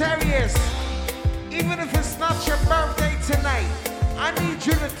Sagittarius. Even if it's not your birthday tonight, I need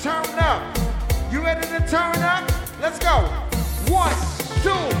you to turn up. You ready to turn up? Let's go. 1,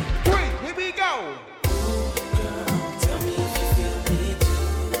 2, 3, here we go.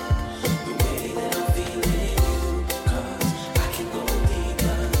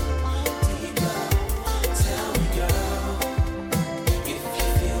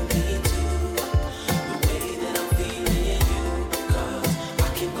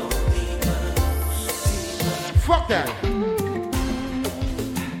 Fuck that.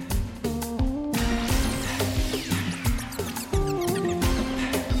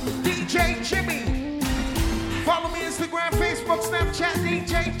 DJ Jimmy. Follow me Instagram, Facebook, Snapchat,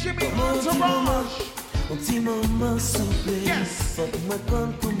 DJ Jimmy Entourage. Yes. We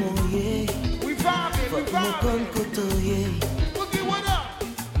vibing, we vibing. Boogie, what up?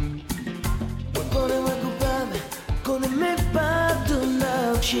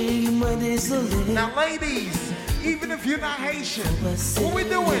 Now ladies, even if you're not Haitian, what we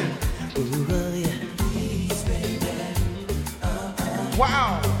doing?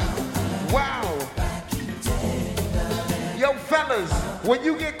 Wow, wow. Yo fellas, when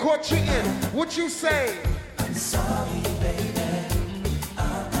you get caught cheating, what you say? I'm sorry, baby.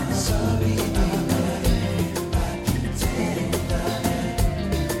 I'm sorry, baby.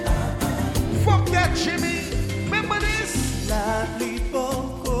 Fuck that, Jimmy. Remember this? La pluie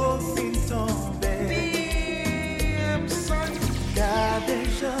poco fin tomber. Damn, son. Car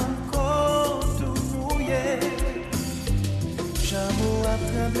déjà tout mouillé. J'amour à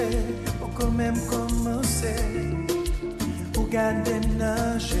trembler, pour quand même commencer. Pour garder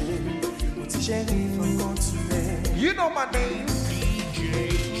nager, mon petit chéri, faut continuer. You know my name. DJ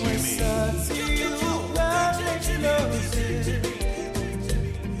Jimmy.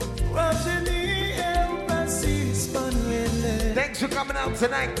 Thanks for coming out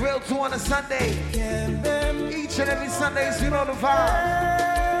tonight. Grill 2 on a Sunday. Each and every Sundays, you know the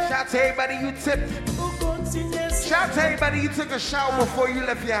vibe. Shout out to everybody you tipped. Shout out to everybody you took a shower before you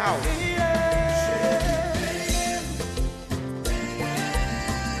left your house.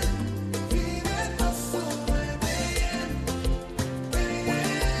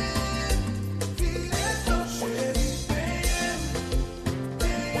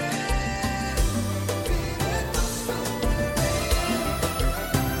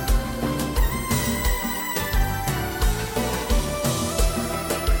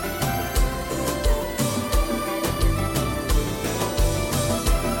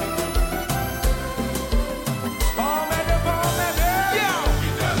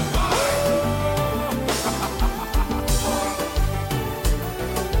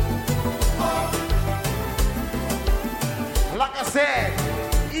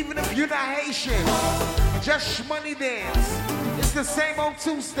 Even if you're not Haitian, just money dance. It's the same old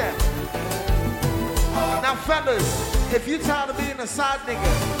two-step. Now fellas, if you tired of being a side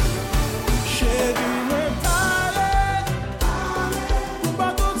nigga,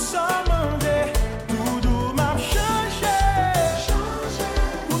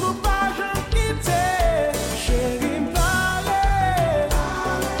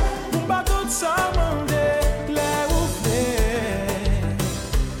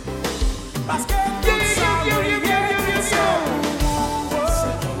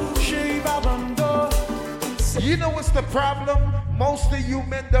 You know what's the problem? Most of you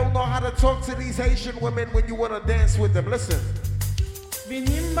men don't know how to talk to these Haitian women when you want to dance with them. Listen. Let's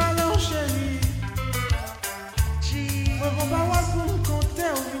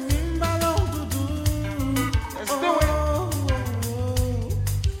do it.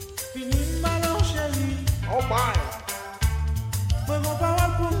 Oh my.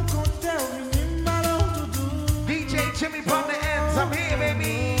 DJ Jimmy from the ends. I'm here,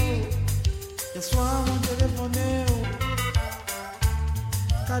 baby.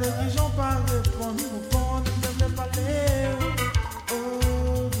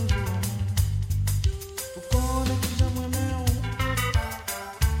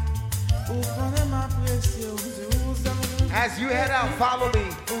 As you head out, follow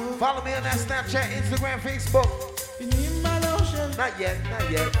me. Follow me on that Snapchat, Instagram, Facebook. Not yet, not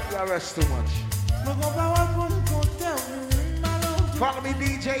yet. Y'all rush too much. Follow me,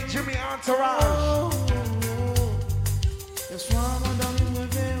 DJ Jimmy Entourage.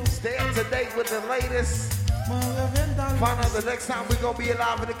 Stay up to date with the latest. Find out the next time we're going to be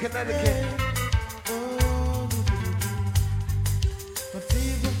alive in Connecticut.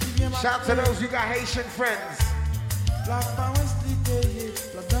 Shout to those you got Haitian friends.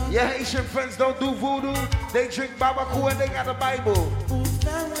 Your Haitian friends don't do voodoo. They drink babaku and they got a Bible.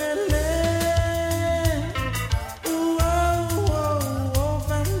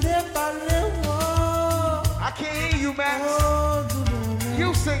 I can't hear you, Max.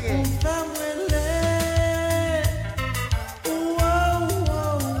 You singing.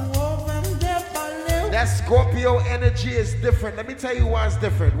 That Scorpio energy is different. Let me tell you why it's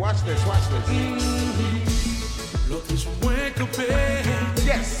different. Watch this, watch this.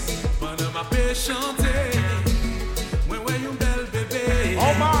 Yes.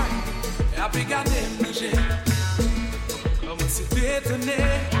 Oh my.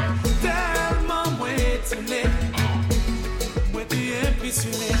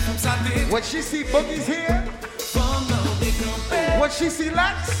 When she see Boogie's here, when she see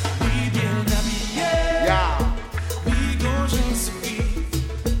Lex, yeah.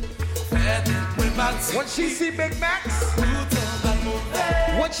 When she see Big Max,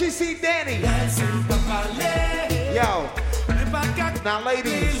 when she see Danny, yo. Now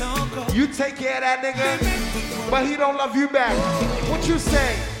ladies, you take care of that nigga, but he don't love you back. What you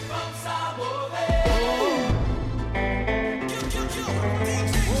say?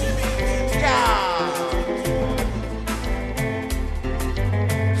 Yeah.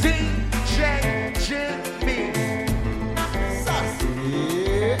 DJ Jimmy.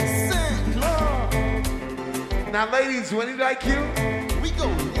 Now ladies, when he like you, we go.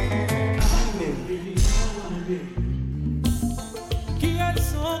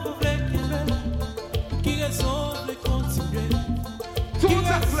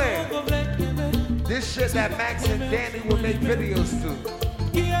 This shit that Max and Danny will make videos to.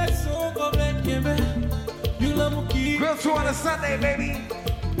 Grill 2 on a Sunday, baby.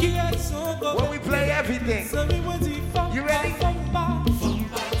 When we play everything. You ready?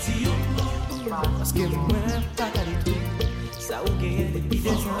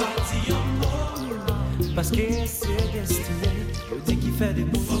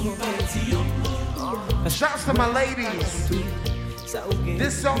 Shouts to my ladies.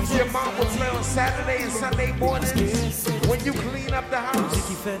 This song your mom will play on Saturday and Sunday mornings when you clean up the house.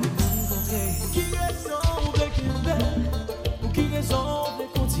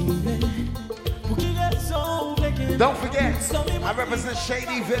 Don't forget, I represent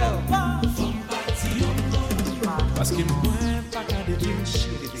Shadyville.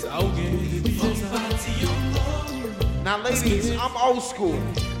 Now ladies, I'm old school.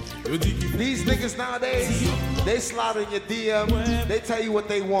 These niggas nowadays, they slide in your DM, they tell you what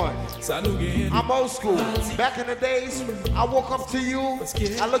they want. I'm old school. Back in the days, I walk up to you,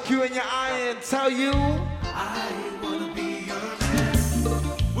 I look you in your eye and tell you, I wanna be your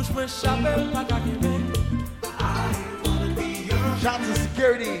man. Shout to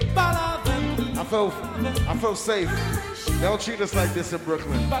security. I feel safe. They don't treat us like this in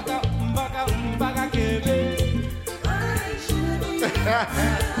Brooklyn.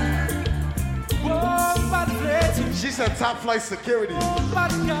 She said top flight security.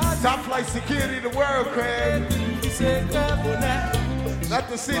 Top flight security in the world, Craig. Not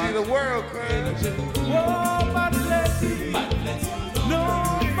the city, the world, Craig.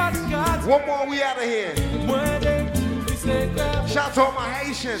 One more, we out of here. Shout to all my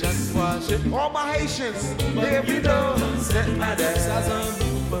Haitians. All my Haitians. Here we go.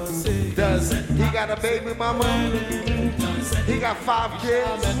 Does he got a baby mama? He got 5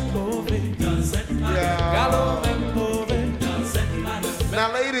 kids. Yeah.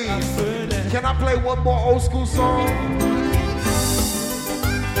 Now ladies, Can I play one more old school song?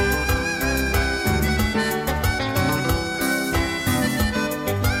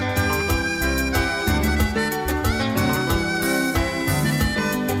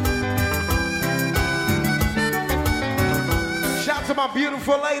 Shout to my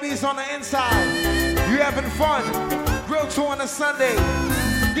beautiful ladies on the inside. You having fun? Grill tour on a Sunday.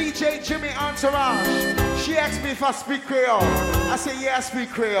 DJ Jimmy Entourage. She asked me if I speak Creole. I said, yeah, I speak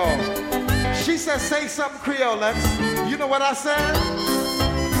Creole. She said, say something Creole, Lex. You know what I said?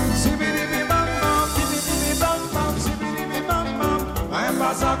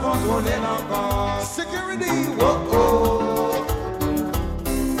 Security, whoa.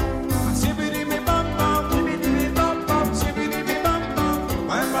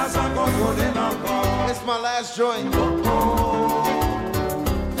 It's my last joint.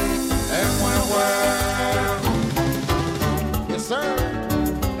 Yes, sir.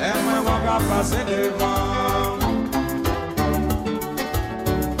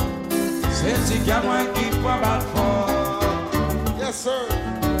 Yes, sir.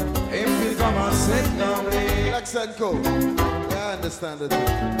 Lex and Co. Yeah, I understand it.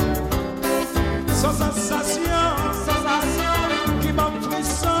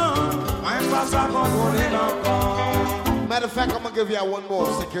 Matter of fact, I'm gonna give y'all one more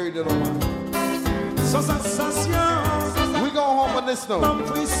security don't mind. We go home on this note.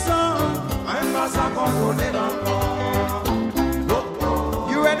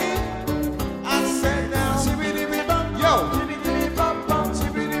 You ready? I said now. Yo.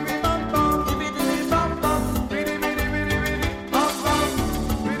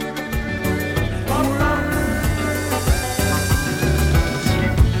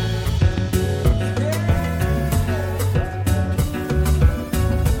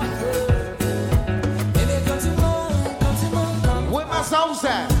 Sounds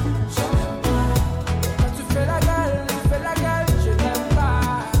that. Tu fais la gueule, je t'aime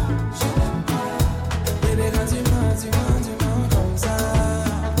pas. Bébé, quand tu mens comme ça.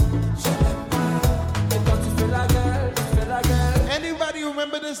 Je t'aime pas. Et quand tu fais la gueule. Anybody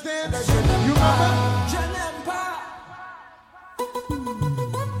remember this dance? You remember? Je n'aime pas.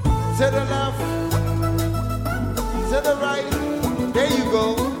 To the left, to the right. There you go.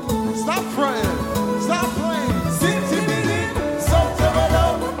 Stop fronting. Stop playing.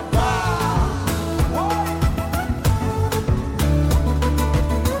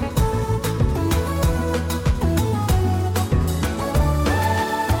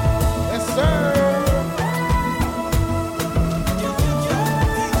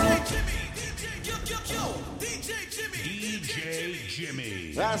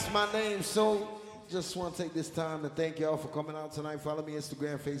 That's my name, so just want to take this time to thank y'all for coming out tonight. Follow me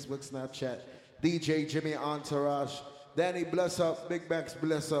Instagram, Facebook, Snapchat, DJ Jimmy Entourage. Danny, bless up. Big Max,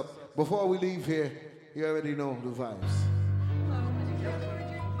 bless up. Before we leave here, you already know the vibes.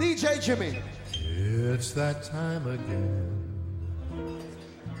 DJ Jimmy. It's that time again.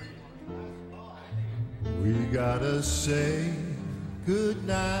 We gotta say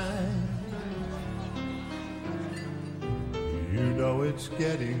goodnight. You know it's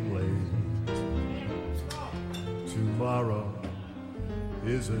getting late. Tomorrow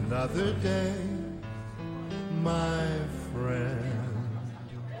is another day, my friend.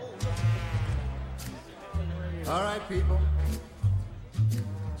 All right, people.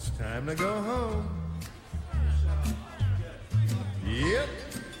 It's time to go home. Yep.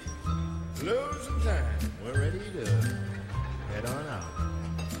 Losing time. We're ready to head on out.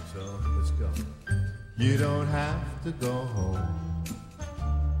 So let's go. You don't have to go home,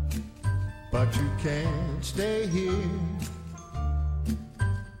 but you can't stay here.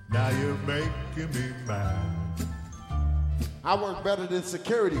 Now you're making me mad. I work better than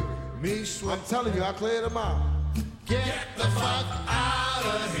security. Me, I'm telling you, I cleared them out. Get the fuck out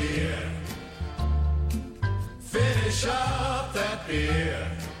of here. Finish up that beer.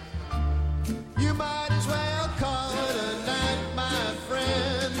 You might as well call it a night, my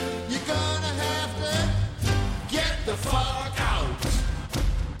friend. You're gonna have to get the fuck out.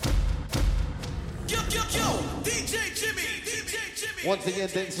 Yo, DJ Jimmy. Once again,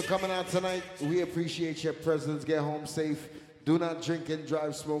 thanks for coming out tonight. We appreciate your presence. Get home safe. Do not drink and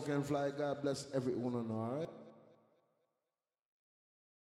drive, smoke and fly. God bless everyone, all right?